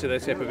 right to the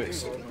tip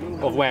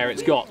of where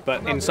it's got,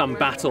 but in some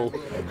battle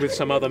with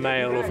some other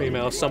male or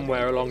female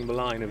somewhere along the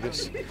line of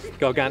this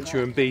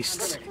gargantuan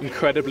beast's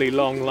incredibly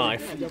long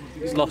life,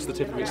 it's lost the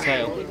tip of its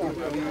tail.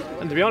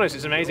 And to be honest,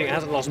 it's amazing it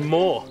hasn't lost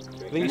more.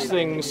 These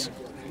things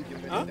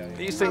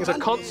are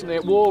constantly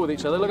at war with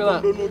each other. Look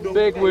at that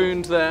big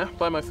wound there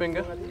by my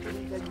finger.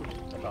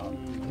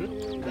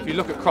 If you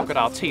look at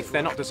crocodile teeth,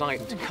 they're not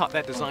designed to cut,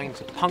 they're designed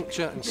to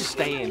puncture and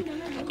stay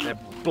in. They're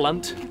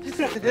blunt,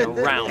 they're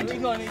round.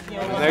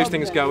 When those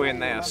things go in,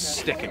 they are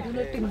sticking.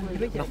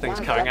 Nothing's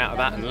coming out of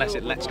that unless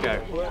it lets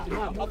go.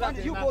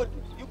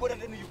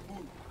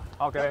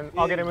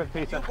 I'll get in with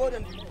Peter.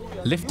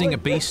 Lifting a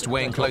beast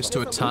weighing close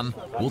to a ton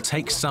will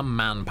take some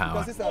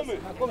manpower.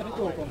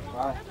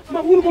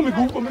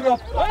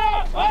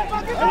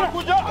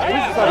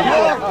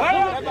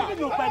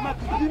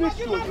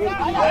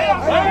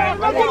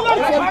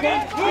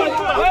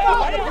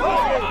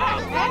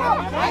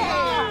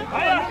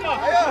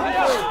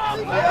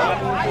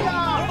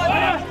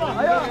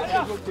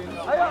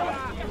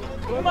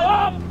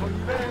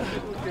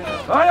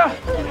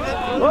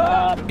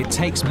 It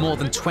takes more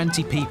than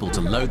 20 people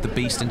to load the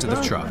beast into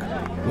the truck,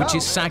 which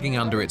is sagging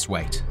under its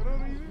weight.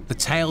 The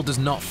tail does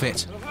not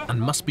fit and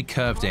must be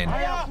curved in,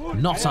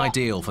 not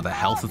ideal for the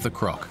health of the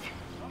croc.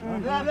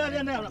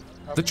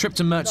 The trip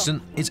to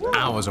Murchison is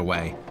hours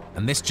away,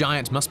 and this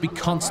giant must be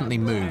constantly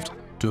moved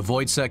to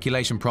avoid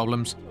circulation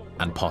problems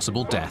and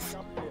possible death.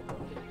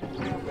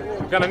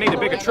 We're gonna need a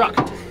bigger truck.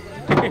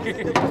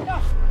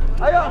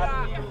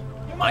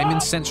 I'm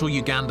in central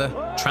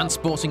Uganda,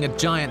 transporting a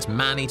giant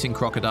man-eating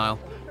crocodile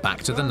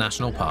back to the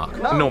national park.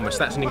 Enormous,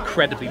 that's an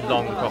incredibly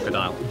long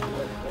crocodile.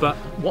 But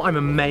what I'm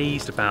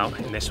amazed about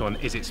in this one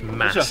is its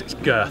mass, its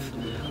girth.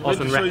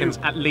 Osman reckons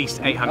at least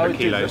 800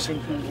 kilos.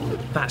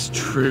 That's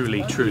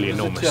truly, truly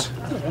enormous.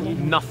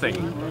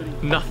 Nothing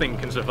Nothing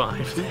can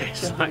survive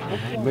this. Like,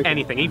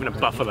 anything, even a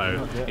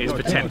buffalo, is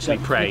potentially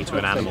prey to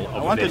an animal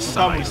of this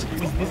size.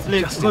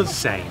 Just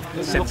insane.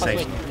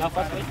 Sensational.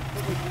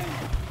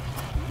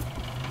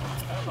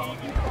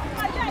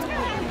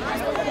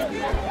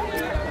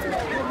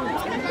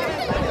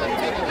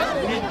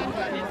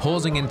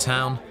 Pausing in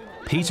town,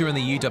 Peter and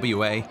the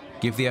UWA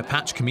give the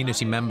Apache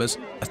community members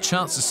a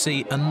chance to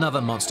see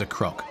another monster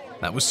croc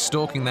that was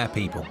stalking their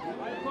people,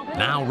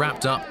 now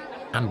wrapped up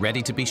and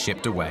ready to be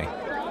shipped away.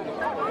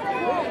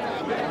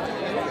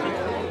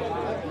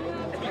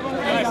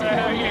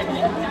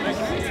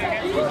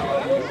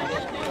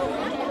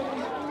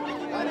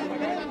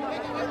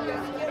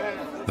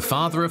 The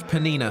father of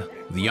Penina,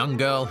 the young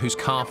girl whose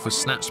calf was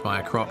snatched by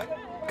a croc,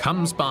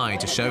 comes by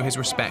to show his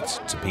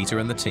respect to Peter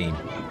and the team.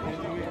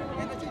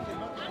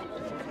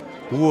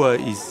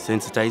 WUA is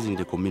sensitizing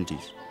the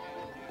communities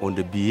on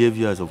the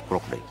behaviors of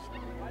crocodiles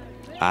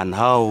and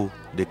how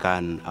they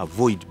can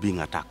avoid being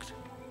attacked.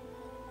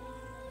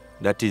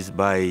 That is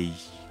by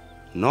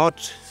not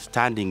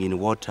standing in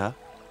water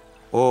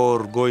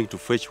or going to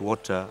fetch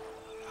water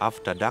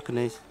after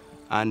darkness,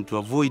 and to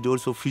avoid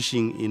also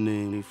fishing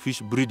in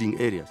fish breeding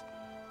areas.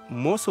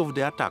 Most of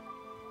the attack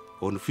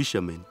on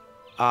fishermen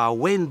are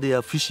when they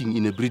are fishing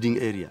in a breeding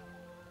area.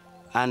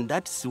 And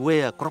that's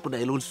where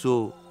crocodile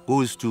also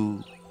goes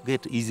to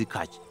get easy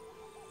catch.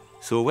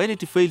 So when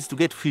it fails to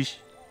get fish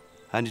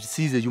and it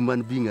sees a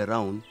human being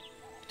around,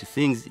 it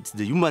thinks it's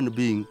the human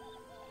being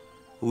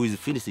who is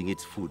finishing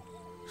its food.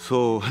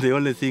 So the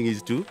only thing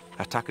is to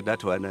attack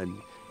that one and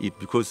eat,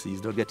 because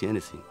he's not getting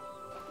anything.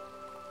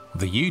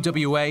 The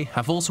UWA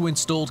have also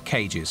installed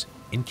cages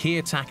in key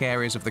attack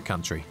areas of the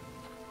country,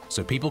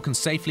 so people can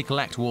safely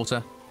collect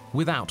water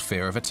without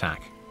fear of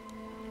attack.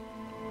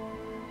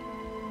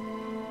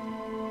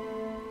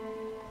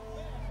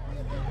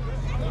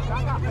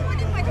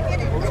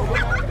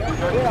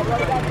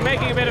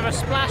 Making a bit of a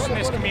splash in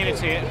this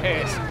community, it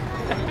appears.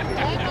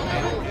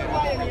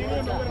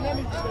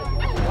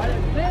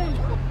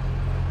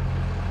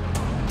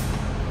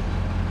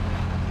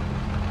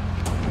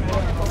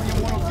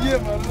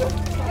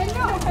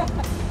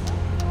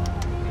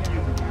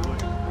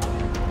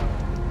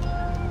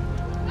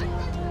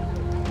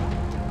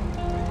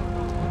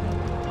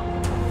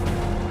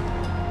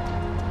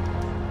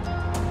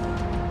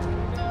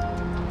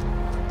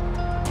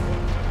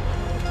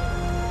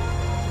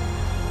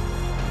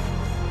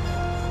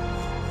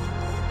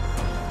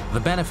 The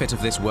benefit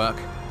of this work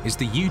is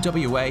the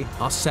UWA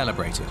are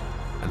celebrated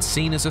and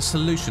seen as a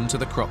solution to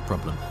the croc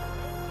problem,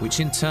 which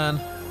in turn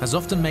has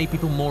often made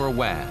people more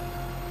aware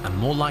and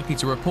more likely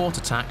to report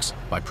attacks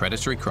by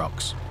predatory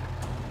crocs.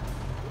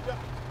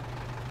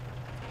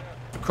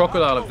 A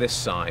crocodile of this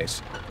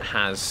size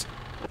has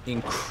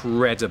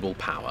incredible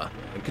power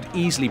and could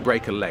easily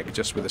break a leg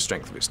just with the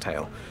strength of its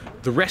tail.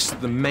 The rest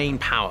of the main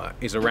power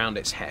is around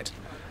its head,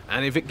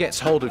 and if it gets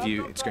hold of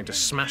you, it's going to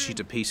smash you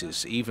to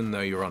pieces even though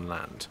you're on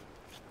land.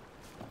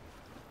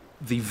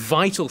 The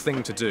vital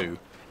thing to do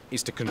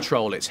is to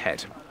control its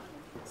head.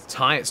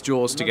 Tie its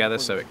jaws together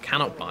so it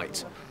cannot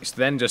bite. It's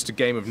then just a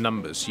game of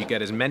numbers. You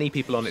get as many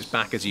people on its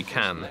back as you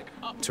can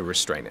to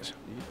restrain it.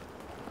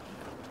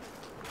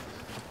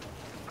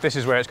 This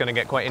is where it's going to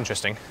get quite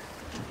interesting,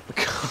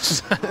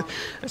 because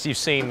as you've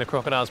seen, the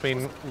crocodile's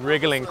been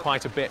wriggling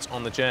quite a bit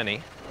on the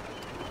journey.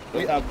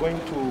 We are going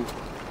to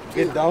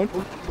get down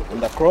on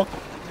the croc.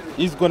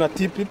 He's going to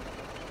tip it,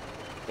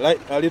 like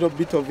a little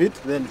bit of it,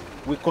 then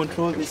we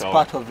control this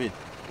part of it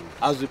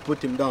as we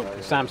put him down.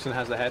 Samson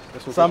has the head.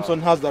 Samson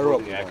has the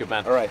rope. Yeah, good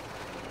man. All right.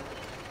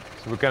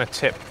 So we're going to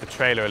tip the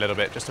trailer a little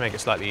bit just to make it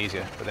slightly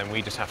easier, but then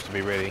we just have to be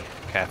really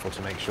careful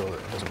to make sure that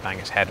it doesn't bang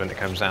its head when it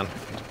comes down.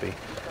 We have to be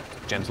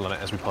gentle on it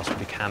as we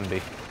possibly can be.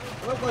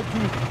 What about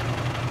you?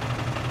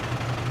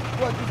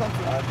 What is that?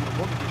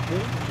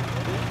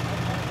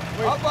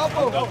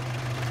 Up.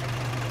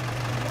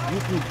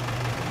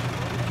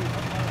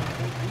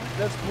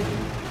 Let's put it.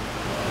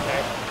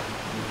 Okay.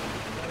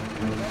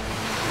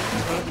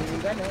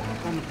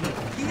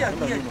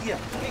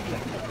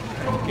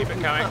 Keep it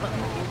going.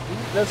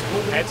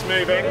 Head's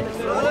moving.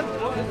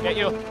 Get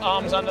your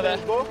arms under there.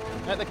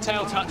 Let the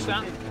tail touch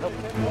that.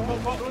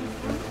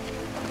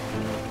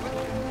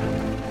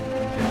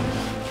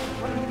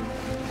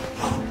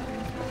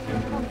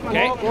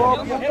 Okay.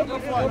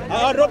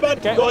 Robert,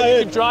 okay, go ahead.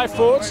 You can drive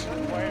forwards.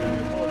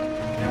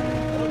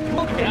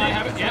 Okay, I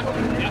have it. Yeah.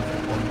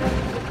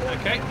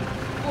 Okay.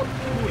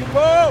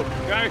 Go!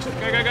 Go.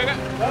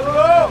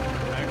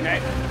 Okay.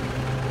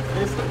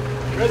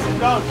 Press him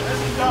down.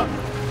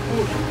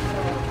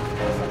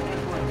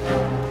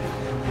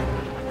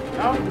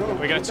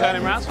 We're going to turn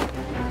him round.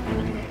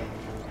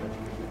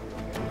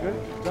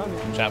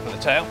 Watch out for the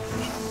tail.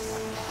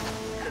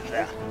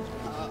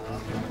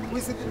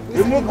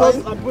 Remove those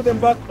and put them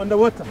back on the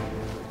water.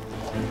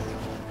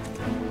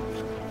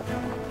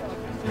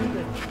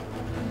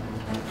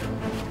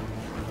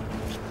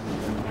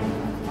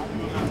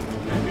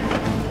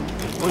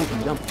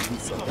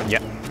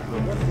 Yep.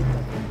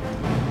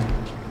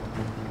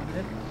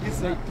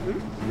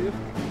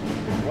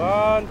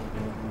 One,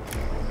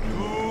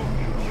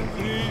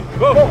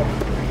 Go!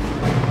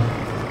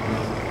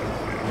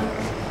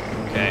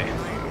 Okay.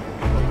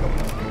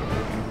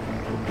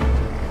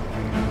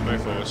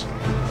 Move forwards.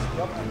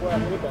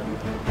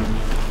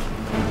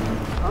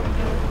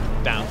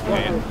 Down.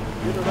 Yeah.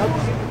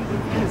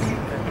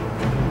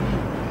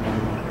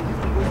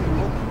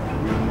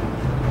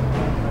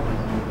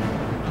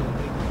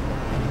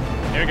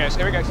 Here he goes,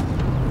 here he goes.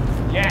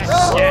 Yes,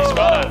 yes,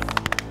 well done.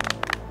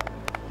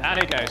 Down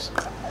he goes.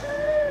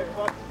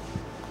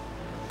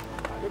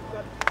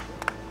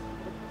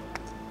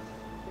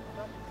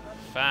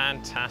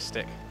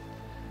 Fantastic.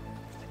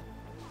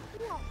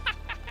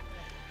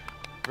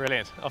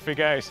 Brilliant, off he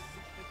goes.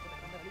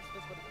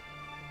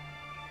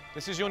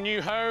 This is your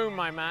new home,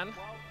 my man.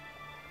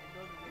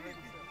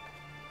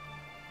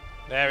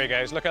 There he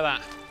goes, look at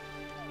that.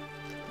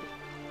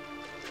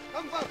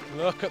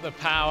 Look at the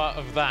power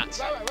of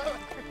that.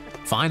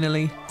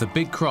 Finally, the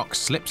big croc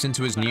slips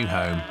into his new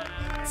home,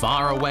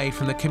 far away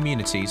from the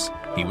communities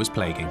he was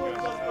plaguing.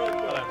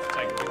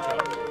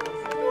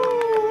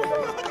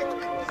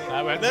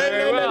 That went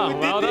very well.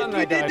 Well done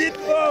there, guys.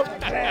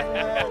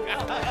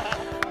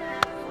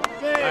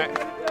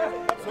 Right.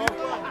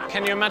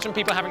 Can you imagine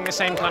people having the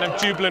same kind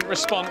of jubilant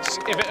response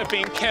if it had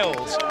been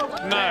killed?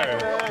 No.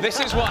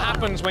 This is what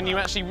happens when you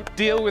actually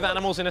deal with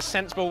animals in a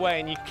sensible way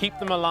and you keep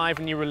them alive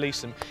and you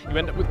release them. You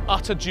end up with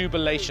utter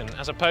jubilation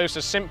as opposed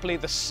to simply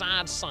the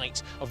sad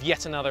sight of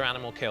yet another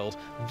animal killed.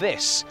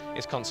 This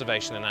is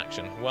conservation in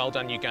action. Well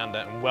done,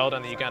 Uganda, and well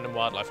done, the Ugandan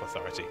Wildlife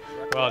Authority.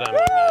 Well done, my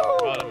man.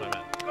 Well done, my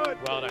man.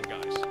 Well done,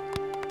 guys.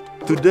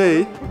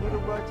 Today,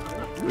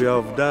 we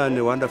have done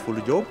a wonderful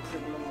job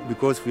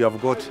because we have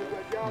got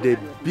the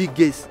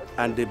biggest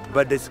and the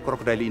baddest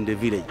crocodile in the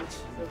village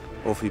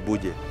of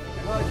Ibuje.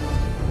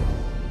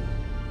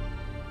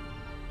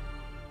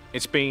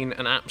 It's been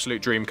an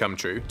absolute dream come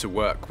true to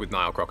work with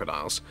Nile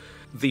crocodiles.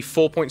 The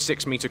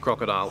 4.6 metre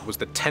crocodile was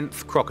the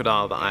 10th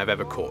crocodile that I've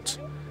ever caught,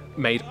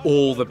 made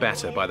all the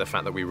better by the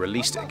fact that we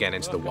released it again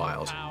into the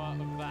wild.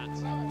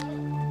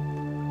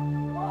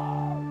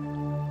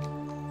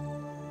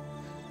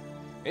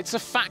 It's a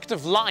fact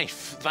of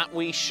life that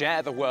we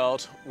share the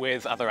world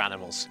with other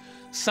animals,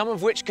 some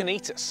of which can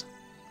eat us.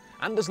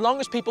 And as long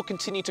as people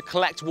continue to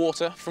collect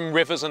water from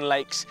rivers and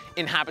lakes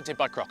inhabited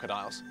by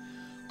crocodiles,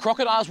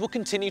 crocodiles will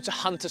continue to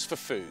hunt us for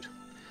food.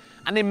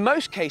 And in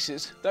most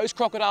cases, those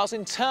crocodiles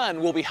in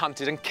turn will be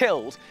hunted and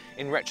killed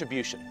in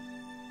retribution.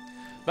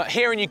 But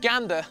here in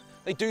Uganda,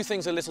 they do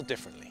things a little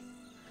differently.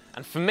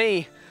 And for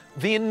me,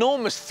 the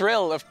enormous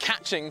thrill of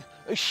catching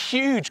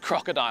huge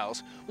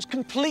crocodiles was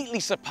completely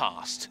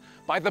surpassed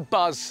by the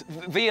buzz,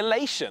 the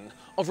elation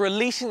of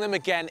releasing them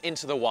again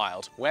into the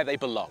wild, where they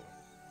belong.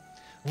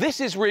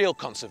 This is real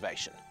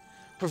conservation,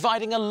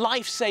 providing a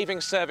life-saving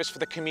service for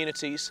the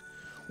communities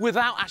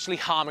without actually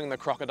harming the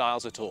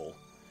crocodiles at all,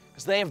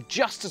 as they have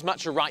just as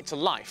much a right to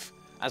life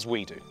as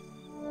we do.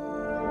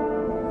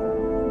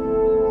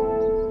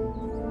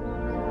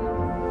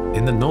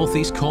 In the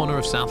northeast corner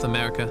of South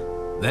America,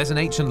 there's an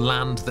ancient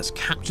land that's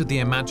captured the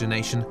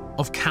imagination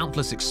of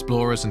countless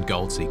explorers and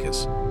gold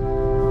seekers.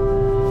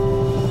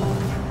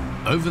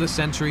 Over the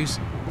centuries,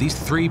 these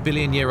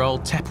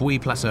 3-billion-year-old Tepui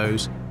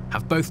plateaus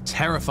have both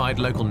terrified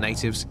local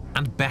natives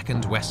and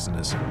beckoned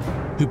Westerners,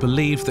 who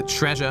believed that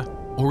treasure,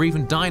 or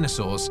even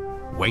dinosaurs,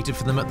 waited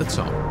for them at the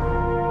top.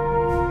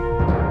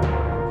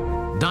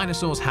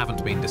 Dinosaurs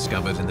haven't been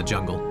discovered in the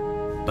jungle,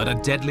 but a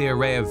deadly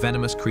array of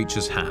venomous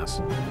creatures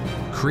has,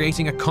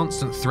 creating a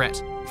constant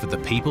threat for the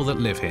people that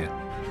live here.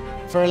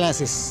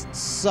 Furlance is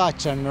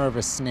such a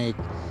nervous snake.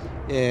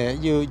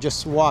 You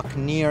just walk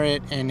near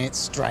it and it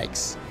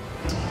strikes.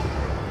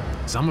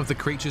 Some of the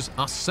creatures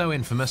are so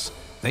infamous,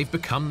 they've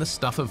become the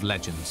stuff of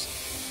legends.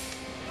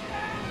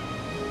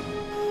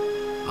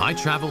 I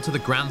travel to the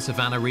Grand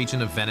Savannah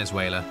region of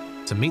Venezuela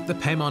to meet the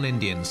Pemon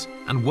Indians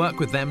and work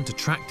with them to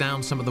track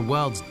down some of the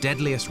world's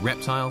deadliest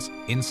reptiles,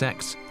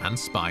 insects, and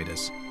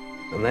spiders.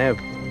 And they have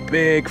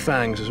big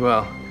fangs as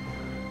well.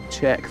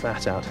 Check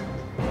that out.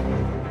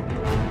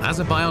 As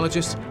a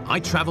biologist, I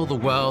travel the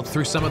world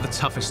through some of the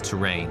toughest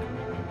terrain,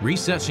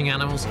 researching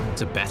animals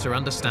to better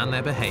understand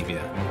their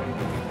behavior.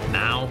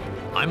 Now,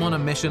 I'm on a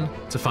mission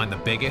to find the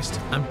biggest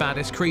and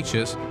baddest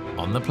creatures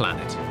on the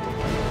planet.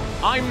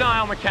 I'm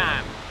Niall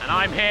McCann, and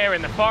I'm here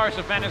in the forests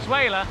of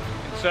Venezuela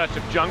in search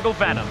of jungle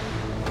venom.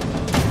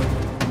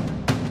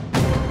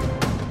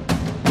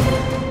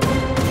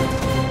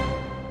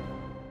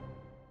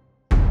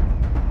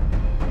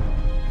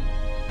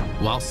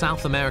 While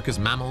South America's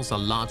mammals are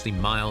largely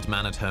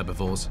mild-mannered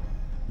herbivores,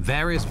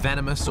 various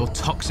venomous or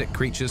toxic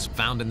creatures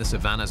found in the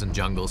savannas and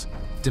jungles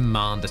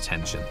demand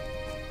attention.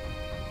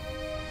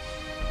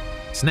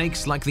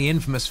 Snakes like the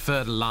infamous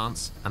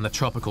fer-de-lance and the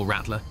tropical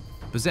rattler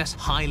possess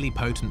highly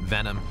potent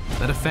venom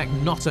that affect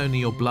not only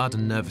your blood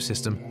and nervous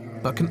system,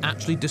 but can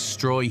actually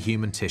destroy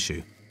human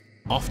tissue,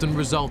 often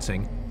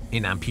resulting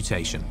in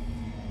amputation.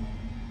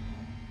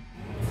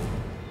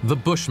 The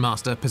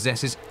bushmaster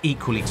possesses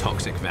equally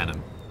toxic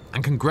venom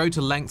and can grow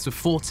to lengths of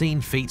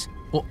 14 feet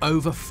or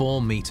over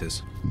 4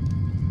 meters.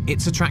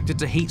 It's attracted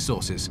to heat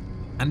sources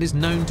and is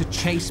known to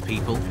chase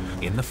people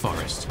in the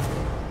forest.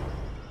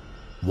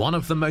 One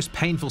of the most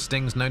painful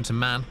stings known to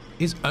man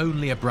is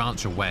only a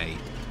branch away,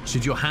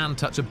 should your hand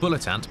touch a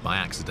bullet ant by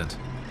accident.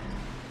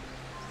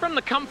 From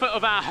the comfort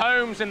of our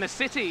homes in the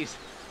cities,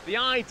 the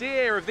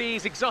idea of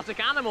these exotic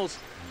animals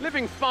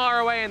living far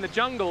away in the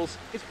jungles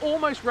is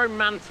almost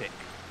romantic.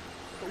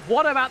 But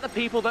what about the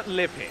people that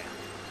live here?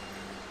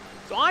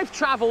 So I've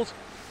travelled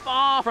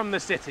far from the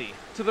city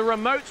to the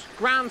remote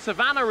Gran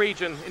Savannah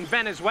region in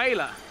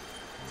Venezuela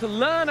to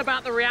learn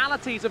about the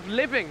realities of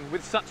living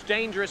with such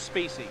dangerous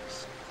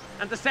species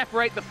and to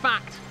separate the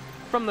fact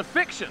from the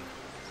fiction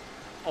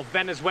of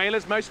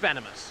Venezuela's most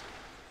venomous.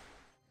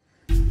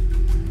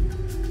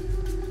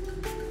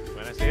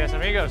 Buenos dias,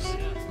 amigos.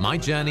 My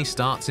journey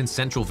starts in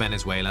central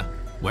Venezuela,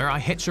 where I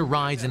hitch a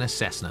ride in a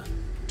Cessna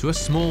to a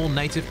small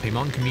native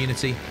Pimon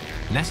community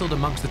nestled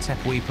amongst the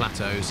Tepuy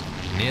plateaus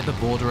near the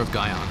border of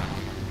Guyana.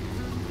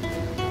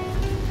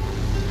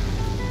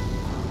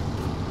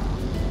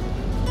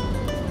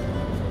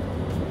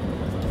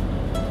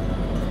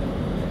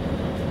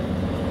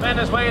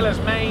 Venezuela's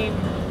main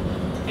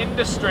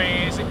industry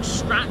is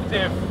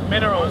extractive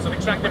minerals and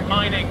extractive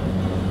mining.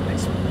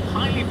 It's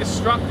highly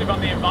destructive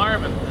on the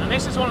environment, and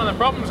this is one of the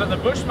problems that the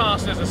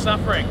bushmasters are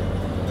suffering.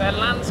 Their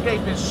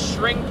landscape is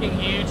shrinking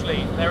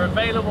hugely. Their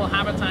available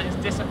habitat is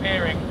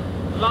disappearing,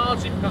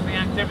 largely because of the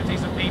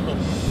activities of people.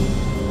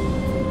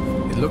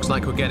 It looks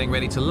like we're getting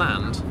ready to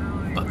land,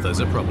 but there's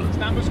a problem.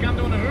 Están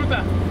buscando una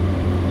ruta.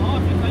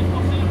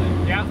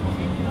 Yeah.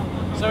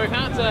 So we've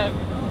had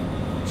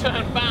to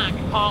turn back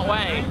part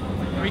way.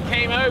 We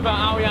came over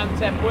Auyan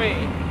Tepuy,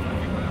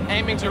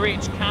 aiming to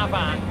reach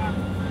Cavac,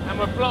 and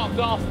we're blocked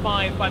off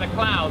by the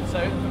clouds. So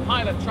the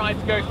pilot tried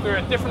to go through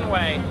a different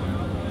way,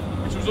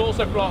 which was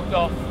also blocked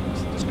off,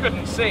 just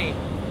couldn't see.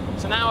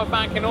 So now we're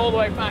banking all the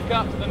way back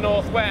up to the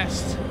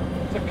northwest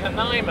to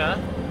Canaima,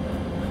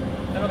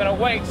 and we're going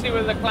to wait, see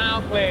whether the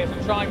cloud clears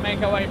and try and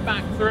make our way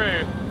back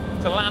through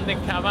to land in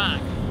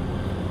Cavac.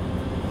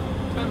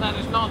 Turns out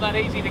it's not that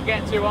easy to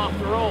get to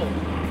after all.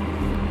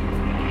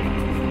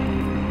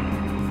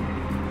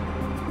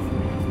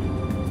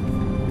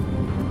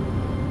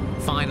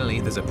 Finally,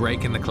 there's a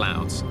break in the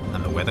clouds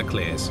and the weather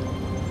clears.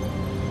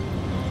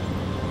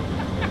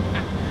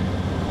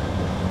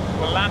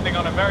 We're landing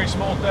on a very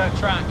small dirt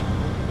track.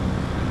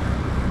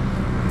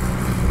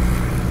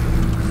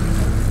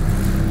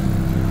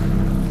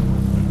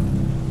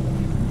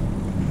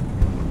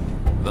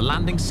 The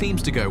landing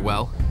seems to go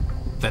well.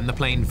 Then the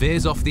plane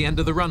veers off the end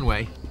of the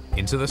runway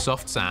into the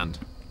soft sand.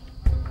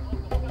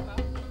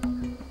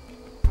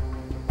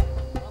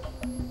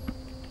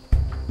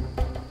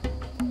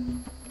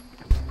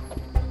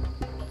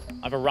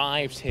 I've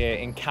arrived here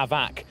in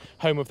Cavac,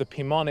 home of the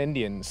Pimon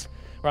Indians,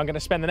 where I'm going to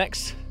spend the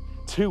next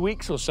 2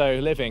 weeks or so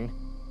living.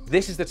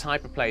 This is the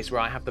type of place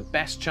where I have the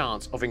best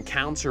chance of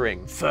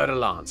encountering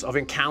fer-de-lance, of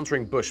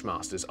encountering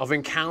bushmasters, of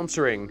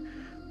encountering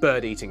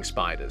bird-eating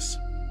spiders.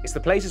 It's the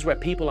places where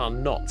people are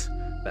not,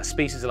 that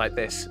species like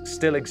this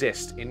still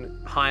exist in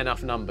high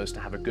enough numbers to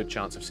have a good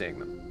chance of seeing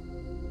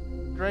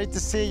them. Great to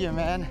see you,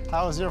 man.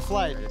 How was your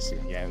flight?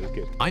 Yeah, it was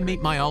good. I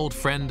meet my old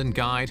friend and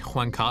guide,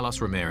 Juan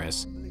Carlos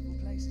Ramirez.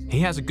 He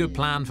has a good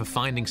plan for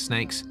finding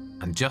snakes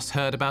and just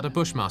heard about a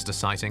bushmaster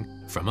sighting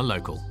from a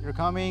local. You're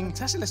coming.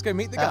 Fantastic, let's go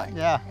meet the guy.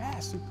 Yeah. Yeah,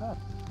 superb.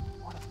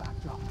 What a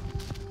backdrop.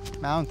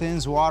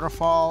 Mountains,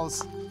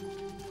 waterfalls.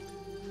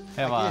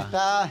 Aquí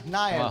está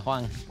Niall. Hola,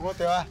 Juan. ¿Cómo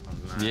te va?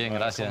 Bien,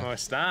 gracias. ¿Cómo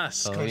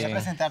estás? Todo Quería bien.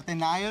 presentarte,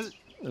 Niall.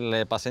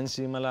 Le pasé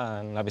encima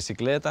la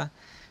bicicleta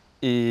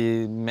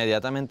y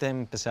inmediatamente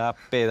empecé a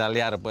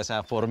pedalear, pues,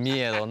 por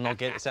miedo, no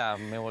que,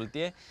 me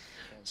volteé.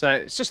 So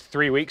it's just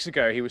 3 weeks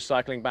ago, he was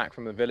cycling back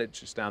from the village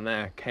just down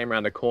there, came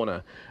around a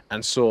corner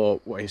and saw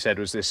what he said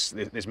was this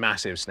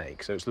massive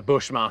snake. So it's the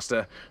bushmaster,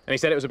 and he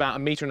said it was about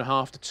 1.5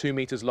 meters to 2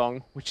 meters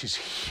long, which is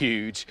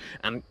huge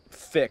and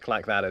thick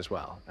like that as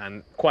well.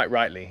 And quite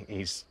rightly,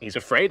 he's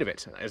afraid of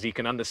it, as he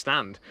can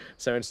understand.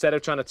 So instead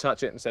of trying to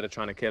touch it, instead of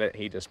trying to kill it,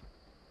 he just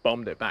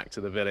bombed it back to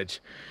the village,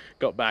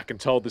 got back and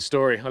told the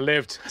story. I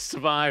lived, I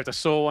survived, I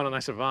saw one and I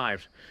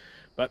survived.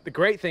 But the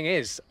great thing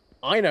is,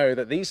 I know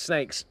that these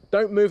snakes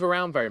don't move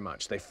around very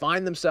much. They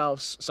find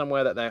themselves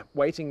somewhere that they're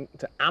waiting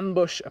to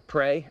ambush a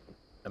prey,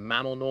 a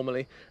mammal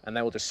normally, and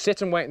they will just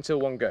sit and wait until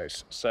one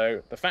goes.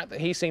 So the fact that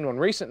he's seen one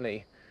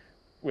recently,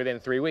 within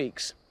 3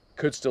 weeks,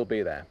 could still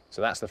be there.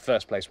 So that's the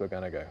first place we're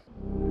going to go.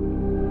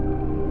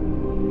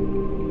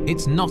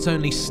 It's not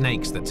only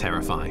snakes that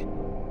terrify.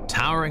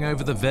 Towering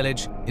over the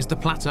village is the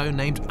plateau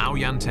named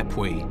Auyan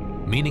Tepuy,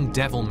 meaning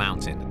Devil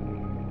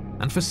Mountain.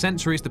 And for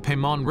centuries, the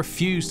Pimon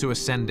refused to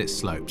ascend its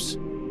slopes.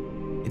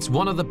 It's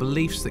one of the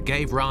beliefs that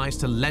gave rise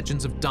to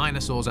legends of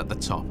dinosaurs at the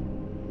top,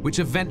 which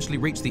eventually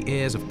reached the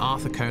ears of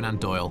Arthur Conan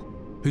Doyle,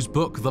 whose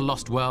book The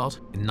Lost World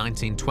in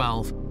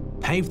 1912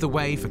 paved the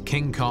way for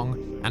King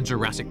Kong and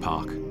Jurassic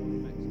Park.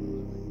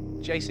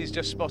 JC's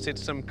just spotted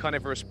some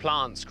carnivorous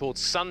plants called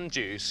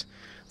sundews.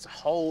 It's a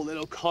whole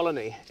little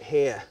colony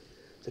here.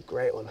 It's a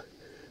great one. I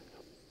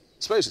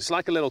suppose it's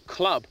like a little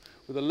club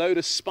with a load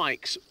of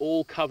spikes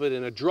all covered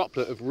in a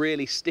droplet of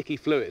really sticky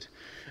fluid.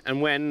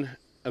 And when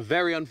a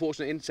very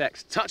unfortunate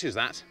insect touches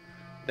that,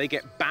 they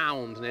get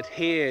bound and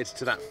adhered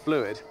to that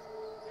fluid.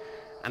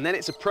 And then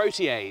it's a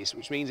protease,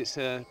 which means it's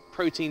a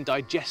protein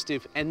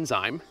digestive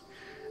enzyme,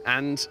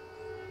 and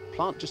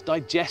plant just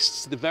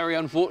digests the very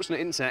unfortunate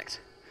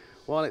insect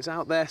while it's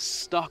out there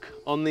stuck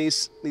on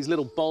these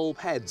little bulb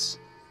heads.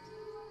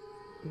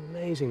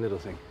 Amazing little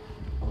thing.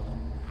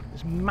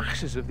 There's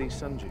masses of these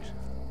sundews.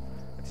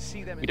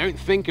 We don't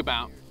think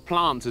about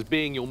plants as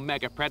being your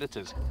mega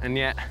predators, and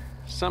yet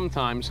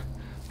sometimes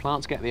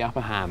plants get the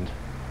upper hand.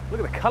 Look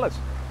at the colours.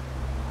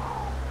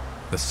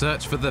 The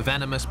search for the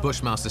venomous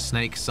bushmaster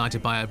snake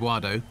sighted by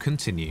Eduardo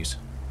continues.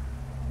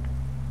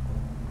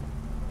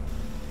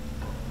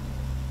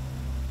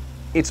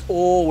 It's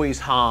always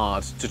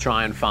hard to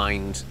try and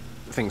find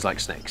things like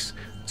snakes.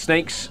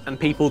 Snakes and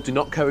people do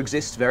not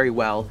coexist very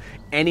well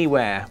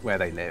anywhere where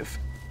they live.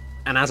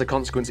 And as a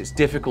consequence, it's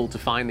difficult to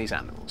find these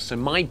animals. So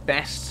my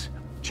best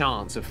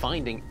chance of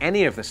finding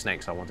any of the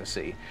snakes I want to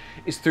see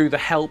is through the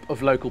help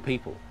of local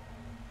people.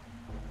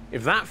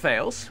 If that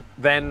fails,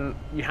 then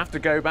you have to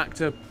go back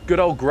to good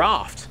old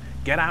graft.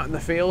 Get out in the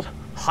field,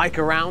 hike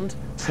around,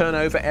 turn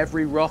over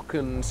every rock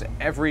and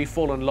every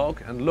fallen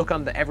log and look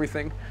under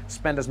everything.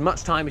 Spend as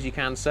much time as you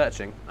can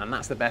searching, and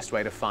that's the best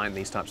way to find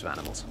these types of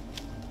animals.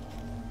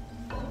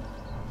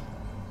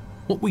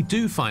 What we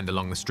do find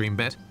along the stream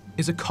bed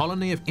is a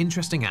colony of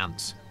interesting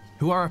ants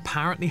who are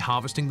apparently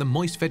harvesting the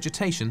moist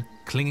vegetation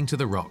clinging to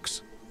the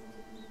rocks.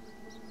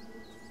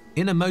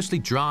 In a mostly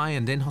dry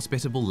and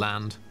inhospitable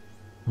land,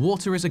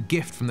 water is a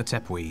gift from the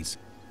tepuis,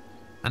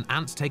 and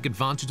ants take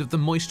advantage of the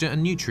moisture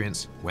and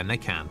nutrients when they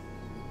can.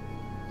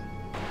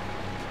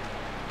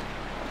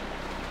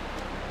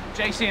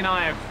 JC and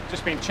I have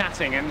just been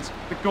chatting, and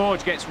the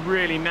gorge gets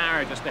really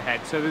narrow just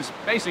ahead, so there's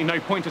basically no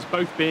point us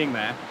both being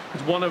there,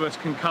 because one of us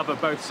can cover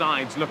both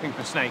sides looking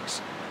for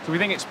snakes. So we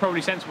think it's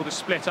probably sensible to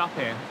split up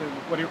here. So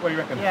what do you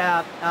reckon?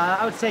 Yeah,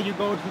 I would say you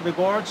go to the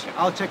gorge,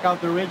 I'll check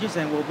out the ridges,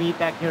 and we'll meet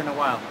back here in a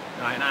while.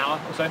 All right, an hour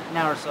or so? An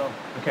hour or so.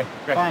 Okay,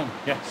 great. Fine.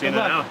 Yeah, see you in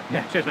an hour.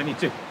 Yeah, cheers, mate, you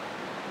too.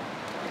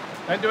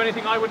 Don't do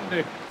anything I wouldn't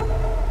do.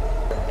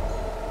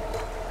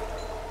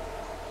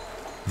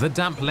 The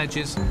damp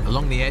ledges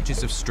along the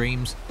edges of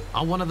streams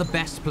are one of the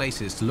best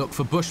places to look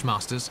for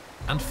bushmasters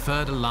and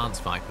fer-de-lance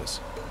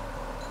vipers.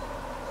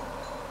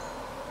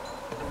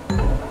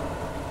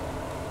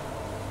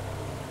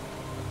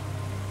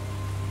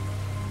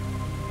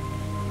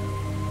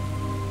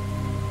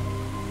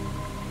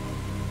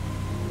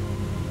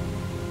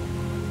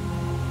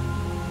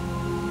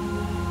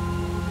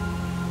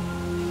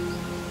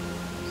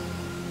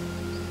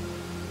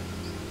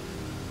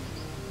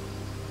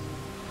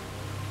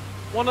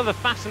 One of the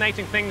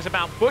fascinating things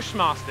about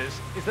bushmasters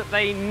is that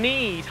they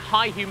need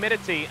high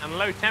humidity and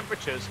low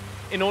temperatures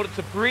in order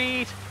to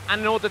breed and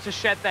in order to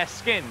shed their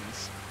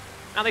skins.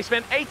 Now they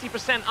spend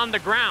 80%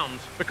 underground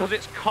because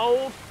it's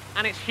cold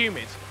and it's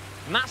humid.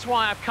 And that's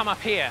why I've come up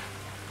here,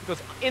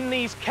 because in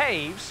these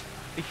caves,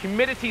 the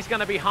humidity is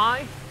going to be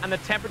high and the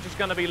temperature is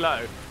going to be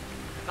low.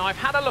 Now I've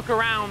had a look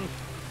around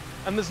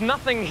and there's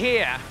nothing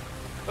here,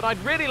 but I'd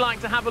really like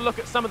to have a look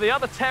at some of the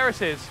other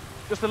terraces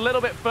just a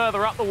little bit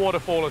further up the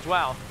waterfall as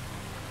well.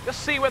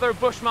 Just see whether a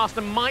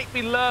bushmaster might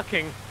be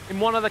lurking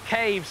in one of the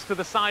caves to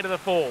the side of the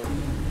fall.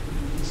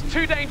 It's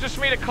too dangerous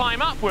for me to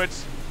climb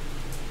upwards,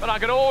 but I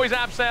could always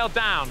abseil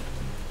down.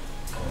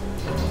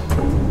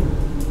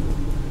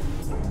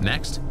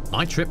 Next,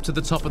 my trip to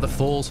the top of the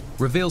falls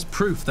reveals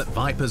proof that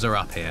vipers are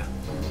up here,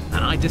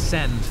 and I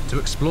descend to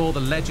explore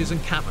the ledges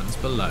and caverns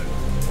below.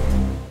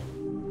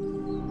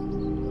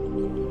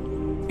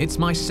 It's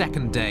my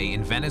second day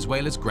in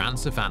Venezuela's Gran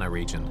Savannah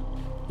region,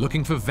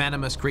 looking for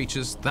venomous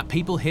creatures that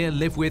people here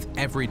live with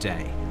every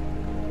day.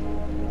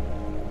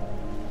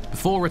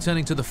 Before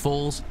returning to the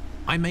falls,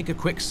 I make a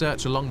quick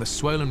search along the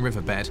swollen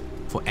riverbed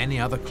for any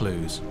other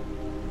clues.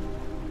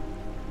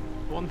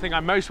 One thing I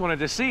most wanted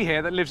to see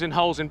here that lives in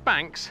holes in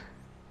banks,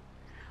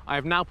 I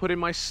have now put in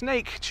my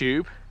snake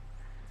tube,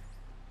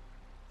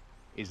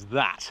 is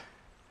that.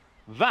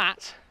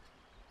 That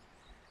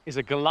is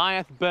a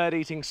Goliath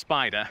bird-eating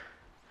spider,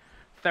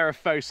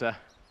 Theraphosa,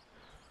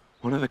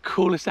 one of the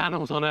coolest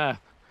animals on Earth.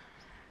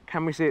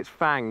 Can we see its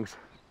fangs?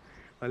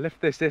 I lift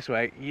this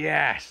way.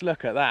 Yes,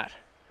 look at that.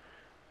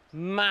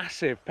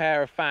 Massive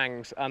pair of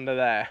fangs under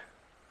there,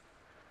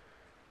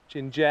 which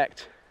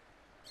inject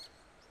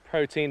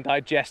protein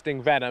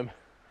digesting venom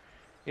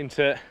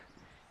into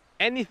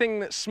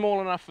anything that's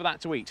small enough for that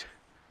to eat,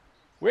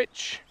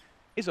 which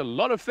is a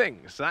lot of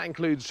things. That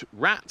includes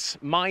rats,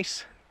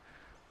 mice,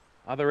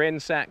 other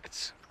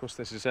insects. Of course,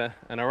 this is an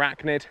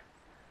arachnid.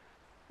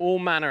 All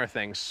manner of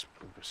things.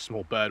 If a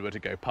small bird were to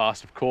go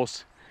past, of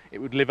course, it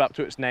would live up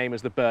to its name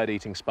as the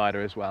bird-eating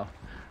spider as well.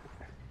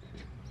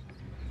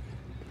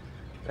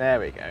 There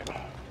we go.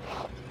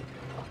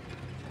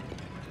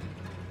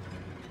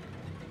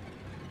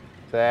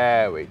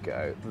 There we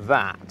go.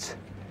 That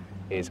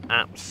is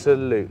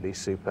absolutely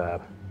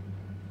superb.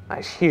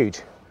 That's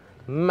huge.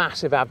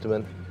 Massive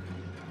abdomen.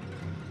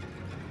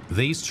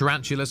 These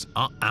tarantulas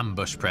are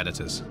ambush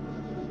predators.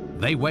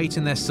 They wait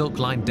in their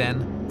silk-lined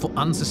den for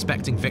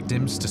unsuspecting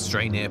victims to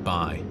stray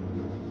nearby.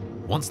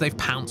 Once they've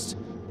pounced,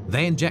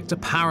 they inject a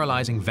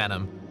paralyzing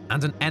venom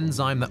and an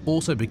enzyme that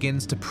also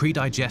begins to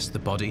pre-digest the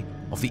body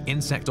of the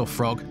insect or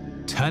frog,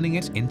 turning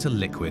it into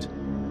liquid.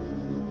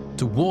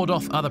 To ward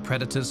off other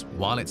predators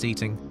while it's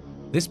eating,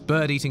 this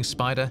bird-eating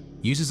spider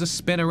uses a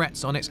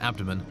spinneret on its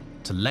abdomen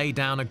to lay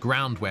down a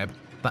ground web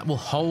that will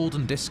hold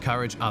and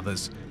discourage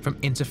others from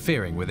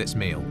interfering with its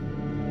meal.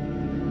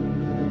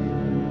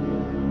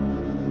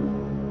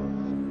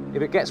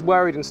 If it gets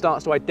worried and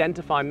starts to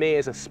identify me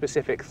as a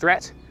specific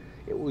threat,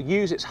 it will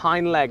use its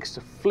hind legs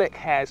to flick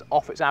hairs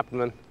off its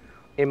abdomen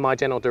in my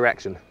general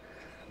direction.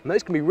 And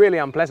those can be really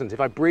unpleasant. If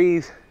I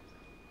breathe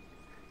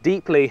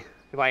deeply,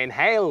 if I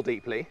inhale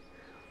deeply,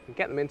 and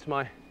get them into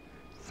my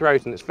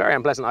throat, and it's very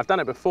unpleasant. I've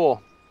done it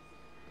before.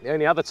 The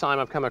only other time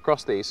I've come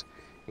across these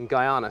in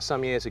Guyana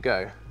some years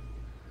ago.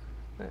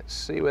 Let's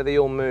see whether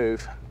you'll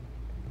move.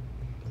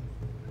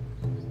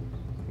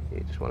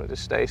 You just want to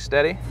stay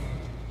steady.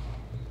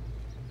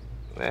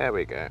 There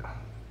we go.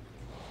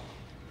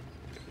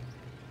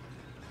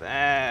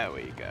 There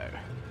we go.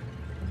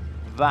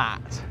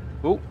 That.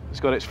 Oh, it's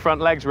got its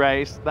front legs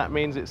raised. That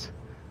means it's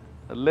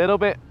a little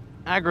bit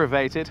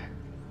aggravated.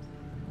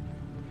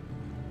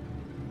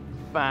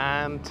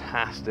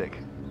 Fantastic.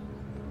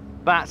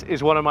 That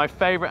is one of my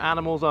favorite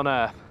animals on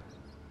earth.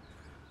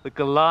 The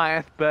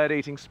Goliath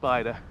bird-eating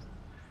spider.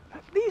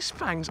 These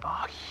fangs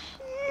are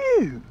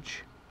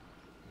huge.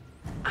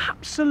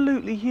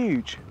 Absolutely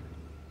huge.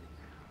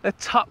 They're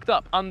tucked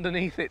up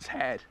underneath its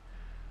head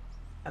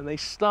and they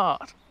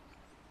start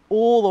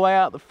all the way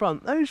out the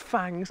front. Those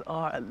fangs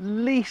are at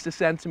least 1.5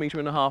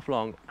 centimeters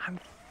long and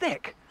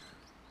thick.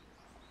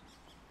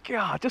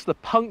 God, just the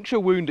puncture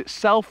wound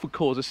itself would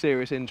cause a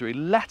serious injury,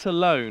 let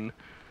alone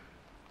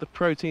the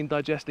protein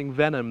digesting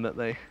venom that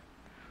they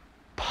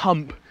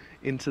pump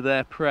into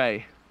their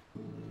prey.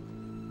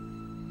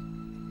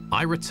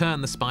 I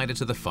return the spider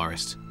to the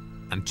forest,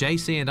 and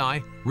JC and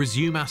I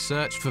resume our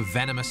search for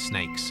venomous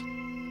snakes.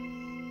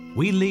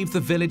 We leave the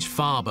village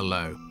far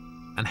below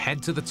and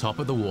head to the top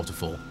of the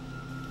waterfall.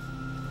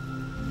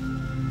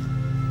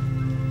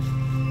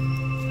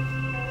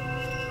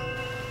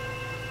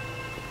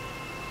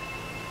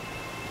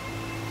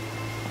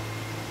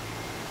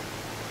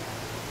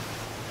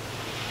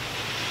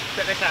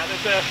 Check this out,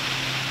 there's a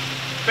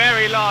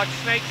very large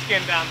snake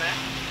skin down there.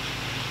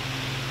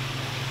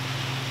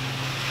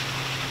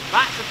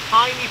 That's a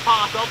tiny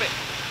part of it.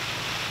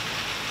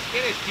 The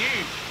skin is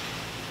huge.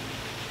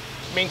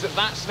 It means that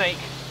that snake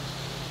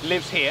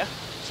lives here,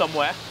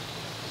 somewhere.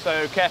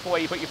 So careful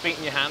where you put your feet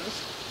and your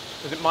hands,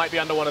 because it might be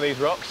under one of these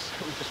rocks.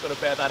 We've just got to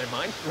bear that in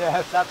mind.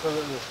 Yes,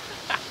 absolutely.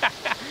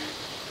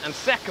 And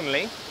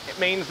secondly, it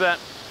means that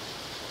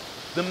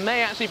there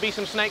may actually be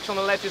some snakes on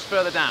the ledges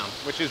further down,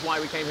 which is why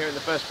we came here in the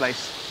first place.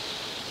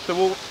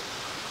 So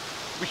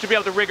we should be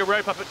able to rig a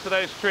rope up to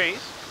those trees,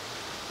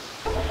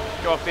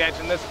 go off the edge,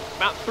 and there's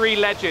about 3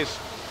 ledges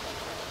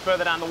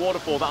further down the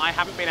waterfall that I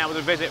haven't been able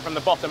to visit from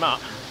the bottom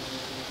up.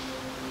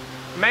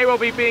 May well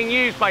be being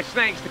used by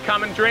snakes to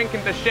come and drink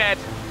and to shed.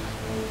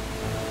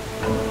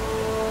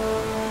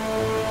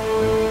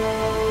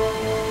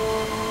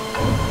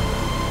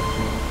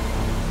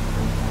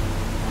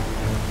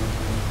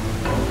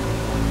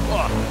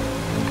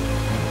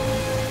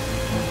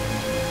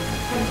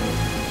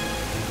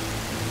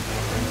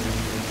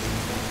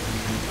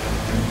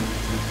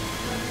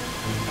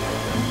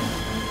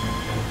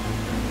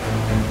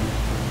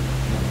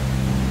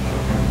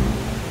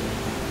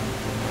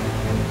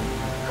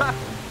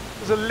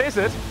 There's a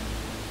lizard.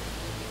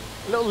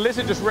 A little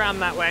lizard just ran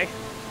that way.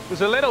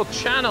 There's a little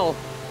channel,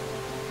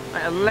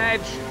 like a ledge.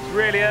 It's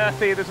really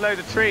earthy. There's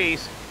loads of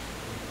trees.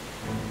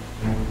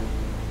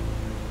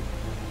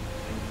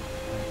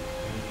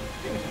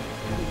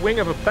 Wing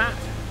of a bat.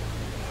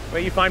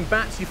 Where you find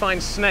bats, you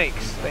find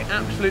snakes. They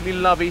absolutely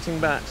love eating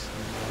bats.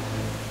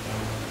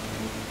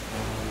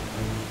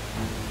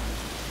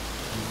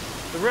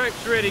 The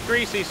rope's really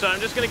greasy, so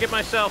I'm just going to give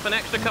myself an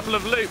extra couple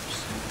of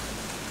loops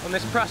on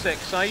this prusik.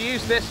 So I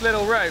use this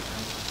little rope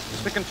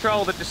just to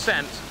control the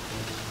descent.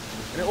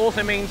 And it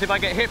also means if I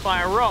get hit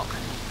by a rock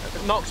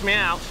that knocks me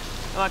out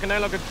and I can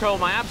no longer control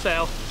my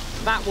abseil,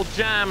 that will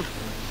jam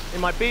in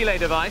my belay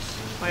device,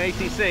 my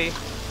ATC,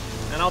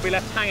 and I'll be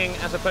left hanging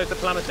as opposed to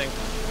plummeting.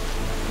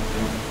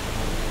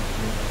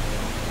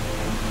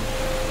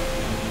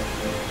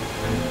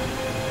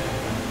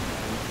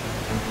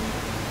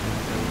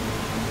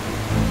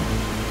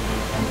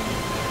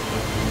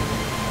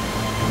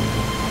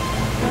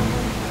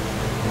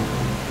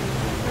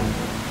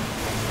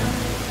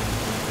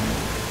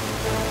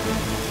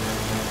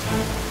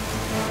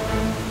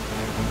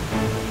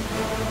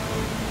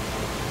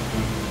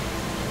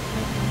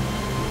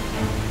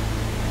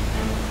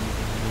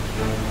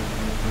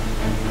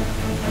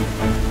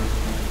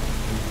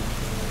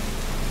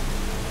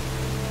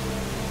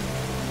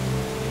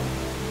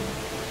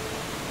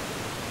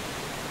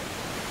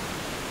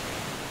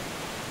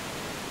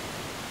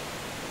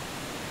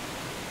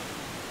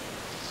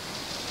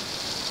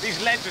 These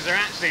these ledges are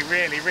actually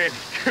really, really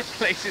good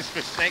places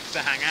for snakes to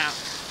hang out,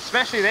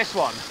 especially this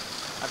one,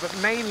 but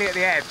mainly at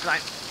the edge.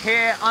 Like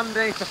here,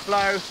 underneath the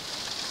flow,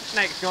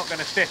 snake's not going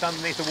to sit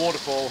underneath the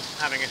waterfall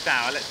having a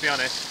shower, let's be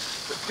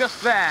honest. But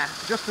just there,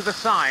 just to the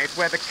side,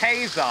 where the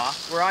caves are,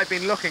 where I've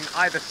been looking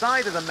either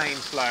side of the main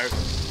flow,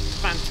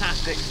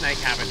 fantastic snake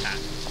habitat.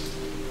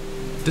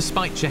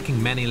 Despite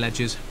checking many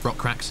ledges, rock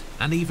cracks,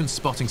 and even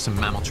spotting some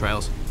mammal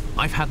trails,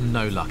 I've had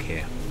no luck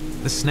here.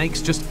 The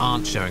snakes just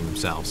aren't showing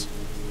themselves.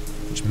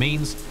 Which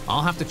means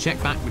I'll have to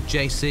check back with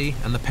JC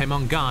and the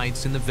Pemon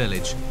guides in the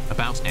village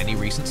about any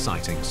recent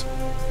sightings.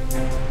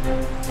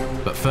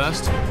 But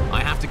first,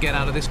 I have to get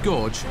out of this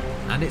gorge,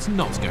 and it's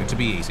not going to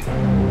be easy.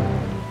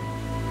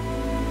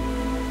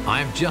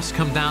 I have just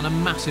come down a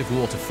massive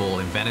waterfall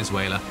in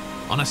Venezuela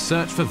on a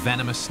search for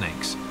venomous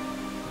snakes.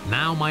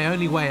 Now my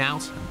only way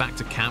out and back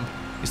to camp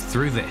is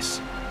through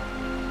this.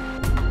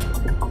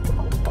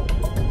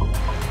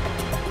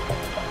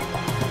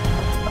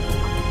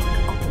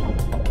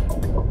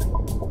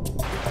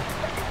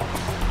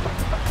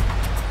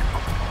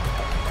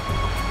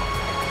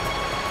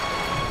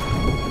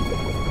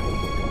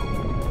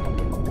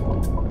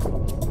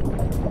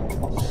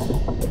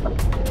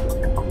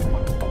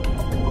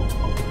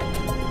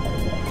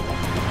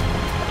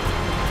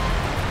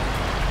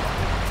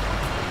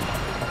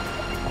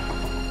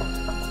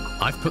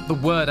 I've put the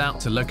word out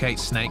to locate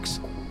snakes,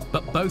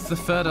 but both the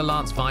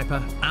Fer-de-Lance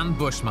viper and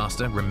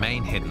bushmaster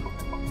remain hidden,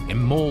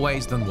 in more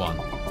ways than one.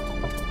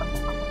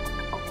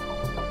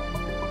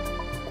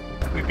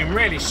 We've been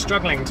really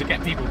struggling to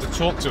get people to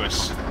talk to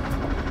us,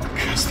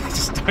 because they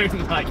just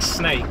don't like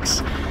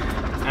snakes,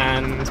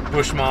 and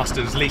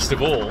bushmasters least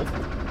of all.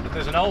 But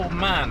there's an old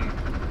man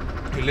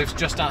who lives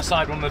just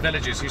outside one of the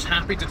villages who's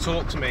happy to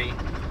talk to me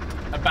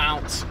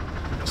about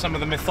some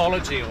of the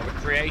mythology or the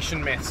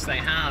creation myths they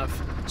have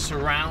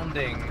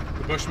surrounding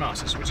the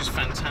bushmasters, which is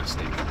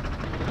fantastic.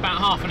 About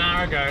half an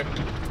hour ago,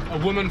 a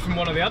woman from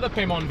one of the other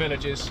Pemon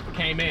villages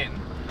came in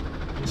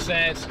and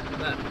said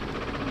that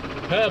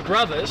her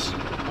brothers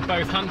are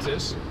both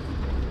hunters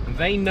and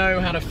they know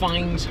how to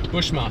find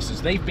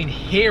bushmasters. They've been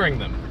hearing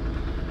them.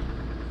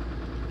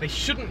 They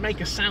shouldn't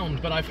make a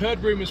sound, but I've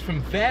heard rumours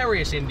from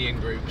various Indian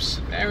groups,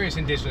 various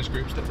indigenous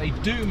groups, that they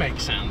do make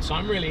sounds, so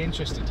I'm really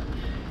interested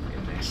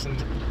in this. And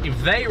if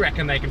they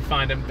reckon they can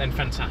find them, then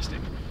fantastic.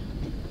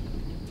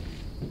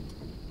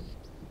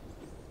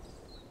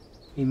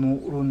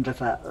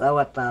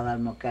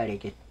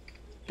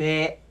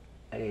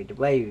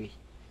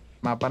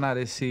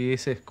 Mapanares sí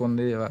se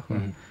esconde debajo,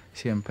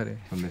 siempre.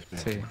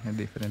 Sí, es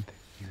diferente.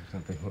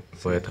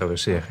 Voy a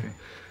traducir.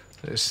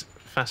 It's a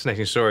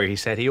fascinating story. He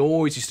said he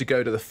always used to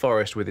go to the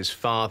forest with his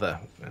father,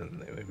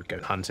 and they would go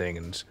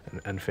hunting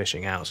and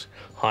fishing out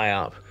high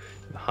up,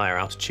 in the higher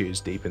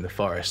altitudes, deep in the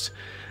forest.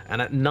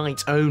 And at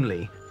night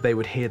only, they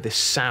would hear this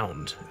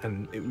sound,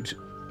 and it would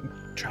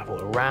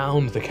travel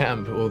around the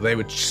camp, or they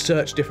would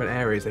search different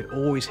areas. They'd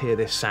always hear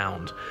this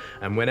sound,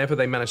 and whenever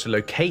they managed to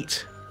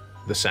locate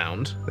the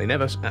sound, they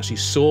never actually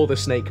saw the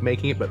snake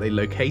making it, but they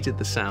located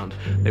the sound,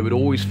 they would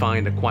always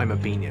find a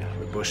Quaimabina,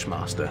 the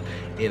bushmaster,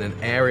 in an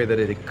area that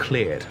it had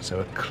cleared,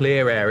 so a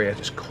clear area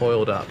just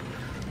coiled up.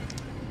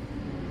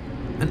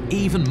 And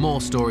even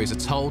more stories are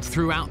told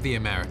throughout the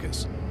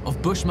Americas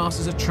of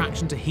bushmasters'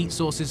 attraction to heat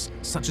sources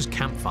such as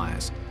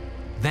campfires,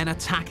 then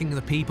attacking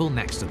the people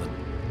next to them.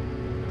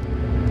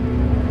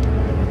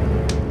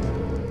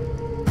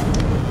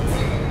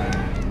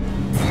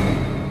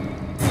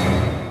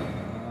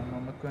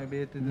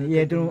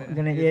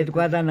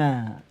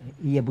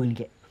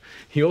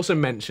 He also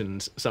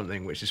mentioned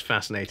something which is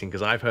fascinating,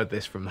 because I've heard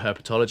this from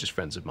herpetologist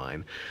friends of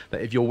mine,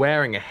 that if you're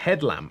wearing a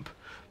headlamp,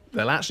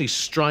 they'll actually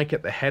strike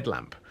at the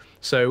headlamp.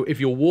 So if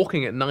you're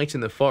walking at night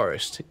in the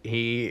forest,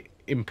 he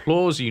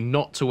implores you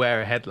not to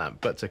wear a headlamp,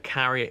 but to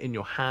carry it in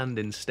your hand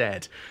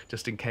instead,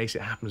 just in case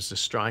it happens to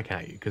strike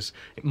at you, because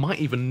it might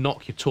even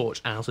knock your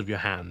torch out of your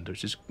hand,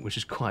 which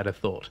is quite a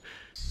thought.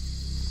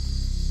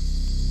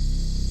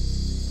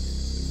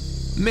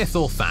 Myth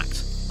or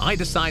fact, I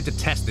decide to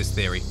test this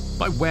theory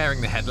by wearing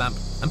the headlamp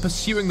and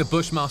pursuing the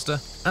bushmaster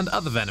and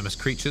other venomous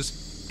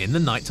creatures in the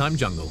nighttime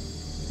jungle.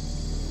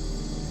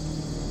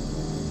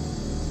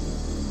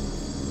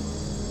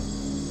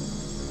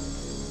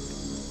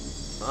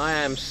 I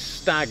am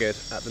staggered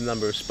at the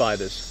number of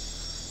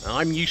spiders. Now,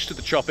 I'm used to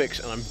the tropics,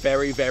 and I'm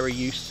very, very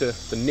used to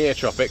the near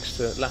tropics,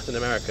 to Latin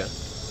America.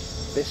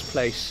 This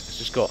place has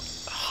just got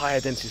a higher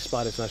density of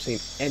spiders than I've seen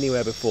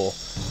anywhere before.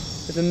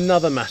 There's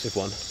another massive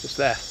one just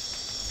there.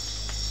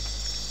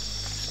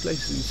 This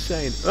place is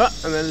insane. Ah,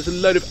 and then there's a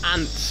load of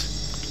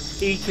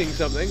ants eating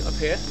something up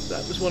here.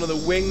 That was one of the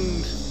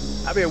winged,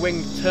 that'd be a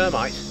winged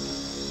termite.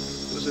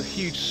 There was a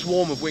huge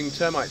swarm of winged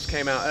termites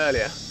came out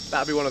earlier.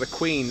 That'd be one of the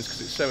queens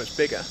because it's so much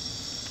bigger.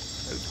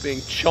 And it's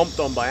being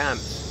chomped on by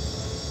ants.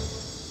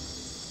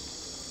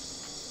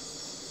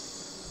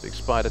 Big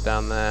spider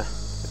down there.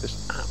 They're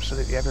just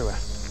absolutely everywhere.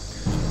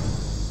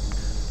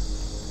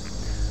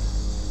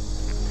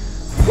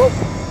 Whoa!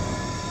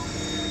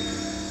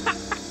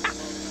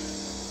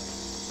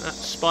 That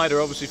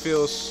spider obviously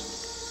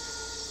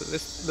feels that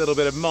this little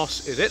bit of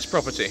moss is its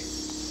property.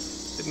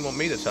 Didn't want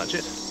me to touch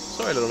it.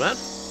 Sorry, little man.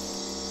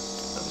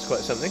 That was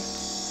quite something.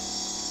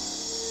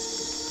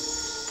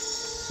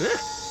 Yeah.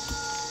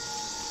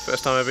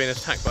 First time I've been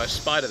attacked by a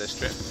spider this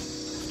trip.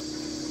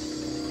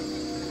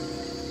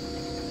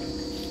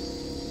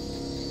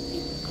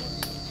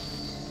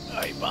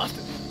 Oh, you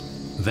bastard.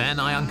 Then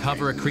I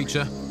uncover a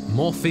creature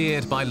more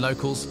feared by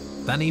locals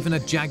than even a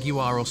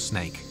jaguar or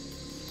snake.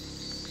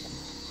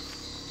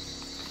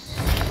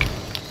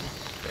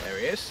 There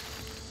he is.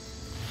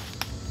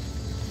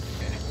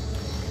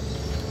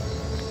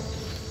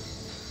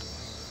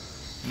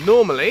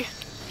 Normally,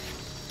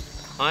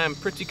 I am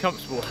pretty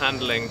comfortable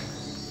handling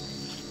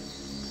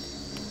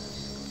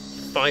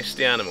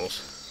feisty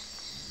animals.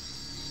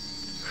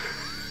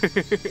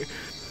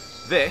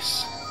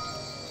 This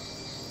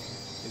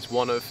is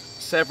one of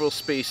several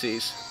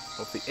species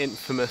of the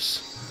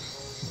infamous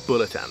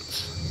bullet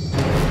ants.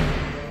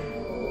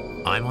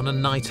 I'm on a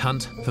night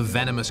hunt for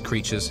venomous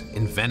creatures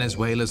in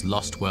Venezuela's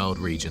Lost World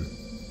region.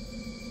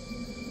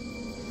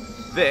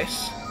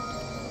 This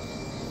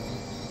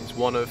is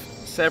one of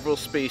several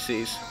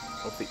species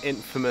of the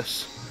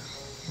infamous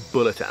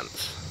bullet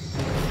ants.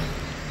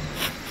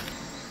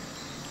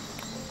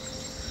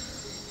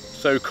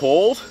 So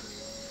called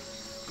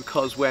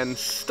because when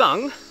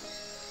stung,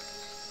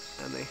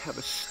 and they have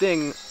a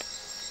sting at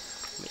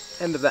the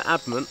end of their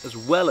abdomen as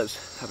well as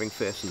having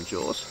fearsome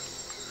jaws,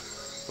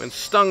 when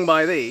stung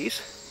by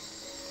these,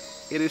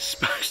 it is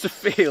supposed to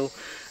feel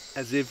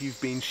as if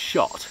you've been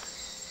shot.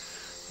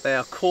 They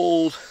are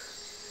called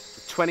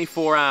the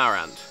 24-hour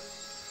ant.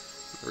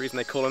 The reason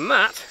they call them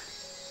that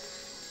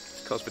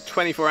is because for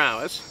 24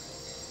 hours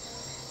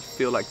you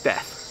feel like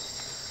death.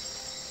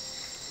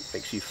 It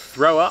makes you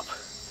throw up,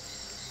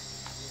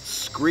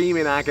 scream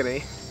in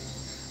agony,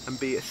 and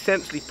be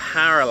essentially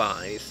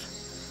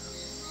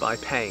paralysed by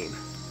pain.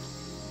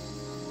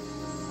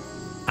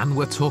 And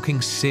we're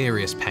talking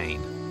serious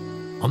pain.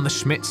 On the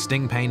Schmidt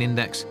Sting Pain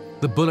Index,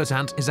 the bullet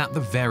ant is at the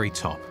very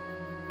top,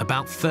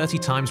 about 30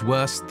 times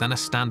worse than a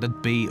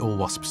standard bee or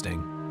wasp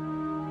sting.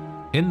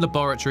 In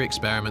laboratory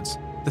experiments,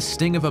 the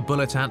sting of a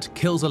bullet ant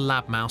kills a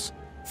lab mouse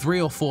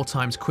 3 or 4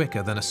 times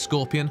quicker than a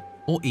scorpion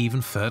or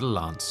even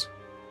fer-de-lance.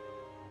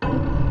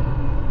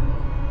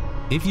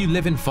 If you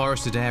live in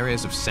forested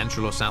areas of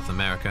Central or South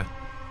America,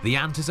 the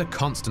ant is a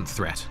constant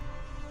threat.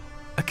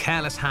 A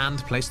careless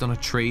hand placed on a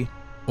tree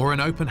or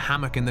an open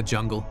hammock in the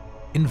jungle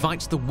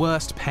invites the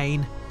worst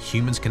pain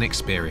humans can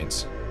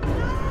experience.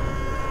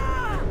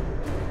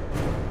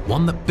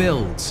 One that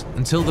builds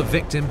until the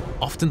victim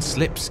often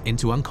slips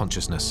into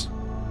unconsciousness.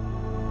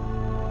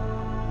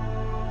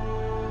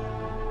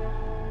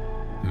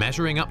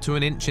 Measuring up to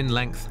an inch in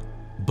length,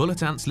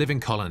 bullet ants live in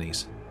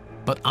colonies,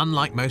 but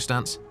unlike most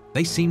ants,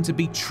 they seem to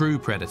be true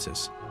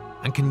predators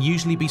and can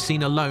usually be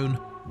seen alone,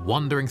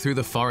 wandering through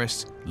the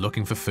forest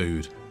looking for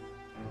food.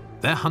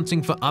 They're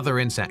hunting for other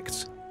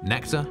insects,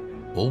 nectar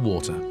or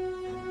water.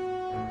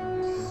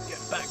 Get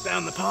back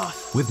down the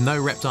path. With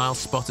no reptiles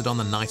spotted on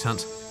the night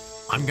hunt,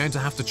 I'm going to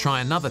have to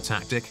try another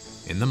tactic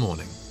in the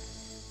morning.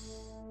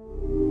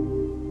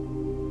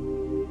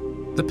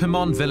 The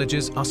Pimon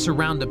villages are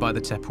surrounded by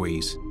the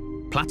tepuis,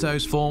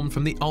 plateaus formed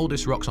from the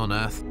oldest rocks on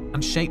Earth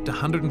and shaped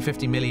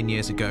 150 million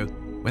years ago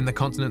when the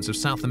continents of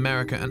South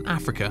America and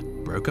Africa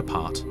broke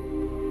apart.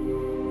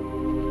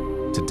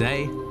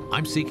 Today,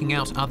 I'm seeking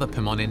out other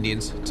Pimon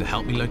Indians to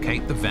help me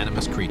locate the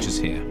venomous creatures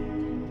here.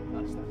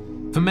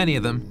 For many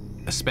of them,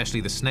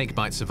 especially the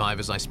snakebite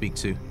survivors I speak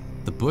to,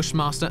 the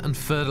bushmaster and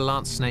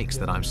fer-de-lance snakes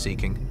that I'm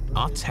seeking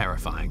are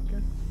terrifying.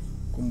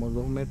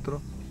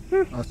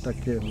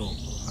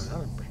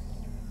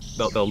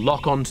 They'll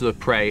lock onto the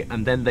prey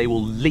and then they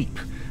will leap.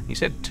 You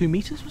said 2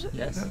 meters, was it?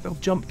 Yes. They'll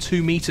jump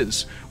 2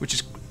 meters, which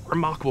is a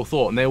remarkable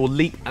thought, and they will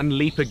leap and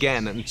leap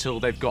again until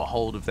they've got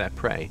hold of their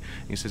prey.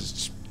 He says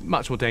it's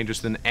much more dangerous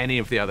than any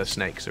of the other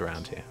snakes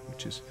around here,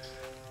 which is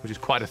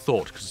quite a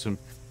thought, because there's some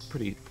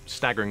pretty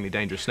staggeringly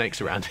dangerous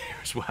snakes around here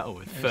as well,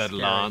 with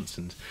fer-de-lance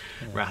and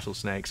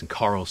rattlesnakes and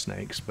coral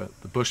snakes, but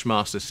the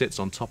bushmaster sits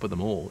on top of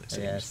them all, it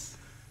seems. Yes.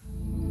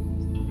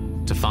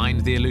 To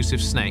find the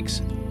elusive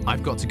snakes,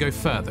 I've got to go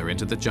further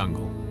into the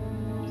jungle.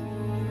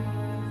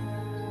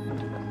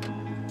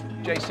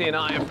 JC and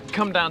I have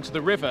come down to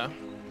the river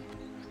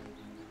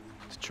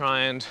to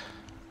try and,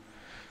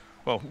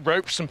 well,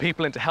 rope some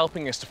people into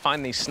helping us to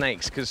find these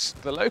snakes, because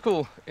the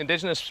local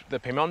indigenous, the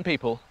Pimon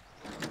people,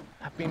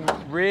 have been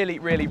really,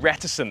 really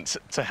reticent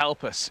to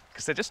help us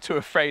because they're just too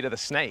afraid of the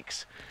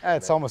snakes.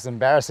 It's almost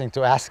embarrassing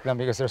to ask them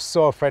because they're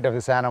so afraid of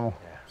this animal.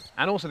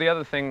 And also the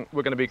other thing,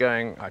 we're going to be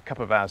going a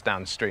couple of hours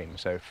downstream,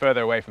 so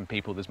further away from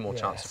people, there's more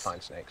chance to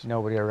find snakes.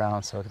 Nobody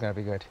around, so it's going to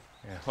be good.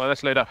 Yeah. Well,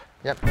 let's load up.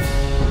 Yep.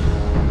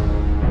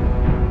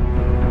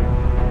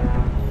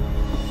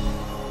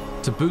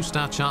 To boost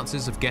our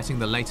chances of getting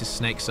the latest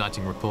snake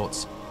sighting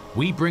reports,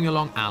 we bring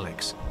along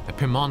Alex, a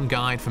Pimon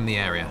guide from the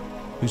area,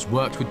 who's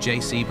worked with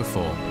JC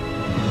before.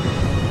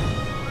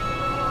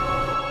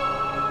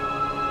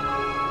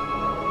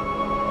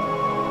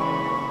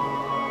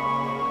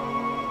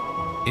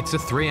 It's a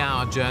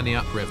 3-hour journey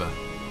upriver.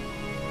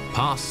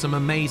 past some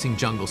amazing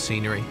jungle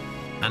scenery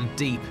and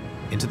deep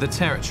into the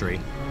territory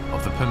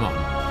of the Pemon.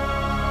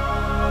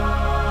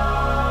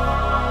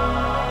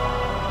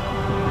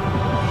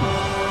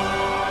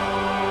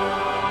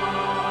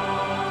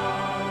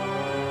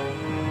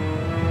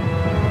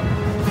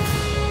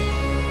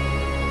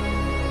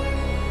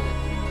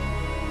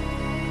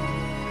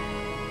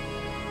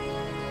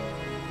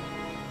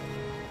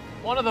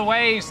 One of the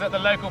ways that the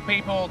local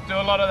people do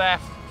a lot of their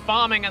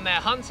farming and their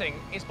hunting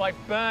is by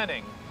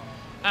burning.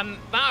 And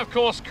that, of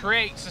course,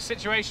 creates a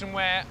situation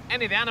where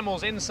any of the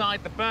animals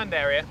inside the burned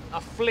area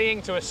are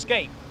fleeing to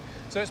escape.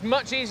 So it's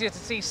much easier to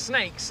see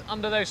snakes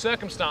under those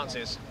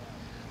circumstances.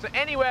 So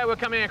anywhere we're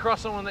coming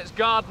across someone that's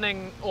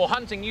gardening or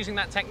hunting using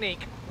that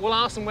technique, we'll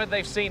ask them whether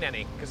they've seen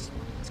any, because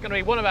it's going to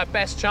be one of our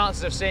best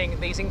chances of seeing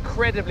these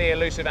incredibly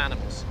elusive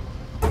animals.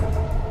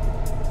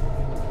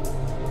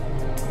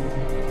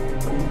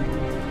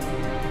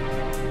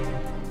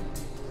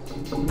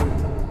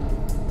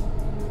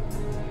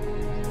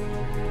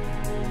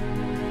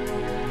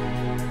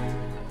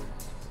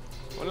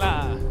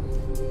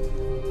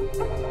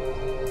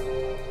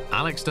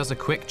 Alex does a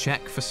quick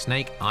check for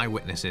snake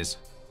eyewitnesses,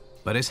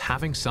 but is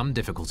having some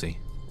difficulty.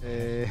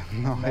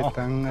 No,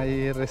 están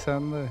ahí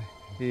rezando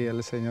y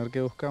el señor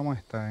que buscamos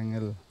está en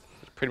el...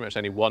 Pretty much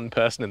only one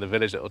person in the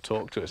village that will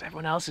talk to us.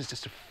 Everyone else is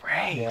just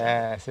afraid.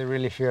 Yes, they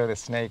really fear the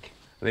snake.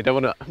 And they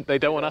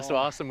don't want us to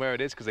ask them where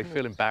it is because they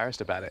feel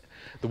embarrassed about it.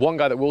 The one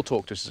guy that will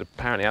talk to us is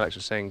apparently, Alex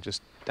was saying,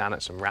 just down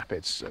at some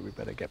rapids, so we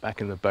better get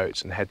back in the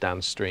boats and head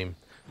downstream.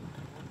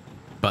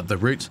 But the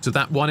route to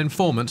that one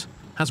informant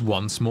has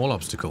one small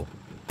obstacle.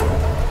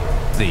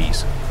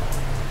 These.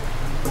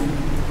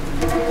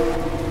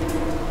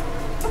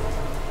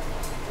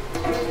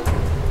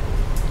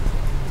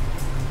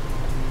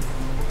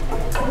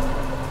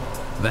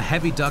 The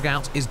heavy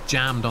dugout is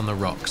jammed on the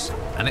rocks,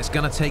 and it's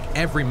going to take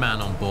every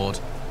man on board,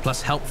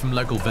 plus help from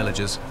local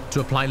villagers,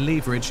 to apply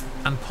leverage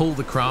and pull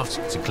the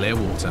craft to clear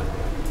water.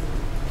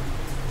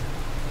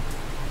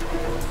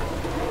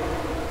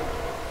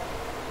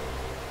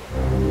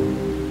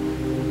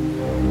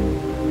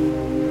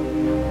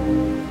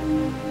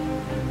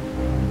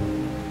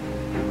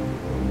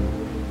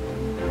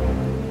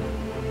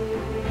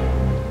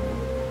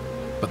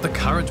 But the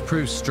current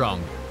proves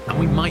strong, and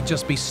we might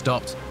just be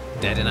stopped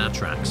dead in our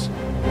tracks.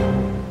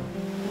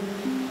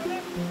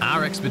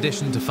 Our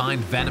expedition to find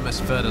venomous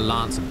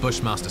fer-de-lance and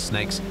bushmaster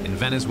snakes in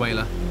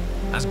Venezuela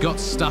has got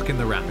stuck in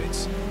the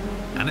rapids,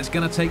 and it's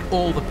going to take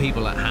all the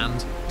people at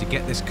hand to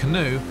get this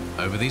canoe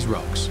over these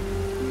rocks.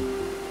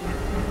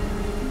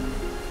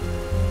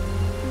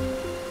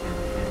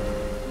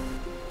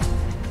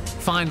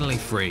 Finally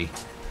free,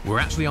 we're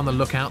actually on the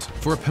lookout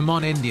for a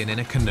Pemon Indian in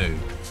a canoe,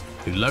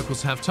 who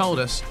locals have told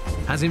us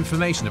has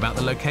information about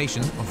the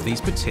location of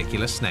these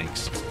particular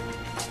snakes.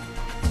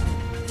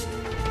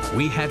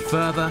 We head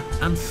further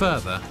and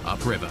further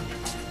upriver.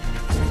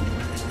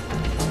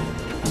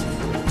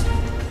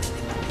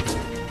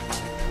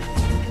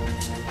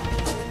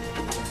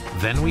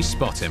 Then we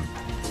spot him,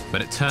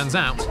 but it turns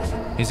out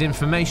his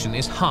information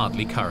is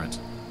hardly current.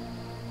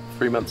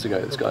 3 months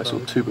ago, this guy saw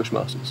 2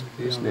 bushmasters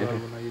just near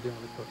him.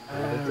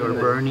 They were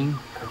burning.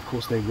 Of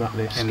course, they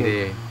escaped. And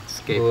they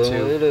escaped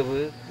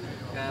too.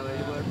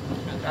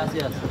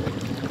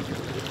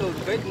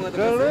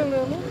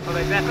 Well,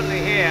 they're definitely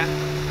here.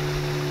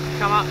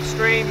 Come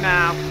upstream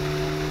now,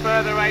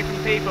 further away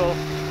from people.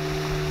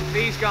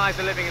 These guys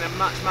are living in a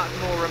much, much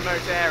more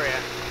remote area.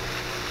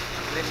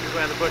 And this is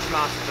where the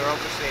bushmasters are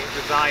obviously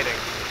residing.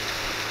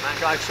 That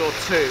guy saw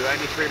 2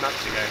 only 3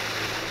 months ago.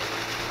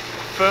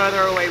 The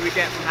further away we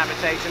get from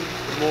habitation,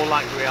 the more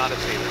likely we are to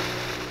see them.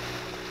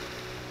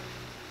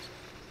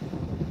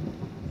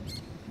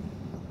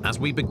 As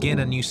we begin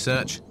a new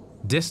search,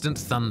 distant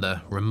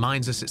thunder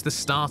reminds us it's the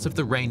start of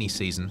the rainy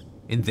season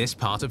in this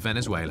part of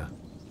Venezuela.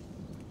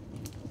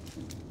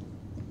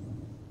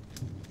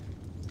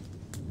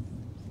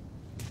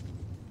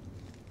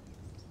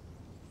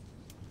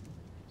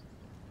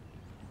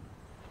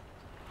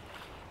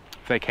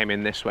 They came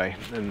in this way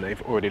and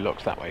they've already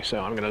looked that way, so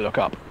I'm going to look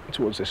up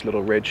towards this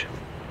little ridge,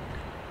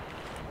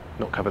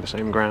 not cover the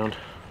same ground.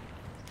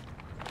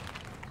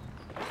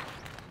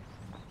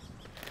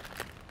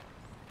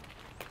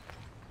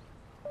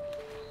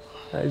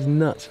 That is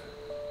nuts.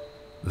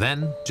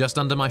 Then, just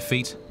under my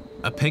feet,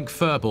 a pink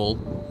fur ball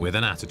with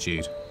an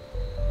attitude.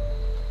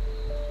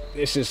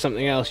 This is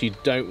something else you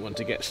don't want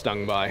to get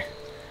stung by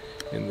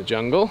in the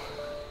jungle.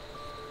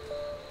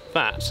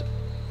 That,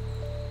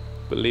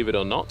 believe it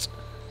or not,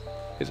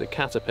 is a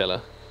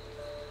caterpillar,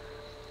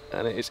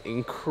 and it is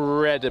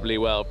incredibly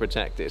well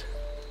protected.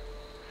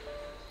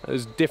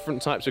 There's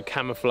different types of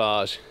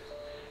camouflage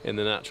in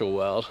the natural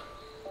world.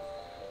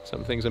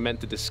 Some things are meant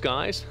to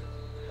disguise,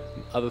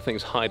 and other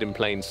things hide in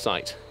plain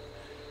sight.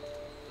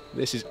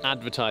 This is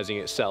advertising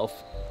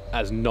itself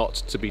as not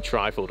to be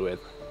trifled with.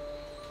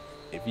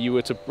 If you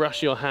were to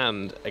brush your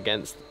hand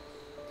against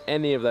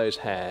any of those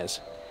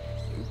hairs,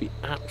 it would be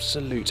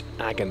absolute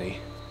agony.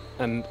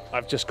 And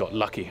I've just got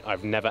lucky.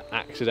 I've never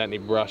accidentally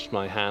brushed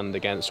my hand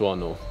against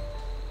one or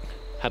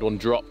Had one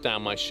drop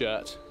down my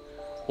shirt,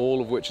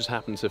 all of which has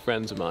happened to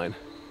friends of mine,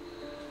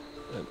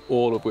 and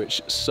all of which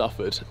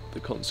suffered the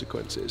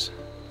consequences.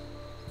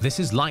 This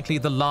is likely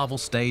the larval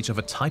stage of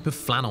a type of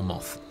flannel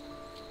moth.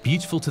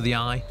 Beautiful to the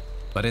eye,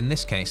 but in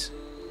this case,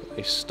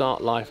 they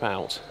start life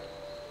out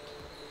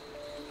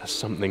as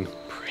something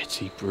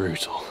pretty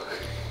brutal.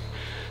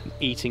 An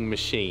eating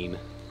machine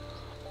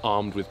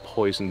armed with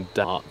poisoned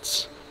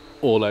darts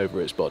all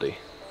over its body.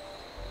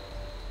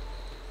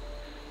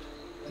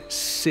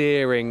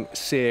 Searing,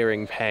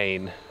 searing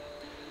pain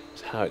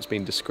is how it's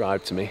been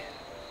described to me.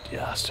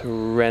 Just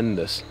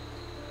horrendous.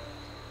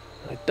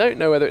 I don't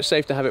know whether it's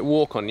safe to have it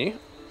walk on you,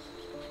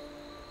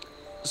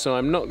 so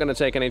I'm not going to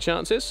take any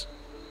chances,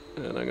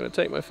 and I'm going to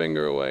take my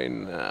finger away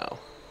now.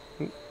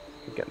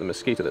 Get the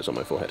mosquito that's on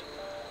my forehead.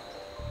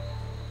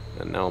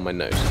 And now on my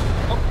nose.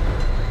 Oh.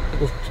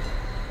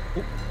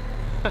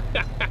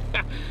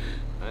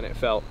 And it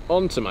fell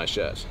onto my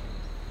shirt.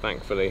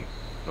 Thankfully,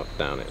 not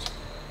down it.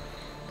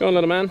 Go on,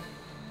 little man.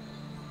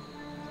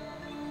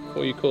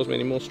 Before you cause me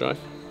any more strife.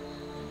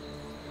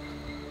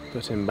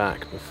 Put him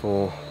back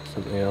before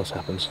something else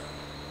happens.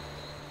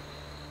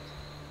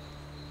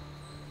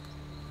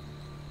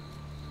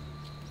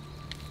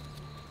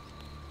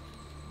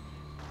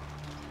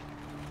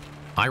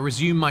 I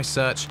resume my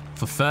search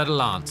for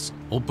fertile ants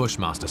or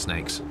bushmaster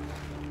snakes.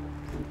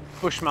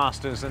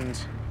 Bushmasters and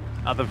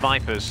other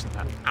vipers,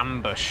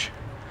 ambush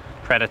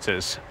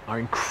predators, are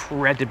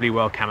incredibly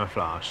well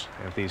camouflaged.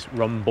 They have these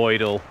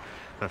rhomboidal,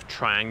 kind of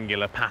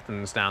triangular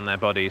patterns down their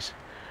bodies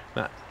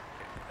that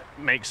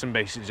makes them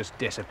basically just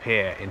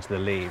disappear into the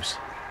leaves.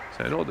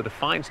 So in order to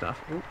find stuff,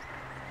 oh,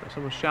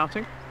 someone's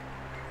shouting.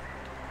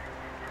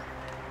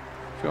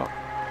 Sure.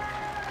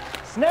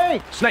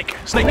 Snake! Snake!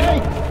 Snake!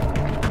 Snake!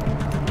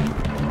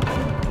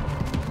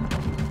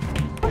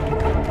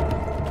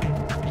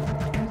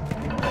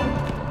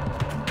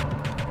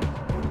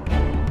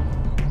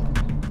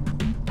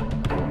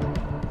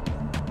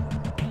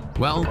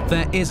 Well,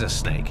 there is a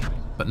snake,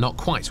 but not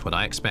quite what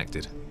I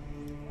expected.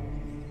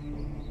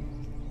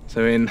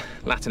 So in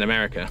Latin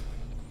America,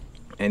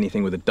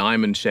 anything with a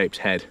diamond-shaped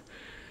head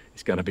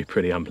is going to be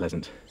pretty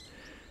unpleasant.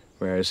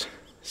 Whereas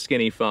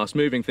skinny,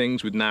 fast-moving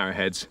things with narrow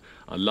heads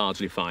are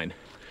largely fine.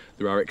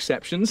 There are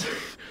exceptions,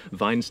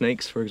 vine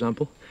snakes, for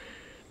example,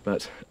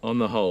 but on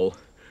the whole,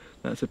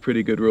 that's a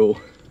pretty good rule.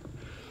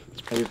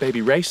 Maybe a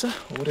baby racer,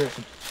 or what do you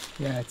reckon?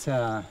 Yeah, it's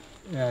a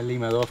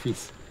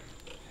Limadophis.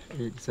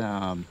 It's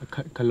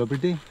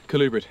colubrid.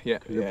 Colubrid, yeah.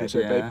 Colubrid, So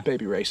yeah.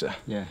 baby racer.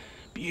 Yeah.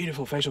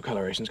 Beautiful facial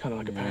coloration. It's kind of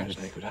like a parrot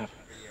snake would have.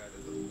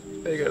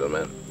 There you go, little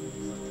man.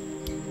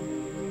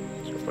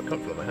 It's quite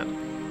comfortable on my hand.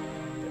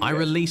 I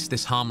release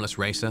this harmless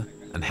racer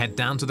and head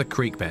down to the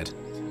creek bed,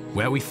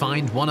 where we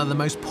find one of the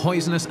most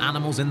poisonous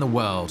animals in the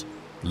world,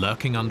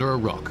 lurking under a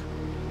rock.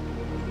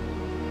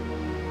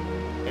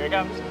 Here it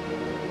comes.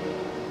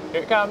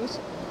 Here it comes.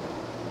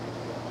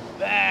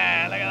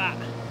 There, look at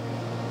that.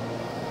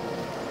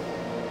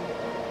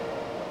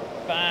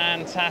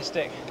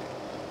 Fantastic.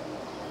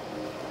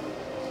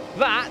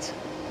 That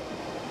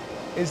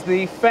is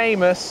the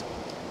famous,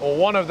 or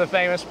one of the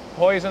famous,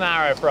 poison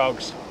arrow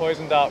frogs,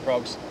 poison dart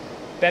frogs,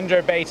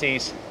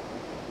 Dendrobates.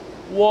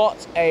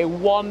 What a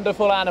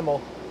wonderful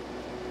animal.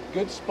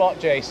 Good spot,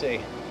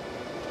 JC.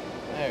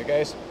 There it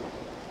goes.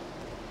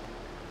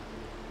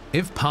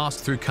 If passed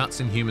through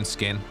cuts in human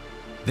skin,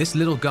 this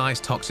little guy's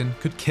toxin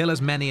could kill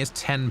as many as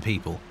 10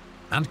 people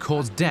and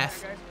cause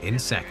death in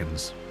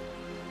seconds.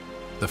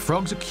 The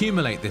frogs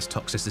accumulate this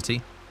toxicity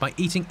by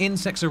eating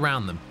insects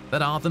around them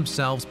that are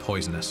themselves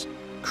poisonous,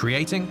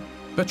 creating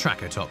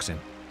batrachotoxin,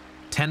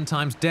 10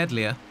 times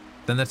deadlier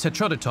than the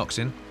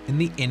tetrodotoxin in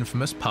the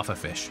infamous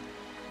pufferfish.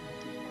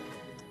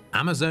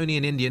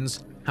 Amazonian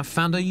Indians have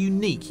found a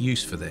unique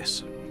use for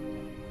this,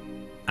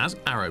 as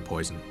arrow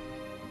poison.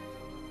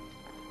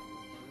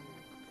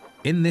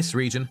 In this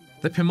region,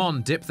 the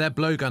Pimon dip their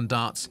blowgun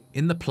darts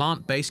in the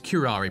plant-based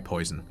curare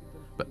poison,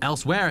 but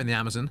elsewhere in the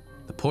Amazon,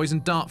 the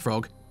poison dart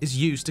frog is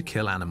used to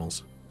kill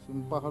animals.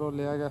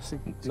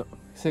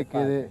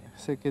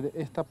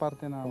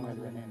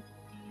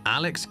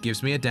 Alex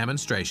gives me a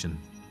demonstration.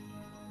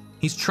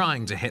 He's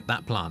trying to hit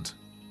that plant.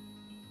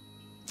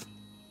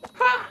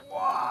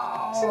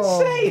 Wow! It's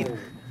insane!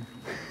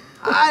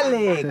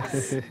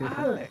 Alex!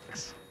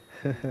 Alex!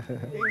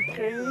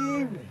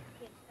 Increíble!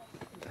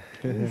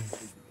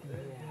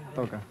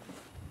 Toca.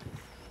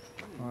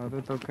 Ahora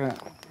te toca.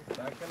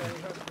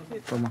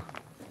 Toma.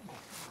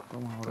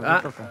 Toma,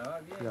 ahora te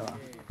toca. Ya va.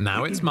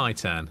 Now it's my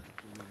turn.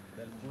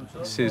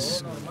 This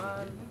is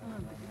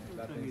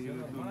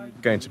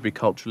going to be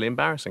culturally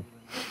embarrassing.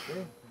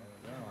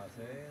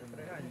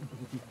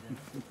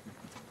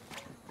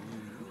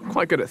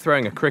 Quite good at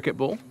throwing a cricket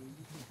ball.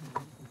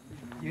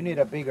 You need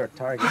a bigger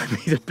target.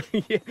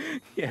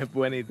 Yeah,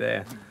 buena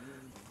idea.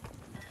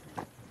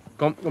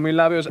 Con mis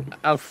labios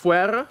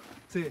afuera.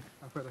 Sí,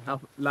 afuera.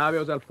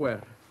 Labios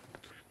afuera.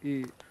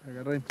 Y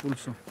agarra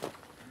impulso.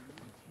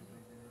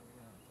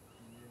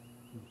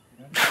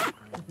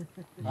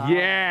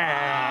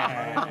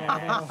 Yes!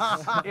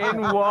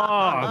 In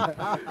one!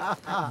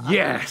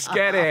 Yes,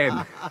 get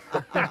in!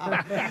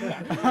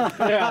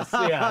 Yes,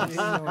 yes.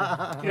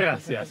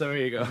 Yes, yes, there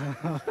you go.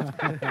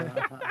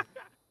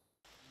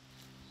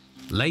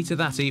 Later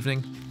that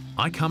evening,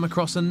 I come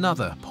across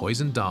another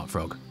poisoned dart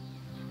frog.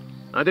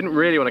 I didn't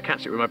really want to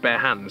catch it with my bare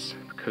hands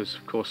because,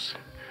 of course,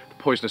 the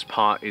poisonous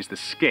part is the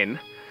skin,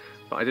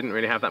 but I didn't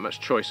really have that much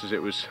choice as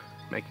it was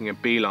making a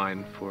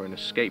beeline for an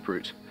escape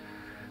route.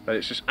 But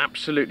it's just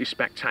absolutely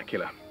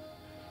spectacular.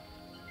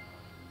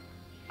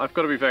 I've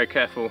got to be very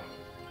careful.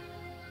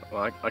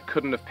 Well, I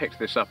couldn't have picked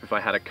this up if I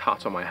had a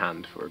cut on my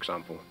hand, for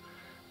example,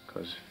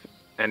 because if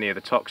any of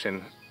the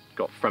toxin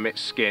got from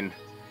its skin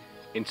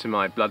into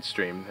my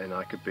bloodstream, then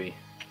I could be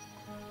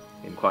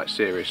in quite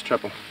serious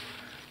trouble.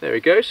 There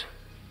he goes.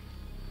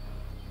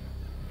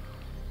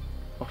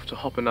 Off to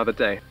hop another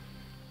day.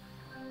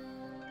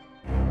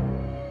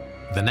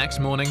 The next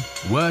morning,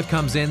 word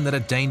comes in that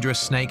a dangerous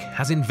snake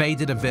has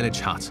invaded a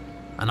village hut,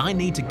 and I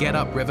need to get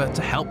upriver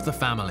to help the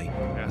family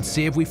and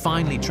see if we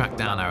finally track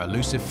down our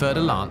elusive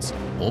fer-de-lance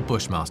or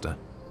bushmaster.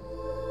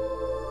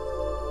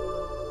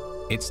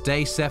 It's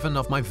day 7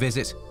 of my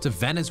visit to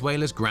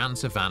Venezuela's Grand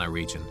Savannah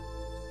region,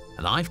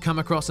 and I've come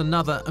across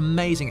another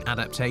amazing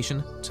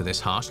adaptation to this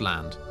harsh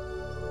land.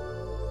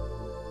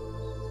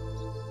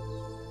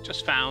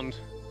 Just found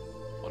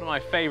one of my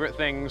favourite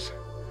things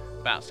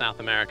about South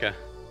America.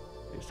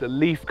 It's a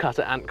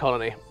leafcutter ant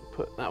colony.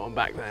 Put that one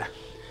back there.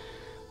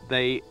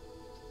 They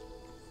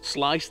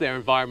slice their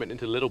environment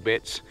into little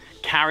bits,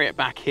 carry it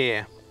back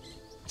here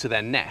to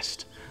their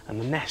nest,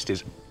 and the nest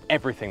is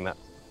everything that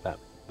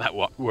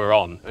we're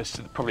on.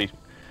 It's probably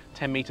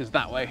 10 meters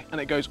that way,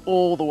 and it goes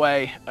all the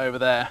way over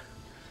there.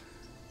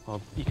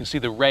 Well, you can see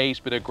the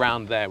raised bit of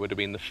ground there would have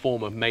been the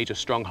former major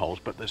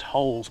strongholds, but there's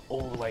holes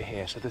all the way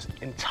here. So this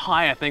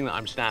entire thing that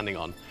I'm standing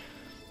on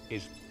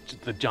is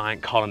the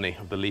giant colony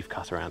of the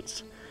leafcutter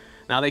ants.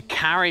 Now they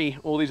carry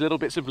all these little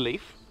bits of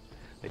leaf,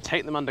 they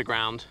take them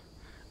underground,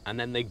 and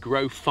then they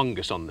grow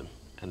fungus on them,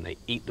 and they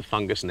eat the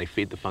fungus and they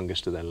feed the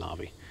fungus to their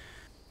larvae.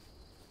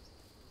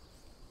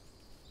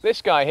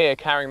 This guy here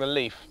carrying the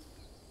leaf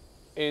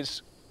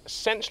is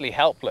essentially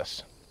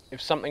helpless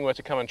if something were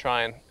to come and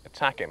try and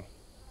attack him,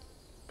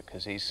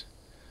 because he's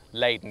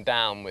laden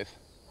down with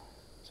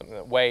something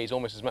that weighs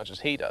almost as much as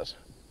he does.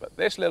 But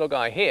this little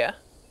guy here,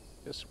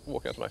 just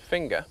walking onto my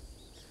finger,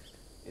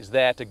 is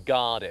there to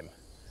guard him.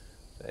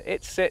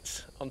 It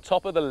sits on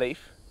top of the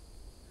leaf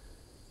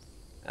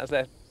as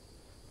they're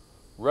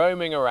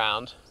roaming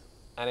around,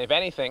 and if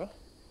anything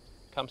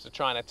comes to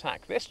try and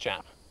attack this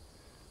chap,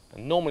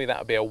 and normally that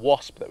would be a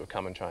wasp that would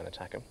come and try and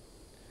attack him,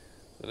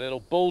 the little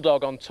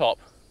bulldog on top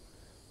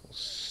will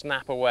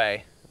snap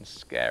away and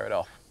scare it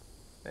off.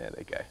 There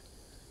they go.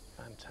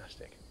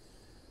 Fantastic.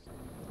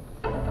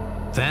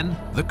 Then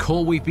the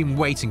call we've been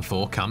waiting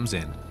for comes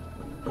in.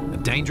 A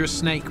dangerous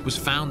snake was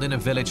found in a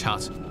village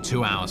hut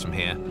 2 hours from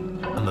here,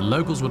 and the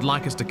locals would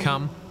like us to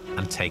come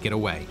and take it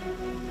away.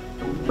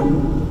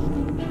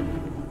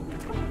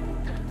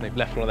 They've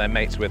left one of their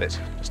mates with it,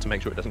 just to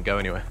make sure it doesn't go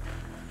anywhere.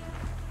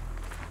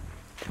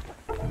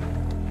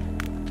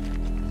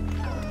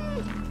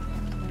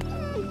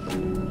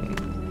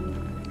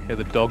 Hear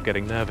the dog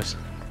getting nervous.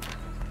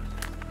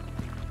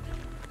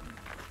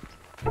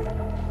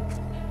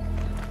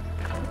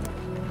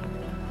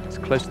 It's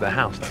close to their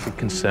house, that could be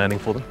concerning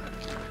for them.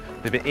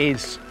 If it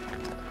is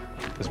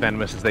as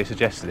venomous as they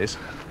suggest it is,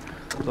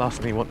 the last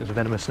thing you want is a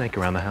venomous snake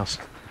around the house,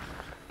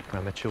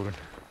 around their children.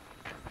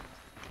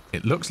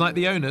 It looks like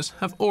the owners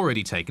have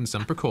already taken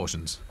some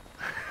precautions.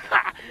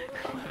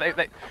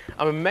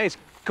 I'm amazed.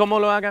 ¿Cómo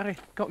lo agarré?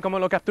 ¿Cómo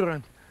lo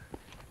capturan?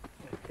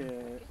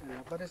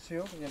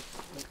 Apareció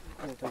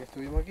mientras que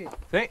estuvimos aquí.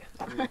 Sí.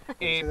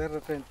 Y de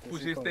repente.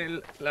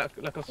 Pusiste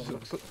la cosa.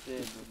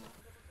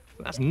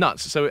 That's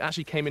nuts. So it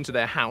actually came into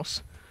their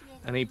house,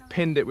 and he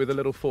pinned it with a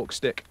little fork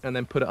stick and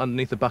then put it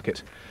underneath the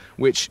bucket,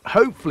 which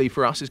hopefully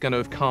for us is going to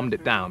have calmed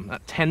it down.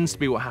 That tends to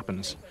be what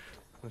happens.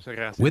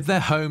 With their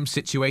home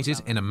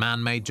situated in a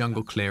man-made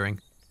jungle clearing,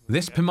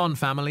 this Pimon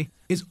family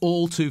is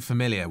all too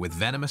familiar with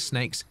venomous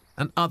snakes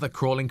and other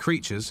crawling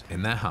creatures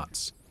in their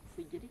huts,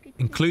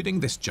 including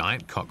this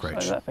giant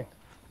cockroach. That thing.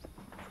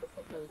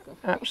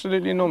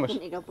 Absolutely enormous.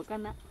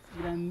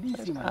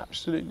 It's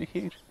absolutely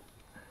huge.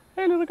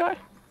 Hey, little guy.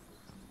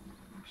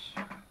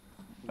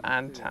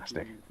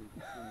 Fantastic.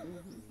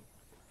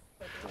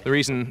 The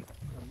reason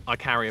I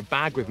carry a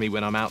bag with me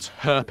when I'm out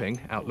herping,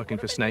 out looking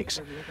for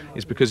snakes,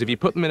 is because if you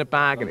put them in a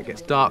bag and it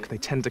gets dark, they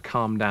tend to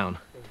calm down.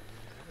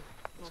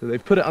 So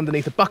they've put it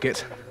underneath a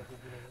bucket.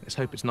 Let's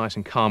hope it's nice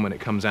and calm when it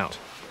comes out.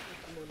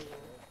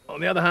 On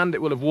the other hand,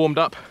 it will have warmed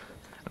up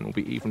and will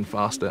be even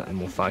faster and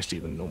more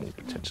feisty than normal,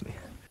 potentially.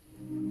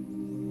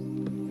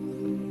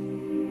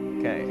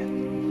 Okay.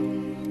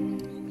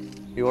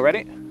 You all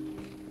ready?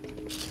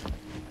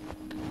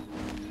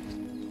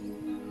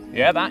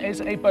 Yeah, that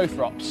is a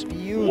Bothrops.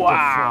 Beautiful.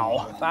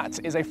 Wow,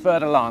 that is a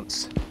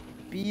fer-de-lance.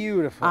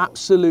 Beautiful.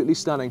 Absolutely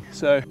stunning.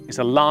 So it's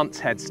a lance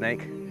head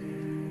snake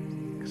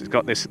because it's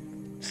got this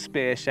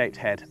spear-shaped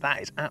head.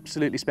 That is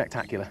absolutely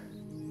spectacular.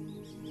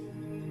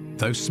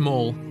 Though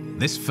small,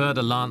 this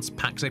fer-de-lance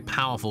packs a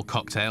powerful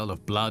cocktail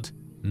of blood,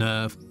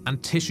 nerve,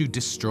 and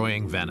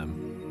tissue-destroying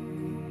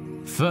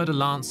venom.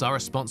 Fer-de-lance are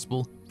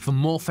responsible for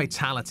more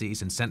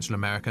fatalities in Central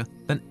America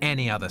than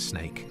any other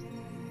snake.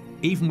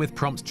 Even with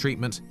prompt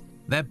treatment,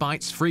 their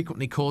bites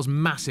frequently cause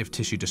massive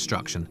tissue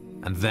destruction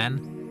and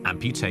then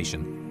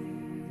amputation.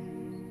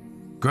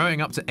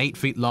 Growing up to 8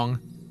 feet long,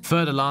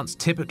 fer-de-lance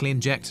typically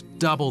inject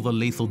double the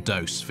lethal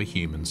dose for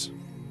humans.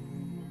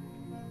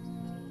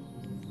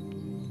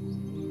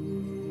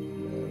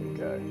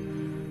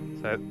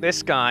 So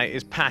this guy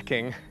is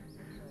packing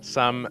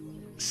some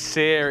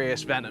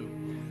serious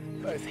venom,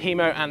 both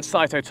hemo and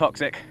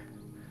cytotoxic.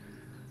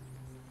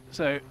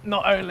 So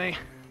not only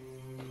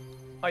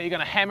are you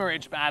going to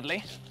hemorrhage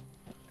badly,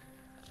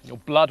 your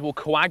blood will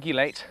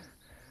coagulate,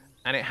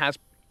 and it has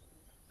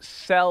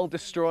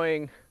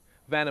cell-destroying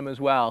venom as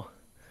well,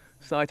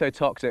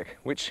 cytotoxic,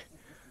 which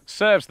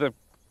serves the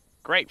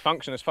great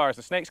function as far as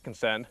the snake's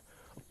concerned,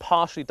 of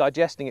partially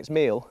digesting its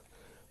meal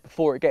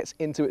before it gets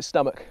into its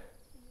stomach.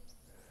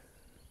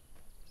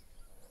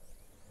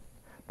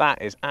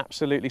 That is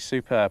absolutely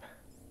superb.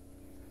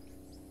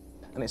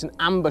 And it's an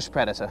ambush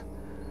predator.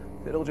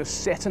 It'll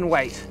just sit and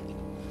wait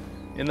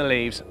in the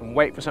leaves and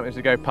wait for something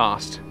to go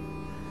past.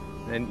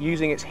 And then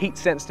using its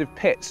heat-sensitive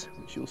pits,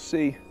 which you'll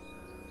see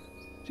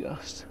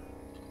just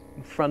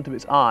in front of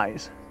its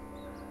eyes,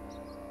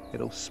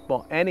 it'll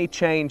spot any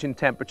change in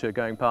temperature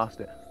going past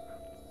it.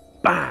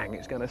 Bang!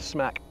 It's going to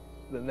smack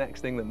the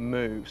next thing that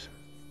moves.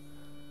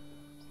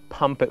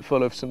 Pump it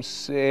full of some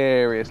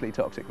seriously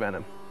toxic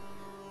venom.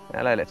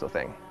 Hello, little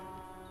thing.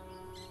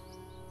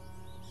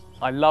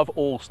 I love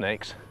all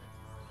snakes.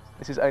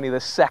 This is only the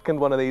second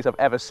one of these I've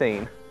ever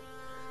seen,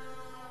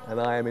 and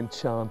I am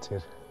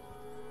enchanted.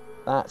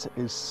 That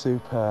is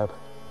superb.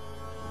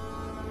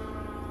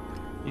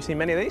 You seen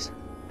many of these?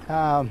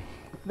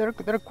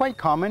 They're quite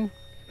common,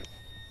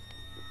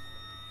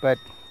 but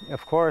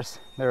of course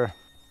they're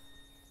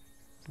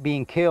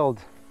being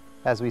killed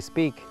as we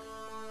speak.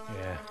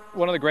 Yeah.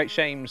 One of the great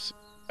shames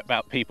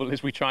about people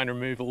is we try and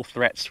remove all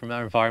threats from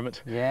our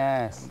environment.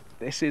 Yes.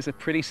 This is a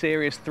pretty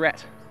serious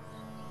threat.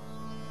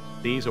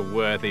 These are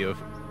worthy of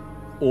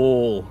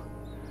all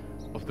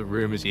of the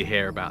rumors you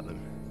hear about them.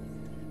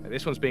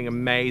 This one's being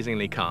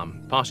amazingly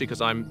calm, partially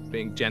because I'm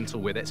being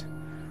gentle with it,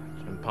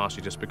 and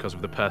partially just because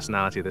of the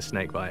personality of the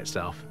snake by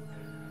itself.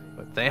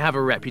 But they have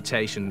a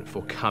reputation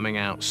for coming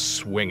out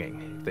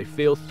swinging. If they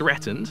feel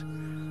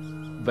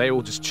threatened, they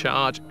will just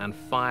charge and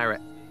fire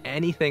at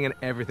anything and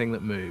everything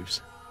that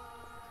moves.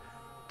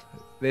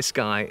 This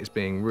guy is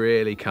being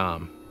really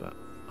calm, but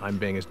I'm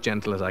being as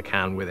gentle as I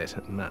can with it,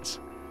 and that's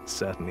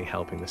certainly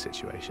helping the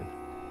situation.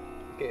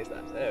 Here's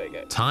that. There we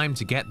go. Time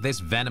to get this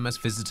venomous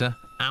visitor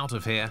out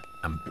of here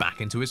and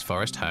back into his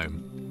forest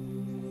home.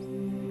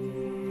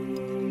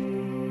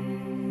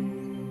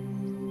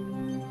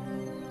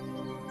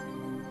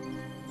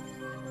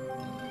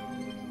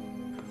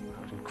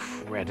 I was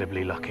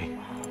incredibly lucky.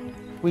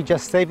 We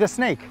just saved a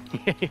snake.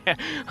 Yeah,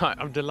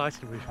 I'm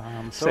delighted we've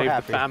so saved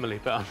happy. the family,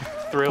 but I'm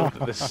thrilled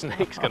that the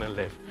snake's going to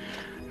live.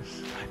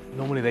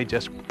 Normally they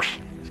just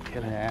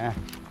kill it. Yeah.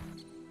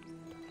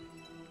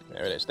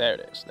 There it is, there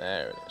it is,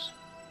 there it is.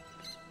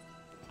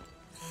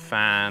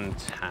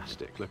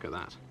 Fantastic, look at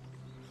that.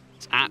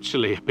 It's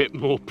actually a bit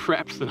more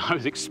prepped than I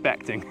was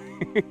expecting.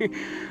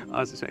 I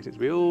was expecting it to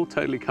be all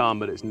totally calm,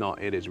 but it's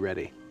not, it is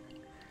ready.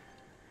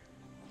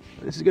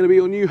 This is going to be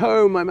your new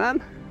home, my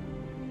man.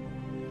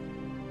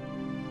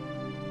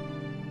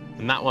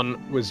 And that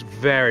one was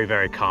very,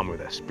 very calm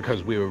with us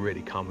because we were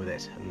really calm with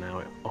it, and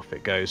now off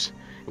it goes.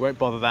 It won't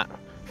bother that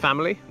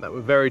family that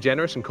were very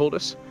generous and called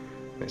us.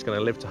 And it's going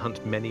to live to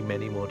hunt many,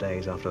 many more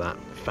days after that.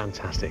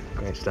 Fantastic,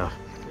 great stuff.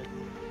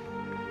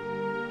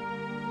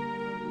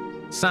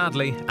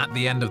 Sadly, at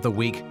the end of the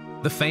week,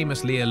 the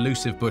famously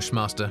elusive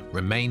Bushmaster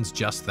remains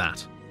just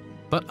that.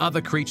 But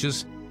other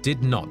creatures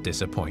did not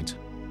disappoint.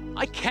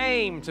 I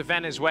came to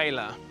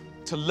Venezuela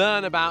to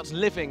learn about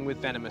living with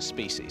venomous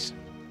species.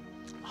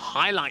 The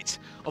highlight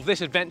of this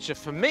adventure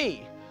for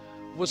me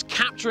was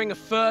capturing a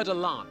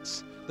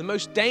fer-de-lance, the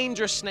most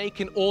dangerous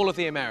snake in all of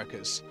the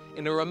Americas,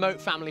 in a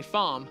remote family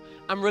farm,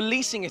 and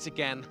releasing it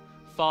again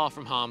far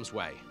from harm's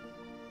way.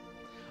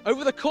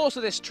 Over the course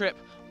of this trip,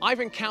 I've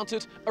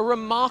encountered a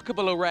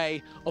remarkable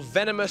array of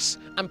venomous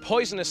and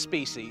poisonous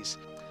species.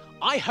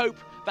 I hope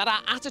that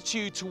our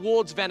attitude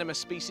towards venomous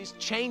species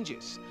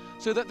changes,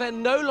 so that they're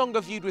no longer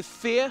viewed with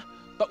fear,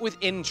 but with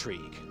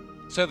intrigue,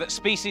 so that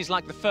species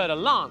like the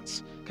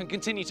fer-de-lance can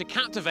continue to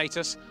captivate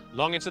us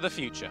long into the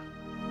future.